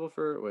kickers available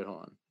for. Wait, hold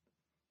on.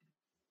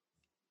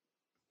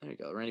 There you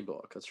go, Randy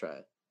Bullock. Let's try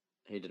it.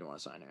 He didn't want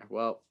to sign here.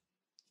 Well,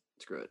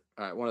 screw it.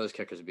 All right, one of those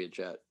kickers would be a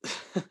Jet.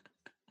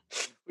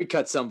 We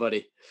cut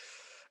somebody.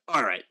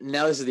 All right,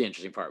 now this is the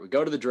interesting part. We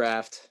go to the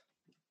draft.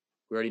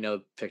 We already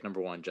know pick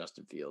number 1,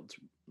 Justin Fields.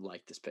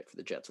 Like this pick for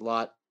the Jets a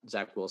lot.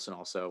 Zach Wilson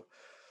also.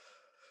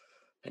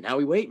 And now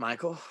we wait,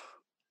 Michael.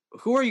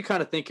 Who are you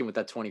kind of thinking with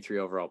that 23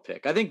 overall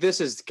pick? I think this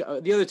is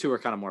the other two are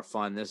kind of more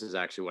fun. This is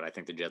actually what I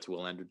think the Jets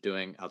will end up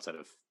doing outside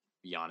of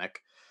Yannick.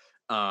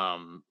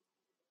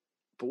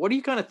 But what are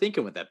you kind of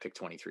thinking with that pick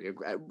 23?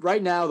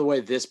 Right now, the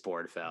way this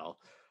board fell,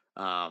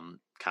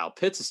 Kyle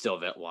Pitts is still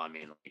available. Well, I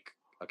mean, like,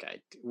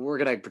 okay, we're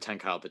going to pretend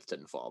Kyle Pitts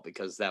didn't fall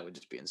because that would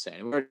just be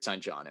insane. We already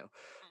signed Jonnu.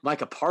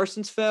 Micah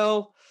Parsons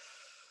fell.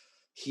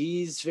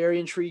 He's very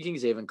intriguing.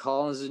 Zayvon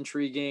Collins is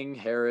intriguing.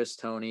 Harris,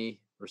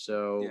 Tony,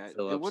 Rousseau,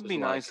 Phillips. It would be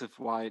nice if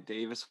Wyatt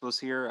Davis was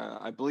here.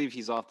 I believe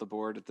he's off the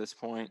board at this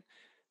point.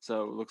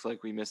 So it looks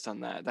like we missed on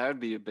that. That would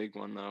be a big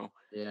one, though.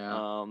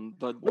 Yeah.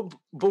 But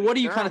what are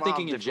you kind of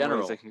thinking in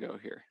general? They can go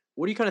here.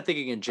 What are you kind of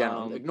thinking in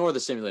general? Ignore the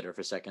simulator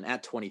for a second.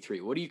 At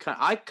 23, what do you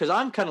because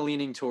I'm kind of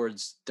leaning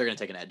towards they're going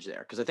to take an edge there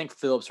because I think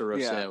Phillips or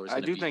Rousseau is.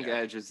 I do think there.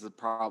 edge is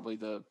probably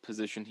the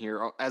position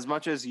here. As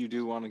much as you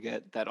do want to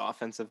get that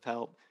offensive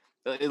help,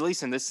 at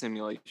least in this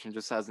simulation,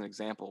 just as an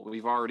example,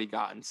 we've already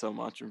gotten so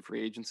much in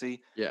free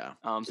agency. Yeah.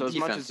 So as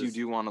much as you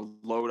do want to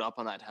load up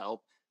on that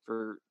help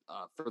for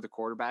the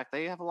quarterback,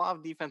 they have a lot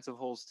of defensive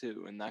holes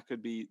too, and that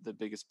could be the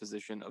biggest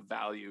position of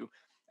value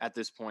at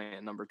this point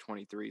at number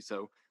 23.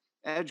 So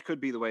edge could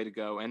be the way to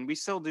go, and we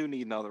still do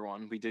need another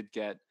one. We did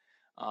get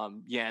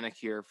Yannick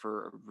here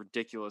for a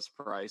ridiculous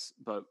price,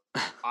 but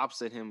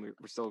opposite him,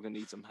 we're still going to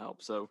need some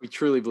help. So we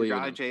truly believe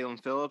in him.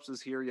 Jalen Phillips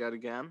is here yet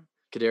again.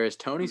 Kadarius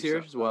Toney's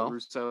here as well.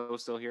 Rousseau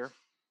still here.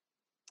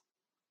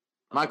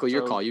 Michael,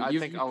 your call. You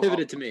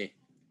pivoted to me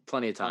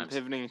plenty of times.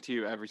 I'm pivoting to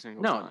you every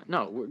single time.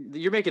 No,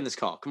 you're making this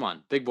call. Come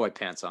on, big boy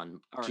pants on.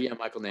 All GM right.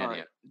 Michael Nania.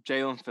 Right.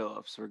 Jalen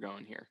Phillips, we're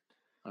going here.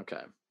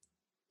 Okay.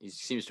 He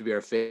seems to be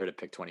our favorite at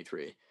pick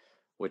 23,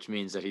 which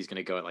means that he's going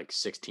to go at like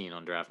 16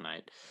 on draft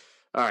night.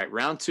 All right,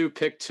 round 2,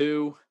 pick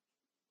 2.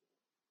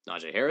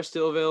 Najee Harris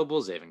still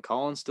available. Zayvon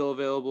Collins still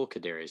available.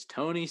 Kadarius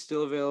Toney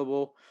still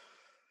available.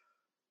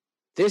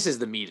 This is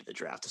the meat of the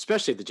draft,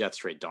 especially if the Jets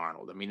trade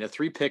Darnold. I mean, the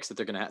 3 picks that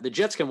they're going to have, the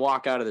Jets can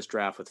walk out of this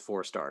draft with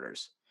 4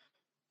 starters.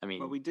 I mean,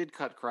 well, we did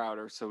cut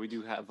Crowder, so we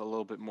do have a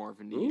little bit more of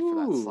a need for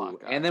that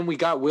slot guy. And then we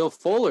got Will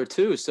Fuller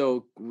too,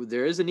 so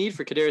there is a need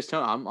for Kadarius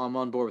Toney. I'm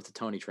on board with the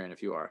Toney train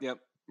if you are. Yep,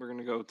 we're going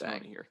to go with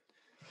Toney here.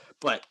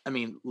 But I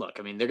mean, look,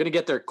 they're going to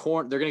get their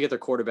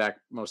quarterback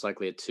most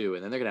likely at 2,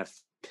 and then they're going to have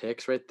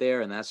picks right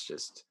there, and that's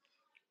just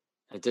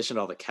in addition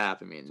to all the cap.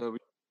 I mean,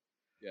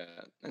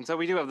 and so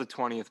we do have the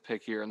 20th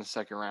pick here in the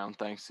second round,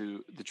 thanks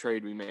to the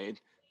trade we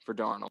made for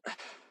Darnold.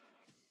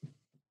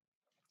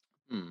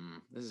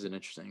 This is an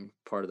interesting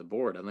part of the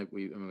board. I think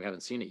we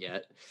haven't seen it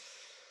yet.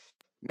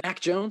 Mac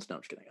Jones? No,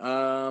 I'm just kidding.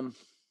 I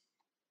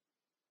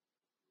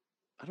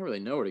don't really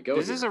know where to go.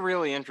 This is a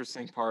really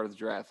interesting part of the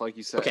draft, like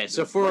you said. Okay,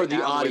 so for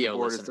the audio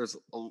listeners, there's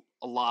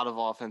a lot of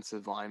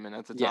offensive linemen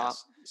at the top.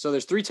 Yes. So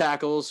there's 3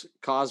 tackles: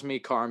 Cosme,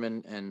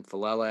 Carman, and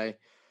Falele.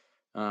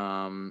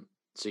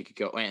 So you could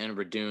go, and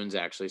Radunes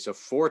actually. So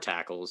 4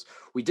 tackles.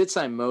 We did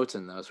sign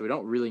Moten though, so we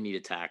don't really need a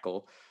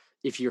tackle.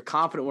 If you're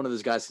confident one of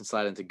those guys can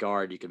slide into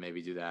guard, you can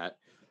maybe do that.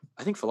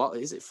 I think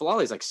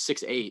Falele is like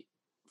 6'8",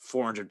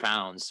 400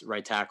 pounds,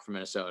 right tackle from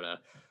Minnesota.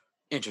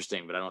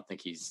 Interesting, but I don't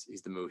think he's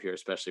the move here,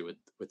 especially with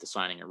the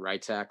signing at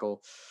right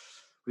tackle.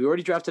 We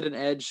already drafted an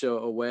edge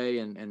away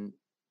and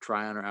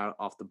Tryon are out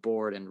off the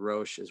board, and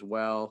Roche as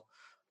well.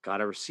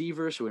 Got a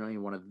receiver, so we don't need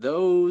one of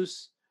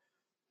those.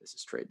 This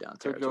is trade down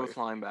territory. Could go with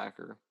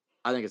linebacker.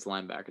 I think it's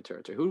linebacker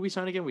territory. Who did we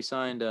sign again? We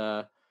signed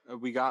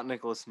we got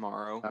Nicholas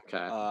Morrow. Okay.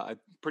 I'm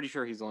pretty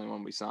sure he's the only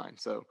one we signed.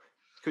 So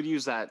could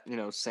use that,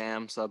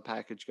 Sam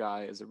sub-package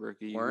guy as a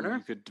rookie. Werner?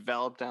 You could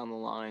develop down the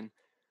line.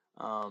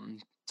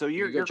 So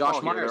you're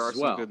Josh Myers there are as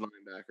well. some good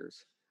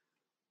linebackers.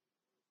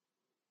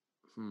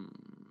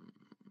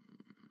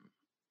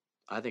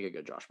 I think a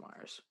good Josh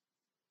Myers.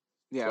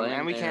 Yeah,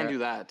 and we can do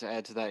that to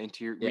add to that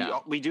interior. Yeah.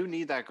 We do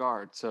need that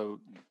guard.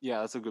 So, yeah,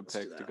 that's a good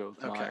pick to go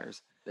with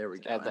Myers. There we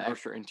go. Add the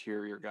extra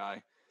interior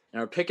guy. And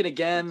we're picking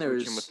again.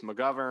 There's with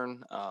McGovern.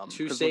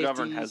 2 because safeties.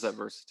 McGovern has that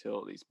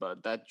versatilities,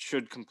 but that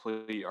should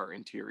complete our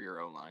interior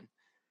O-line.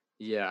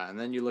 Yeah, and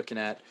then you're looking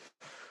at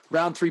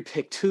round 3,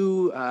 pick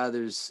 2.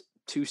 There's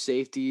 2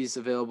 safeties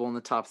available in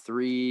the top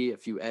 3, a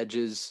few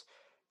edges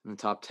in the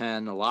top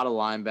 10, a lot of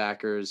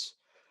linebackers.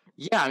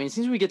 Yeah, I mean, it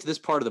seems we get to this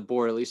part of the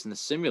board, at least in the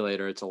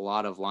simulator, it's a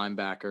lot of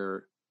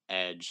linebacker,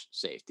 edge,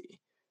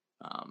 safety,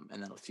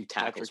 and then a few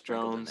tackles. Patrick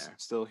Jones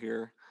still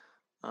here.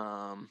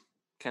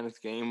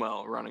 Kenneth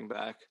Gainwell, running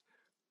back.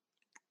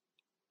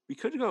 We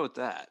could go with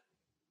that.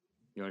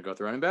 You want to go with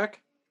the running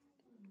back?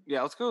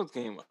 Yeah, let's go with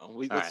Gainwell.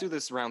 Let's do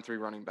this round 3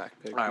 running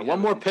back pick. All right, one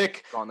more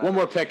pick, and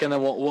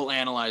then we'll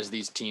analyze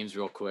these teams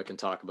real quick and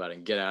talk about it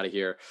and get out of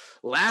here.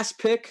 Last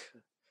pick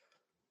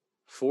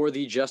for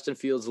the Justin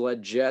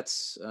Fields-led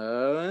Jets.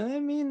 I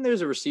mean,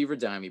 there's a receiver,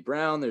 Dyami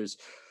Brown. There's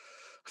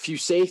A few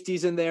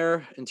safeties in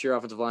there, interior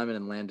offensive lineman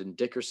and Landon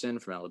Dickerson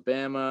from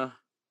Alabama.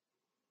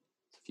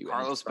 A few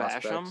Carlos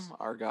Basham,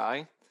 our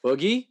guy.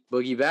 Boogie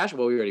Basham.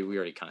 Well, we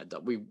already kind of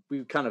done.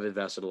 We kind of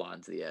invested a lot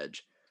into the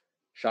edge.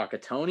 Shaka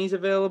Toney's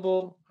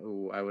available,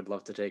 who I would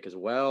love to take as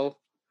well.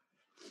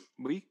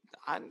 We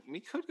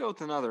could go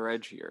with another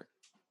edge here.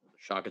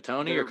 Shaka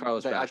Toney or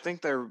Carlos Basham? I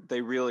think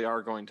they really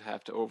are going to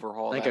have to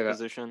overhaul that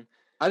position.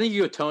 I think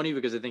you go Toney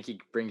because I think he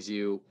brings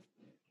you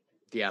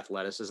the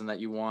athleticism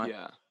that you want.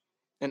 Yeah.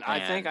 And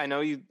I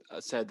know you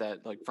said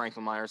that like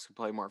Franklin Myers could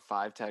play more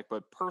 5-tech,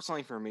 but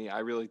personally for me, I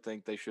really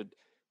think they should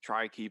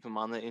try to keep him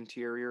on the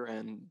interior.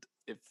 And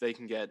if they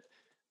can get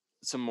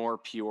some more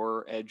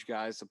pure edge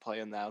guys to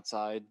play on the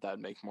outside, that'd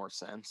make more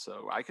sense.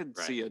 So I could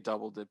see a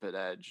double dip at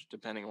edge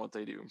depending on what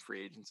they do in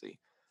free agency.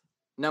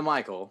 Now,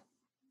 Michael,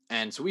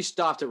 and so we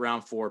stopped at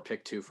round 4,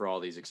 pick 2 for all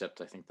these, except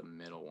I think the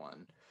middle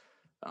one,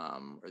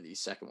 or the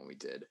second one we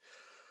did.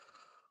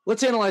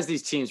 Let's analyze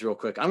these teams real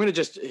quick. I'm going to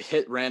just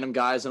hit random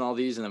guys in all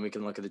these, and then we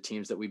can look at the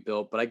teams that we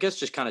built. But I guess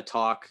just kind of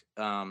talk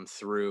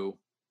through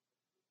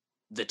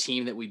the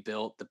team that we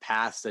built, the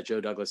paths that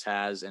Joe Douglas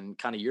has, and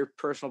kind of your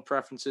personal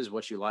preferences,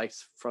 what you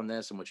liked from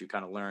this and what you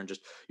kind of learned,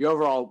 just your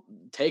overall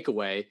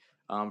takeaway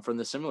from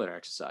the simulator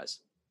exercise.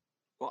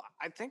 Well,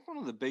 I think one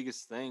of the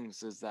biggest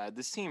things is that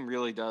this team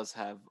really does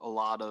have a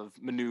lot of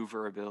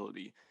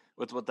maneuverability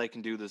with what they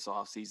can do this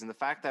offseason. The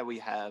fact that we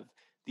have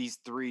these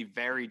 3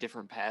 very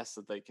different paths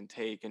that they can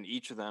take, and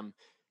each of them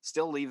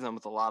still leave them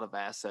with a lot of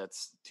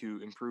assets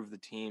to improve the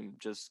team,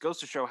 just goes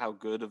to show how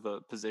good of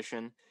a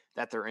position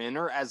that they're in,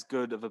 or as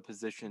good of a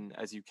position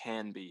as you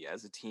can be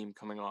as a team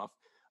coming off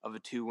of a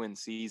 2-win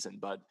season.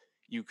 But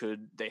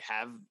they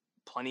have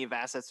plenty of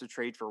assets to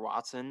trade for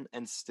Watson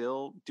and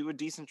still do a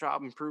decent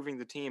job improving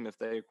the team if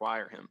they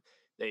acquire him.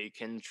 They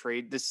can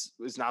trade. This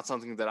is not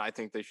something that I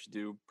think they should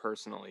do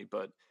personally,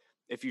 but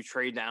if you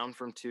trade down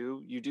from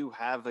 2, you do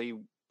have a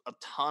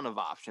ton of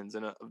options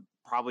and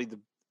probably the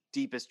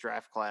deepest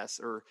draft class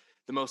or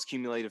the most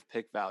cumulative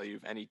pick value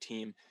of any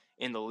team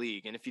in the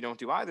league. And if you don't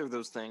do either of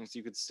those things,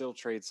 you could still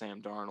trade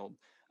Sam Darnold,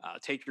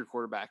 take your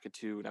quarterback at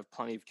 2 and have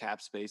plenty of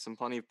cap space and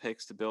plenty of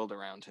picks to build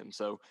around him.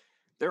 So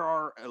there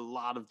are a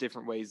lot of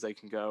different ways they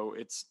can go.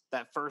 It's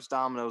that first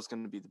domino is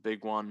going to be the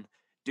big one.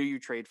 Do you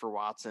trade for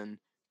Watson?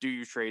 Do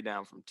you trade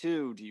down from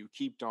 2? Do you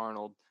keep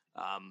Darnold?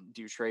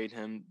 Do you trade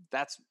him?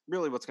 That's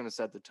really what's going to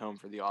set the tone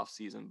for the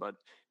offseason. But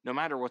no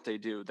matter what they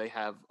do, they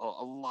have a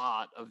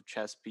lot of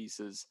chess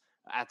pieces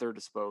at their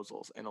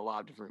disposals in a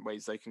lot of different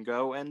ways they can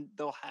go. And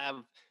they'll have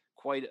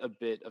quite a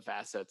bit of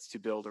assets to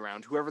build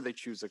around whoever they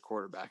choose at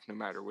quarterback, no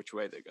matter which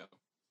way they go.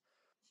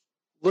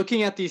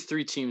 Looking at these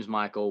 3 teams,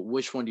 Michael,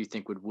 which one do you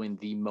think would win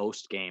the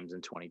most games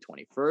in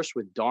 2020? First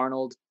with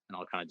Darnold, and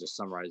I'll kind of just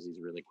summarize these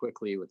really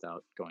quickly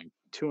without going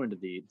too into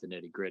the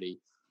nitty gritty.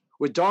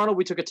 With Darnold,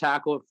 we took a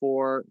tackle at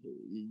 4.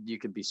 You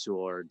could be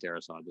Sewell or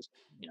Darisaw, just,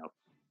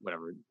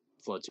 whatever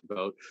floats your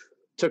boat.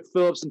 Took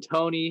Phillips and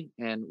Toney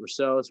and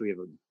Rousseau, so we have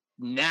a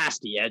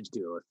nasty edge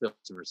duo with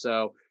Phillips and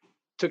Rousseau.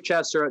 Took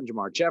Chad Surratt and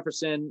Jamar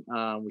Jefferson.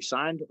 We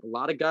signed a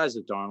lot of guys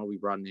at Darnold. We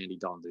brought in Andy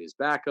Dalton to be his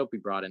backup. We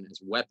brought in as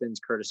weapons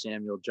Curtis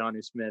Samuel,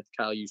 Jonnu Smith,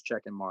 Kyle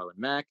Juszczyk, and Marlon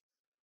Mack.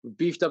 We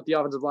beefed up the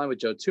offensive line with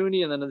Joe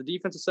Thuney, and then on the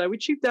defensive side, we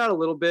cheaped out a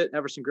little bit.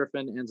 Everson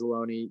Griffin,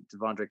 Anzalone,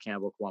 Devondre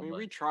Campbell,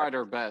 we tried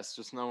our best,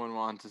 just no one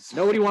wanted to sign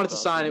Nobody wanted to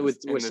sign it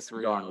with this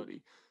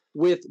reality.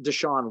 With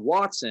Deshaun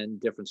Watson,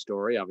 different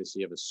story.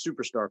 Obviously, you have a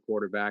superstar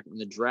quarterback. In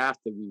the draft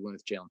that we went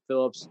with Jalen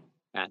Phillips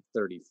at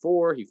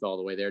 34, he fell all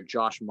the way there.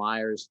 Josh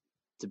Myers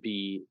to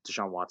be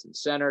Deshaun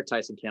Watson's center,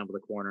 Tyson Campbell the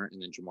corner,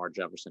 and then Jamar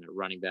Jefferson at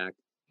running back.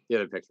 The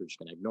other picks we're just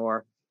going to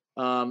ignore.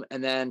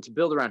 And then to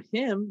build around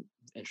him,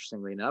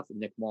 interestingly enough,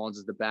 Nick Mullins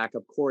is the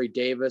backup. Corey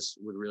Davis,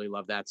 would really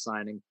love that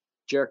signing.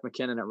 Jerick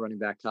McKinnon at running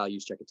back, Kyle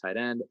Juszczyk at tight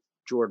end,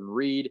 Jordan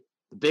Reed,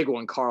 the big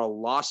one, Carl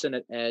Lawson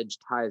at edge,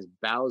 Tyus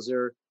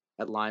Bowser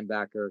at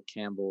linebacker,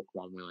 Campbell,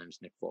 Quan Williams,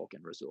 Nick Folk,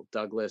 and Rasul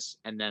Douglas.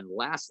 And then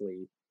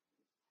lastly,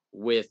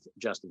 with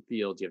Justin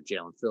Fields, you have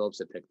Jalen Phillips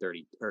at pick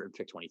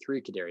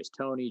 23, Kadarius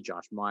Toney,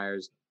 Josh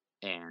Myers,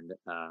 and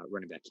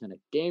running back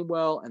Kenneth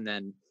Gainwell. And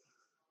then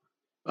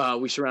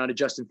we surrounded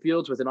Justin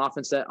Fields with an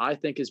offense that I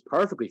think is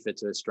perfectly fit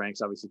to his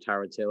strengths. Obviously,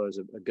 Tyrod Taylor is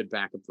a good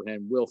backup for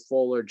him. Will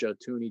Fuller, Joe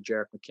Thuney,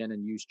 Jerick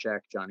McKinnon, Juszczyk,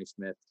 Johnny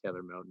Smith,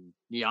 Taylor Moton,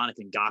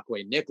 Jonathan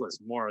Ngakoue, Nicholas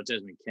Morrow,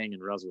 Desmond King,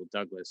 and Rasul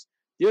Douglas.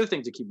 The other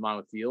thing to keep in mind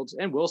with Fields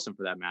and Wilson,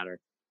 for that matter,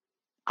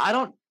 I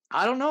don't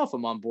know if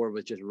I'm on board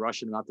with just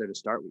rushing him out there to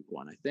start week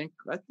 1.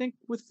 I think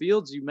with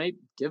Fields, you may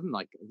give him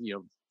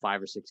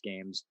 5 or 6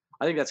 games.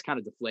 I think that's kind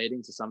of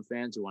deflating to some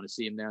fans who want to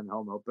see him there in the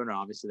home opener.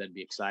 Obviously, that'd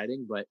be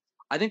exciting, but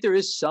I think there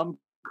is some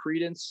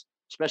credence,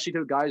 especially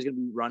to a guy who's going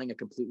to be running a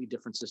completely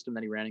different system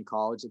than he ran in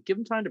college. Give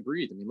him time to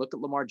breathe. I mean, look at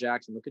Lamar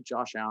Jackson, look at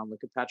Josh Allen,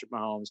 look at Patrick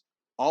Mahomes.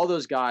 All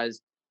those guys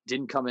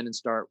didn't come in and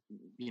start,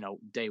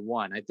 day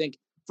one. I think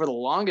for the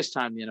longest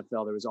time in the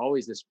NFL, there was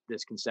always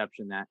this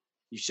conception that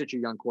you sit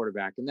your young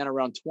quarterback. And then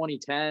around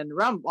 2010,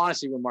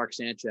 honestly, when Mark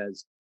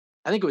Sanchez,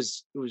 I think it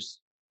was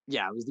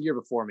the year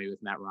before me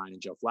with Matt Ryan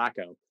and Joe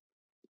Flacco,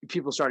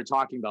 people started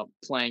talking about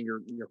playing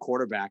your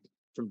quarterback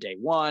from day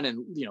one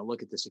and,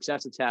 look at the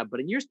success it's had. But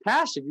in years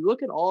past, if you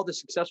look at all the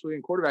successful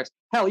young quarterbacks,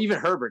 hell, even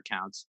Herbert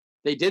counts.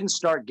 They didn't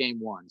start game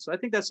one. So I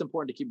think that's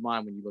important to keep in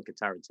mind when you look at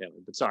Tyrod Taylor.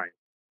 But sorry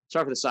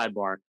for the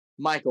sidebar.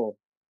 Michael,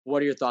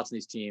 what are your thoughts on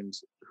these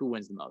teams? Who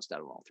wins the most out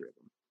of all three of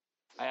them?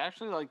 I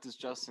actually like this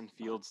Justin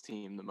Fields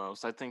team the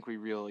most. I think we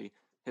really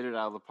hit it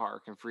out of the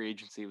park in free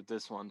agency with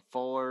this one.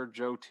 Fuller,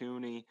 Joe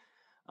Thuney,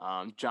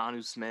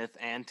 Jonnu Smith,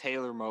 and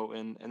Taylor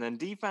Moton. And then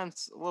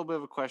defense, a little bit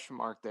of a question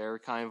mark there.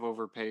 Kind of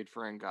overpaid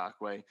for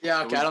Ngakoue.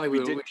 Yeah, okay. I don't think we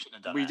shouldn't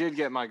have done that. We did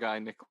get my guy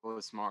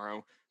Nicholas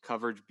Morrow,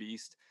 coverage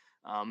beast.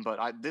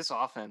 But this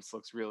offense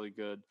looks really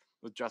good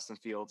with Justin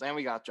Fields, and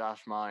we got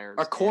Josh Myers.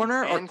 Our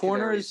corner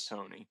is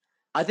Tony.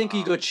 I think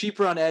you go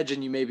cheaper on edge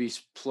and you maybe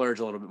splurge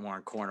a little bit more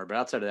on corner. But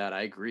outside of that,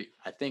 I agree.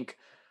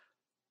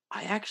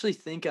 I actually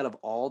think out of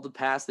all the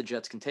paths the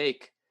Jets can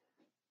take,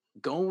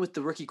 going with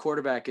the rookie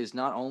quarterback is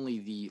not only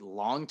the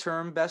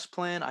long-term best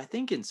plan. I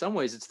think in some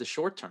ways it's the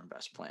short-term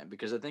best plan,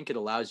 because I think it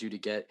allows you to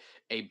get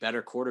a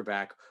better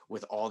quarterback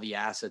with all the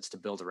assets to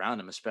build around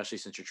him, especially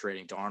since you're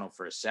trading Darnold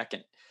for a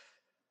second.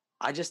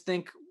 I just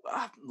think,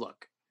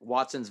 look,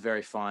 Watson's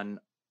very fun.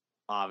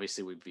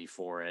 Obviously, we'd be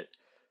for it.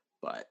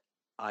 But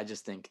I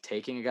just think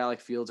taking a guy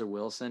like Fields or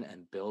Wilson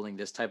and building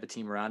this type of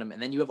team around him,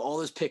 and then you have all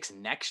those picks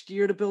next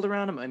year to build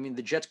around him. I mean,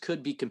 the Jets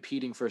could be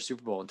competing for a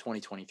Super Bowl in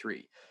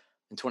 2023,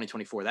 in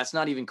 2024. That's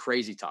not even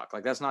crazy talk.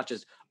 Like, that's not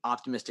just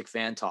optimistic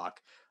fan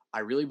talk. I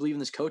really believe in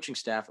this coaching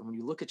staff. And when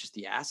you look at just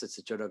the assets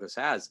that Joe Douglas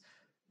has,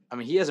 I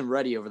mean, he has them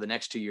ready over the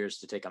next 2 years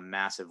to take a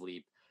massive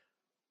leap.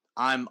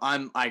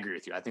 I agree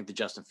with you. I think the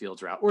Justin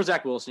Fields route, or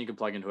Zach Wilson, you can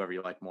plug in whoever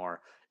you like more,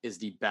 is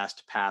the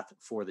best path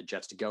for the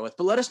Jets to go with.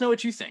 But let us know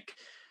what you think.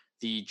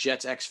 The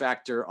Jets X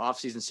Factor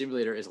offseason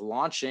simulator is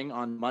launching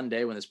on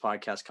Monday when this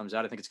podcast comes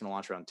out. I think it's going to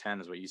launch around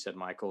 10 is what you said,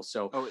 Michael.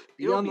 So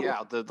it'll be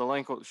out. The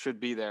link should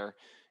be there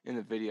in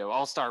the video.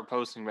 I'll start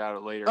posting about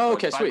it later. Oh,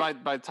 okay, sweet.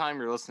 By the time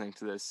you're listening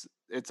to this,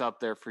 it's up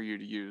there for you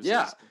to use.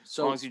 Yeah. As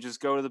long as you just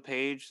go to the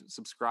page,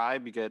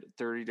 subscribe, you get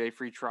a 30-day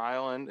free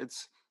trial, and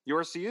it's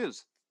yours to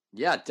use.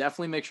 Yeah,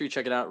 definitely make sure you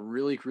check it out.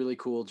 Really, really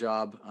cool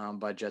job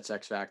by Jets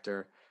X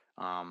Factor.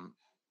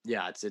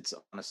 Yeah, it's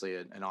honestly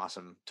an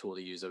awesome tool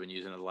to use. I've been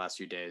using it the last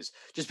few days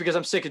just because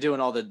I'm sick of doing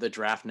all the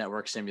draft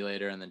network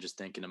simulator and then just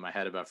thinking in my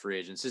head about free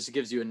agents. This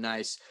gives you a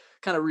nice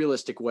kind of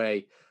realistic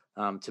way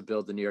to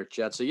build the New York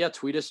Jets. So yeah,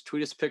 tweet us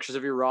pictures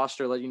of your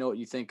roster. Let you know what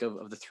you think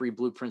of the three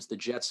blueprints, the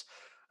Jets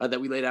that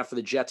we laid out for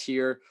the Jets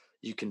here.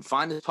 You can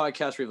find this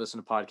podcast where you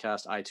listen to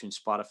podcasts, iTunes,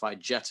 Spotify,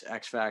 Jets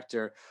X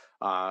Factor.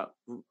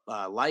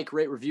 Like,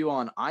 rate, review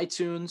on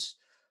iTunes.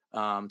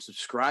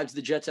 Subscribe to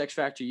the Jets X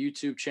Factor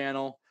YouTube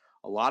channel.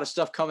 A lot of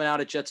stuff coming out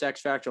at Jets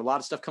X Factor. A lot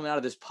of stuff coming out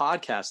of this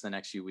podcast in the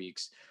next few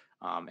weeks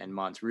and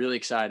months. Really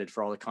excited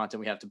for all the content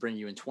we have to bring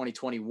you in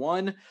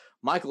 2021.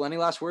 Michael, any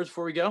last words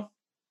before we go?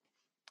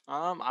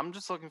 I'm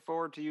just looking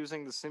forward to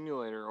using the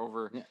simulator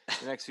over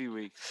the next few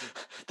weeks.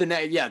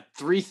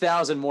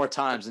 3,000 more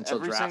times until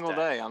every draft single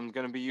day. I'm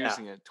going to be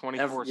using it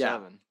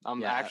 24/7.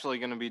 I'm actually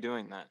going to be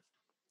doing that.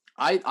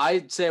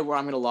 I'd say I'm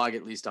going to log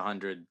at least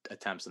 100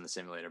 attempts in the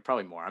simulator,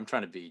 probably more. I'm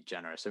trying to be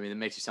generous. I mean, it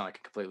makes you sound like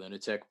a complete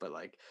lunatic, but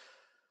like,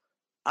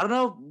 I don't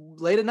know,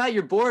 late at night,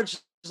 you're bored.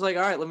 Just like,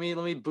 all right, let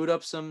me boot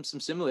up some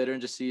simulator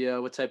and just see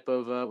what type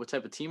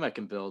of team I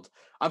can build.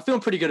 I'm feeling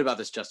pretty good about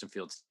this Justin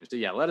Fields. So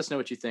yeah, let us know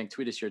what you think.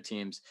 Tweet us your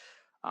teams.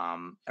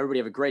 Everybody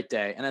have a great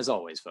day. And as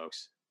always,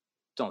 folks,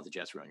 don't let the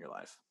Jets ruin your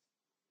life.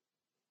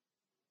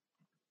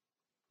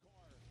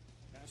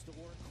 Has to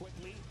work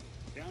quickly.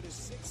 Down to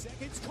 6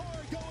 seconds. Carr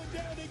going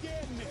down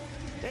again.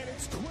 And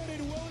it's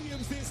Quentin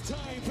Williams this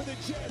time for the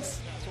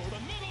Jets. For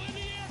the middle in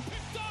the air,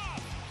 picked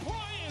off.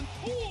 Brian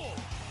Poole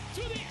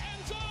to the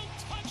end zone,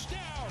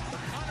 touchdown.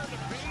 Hunter the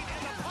beat,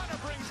 and the punter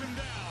brings him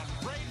down.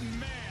 Braden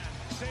Mann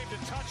saved a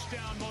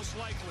touchdown, most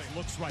likely.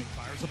 Looks right,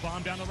 fires a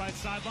bomb down the right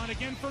sideline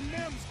again for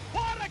Mims.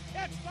 What a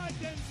catch by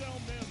Denzel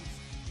Mims.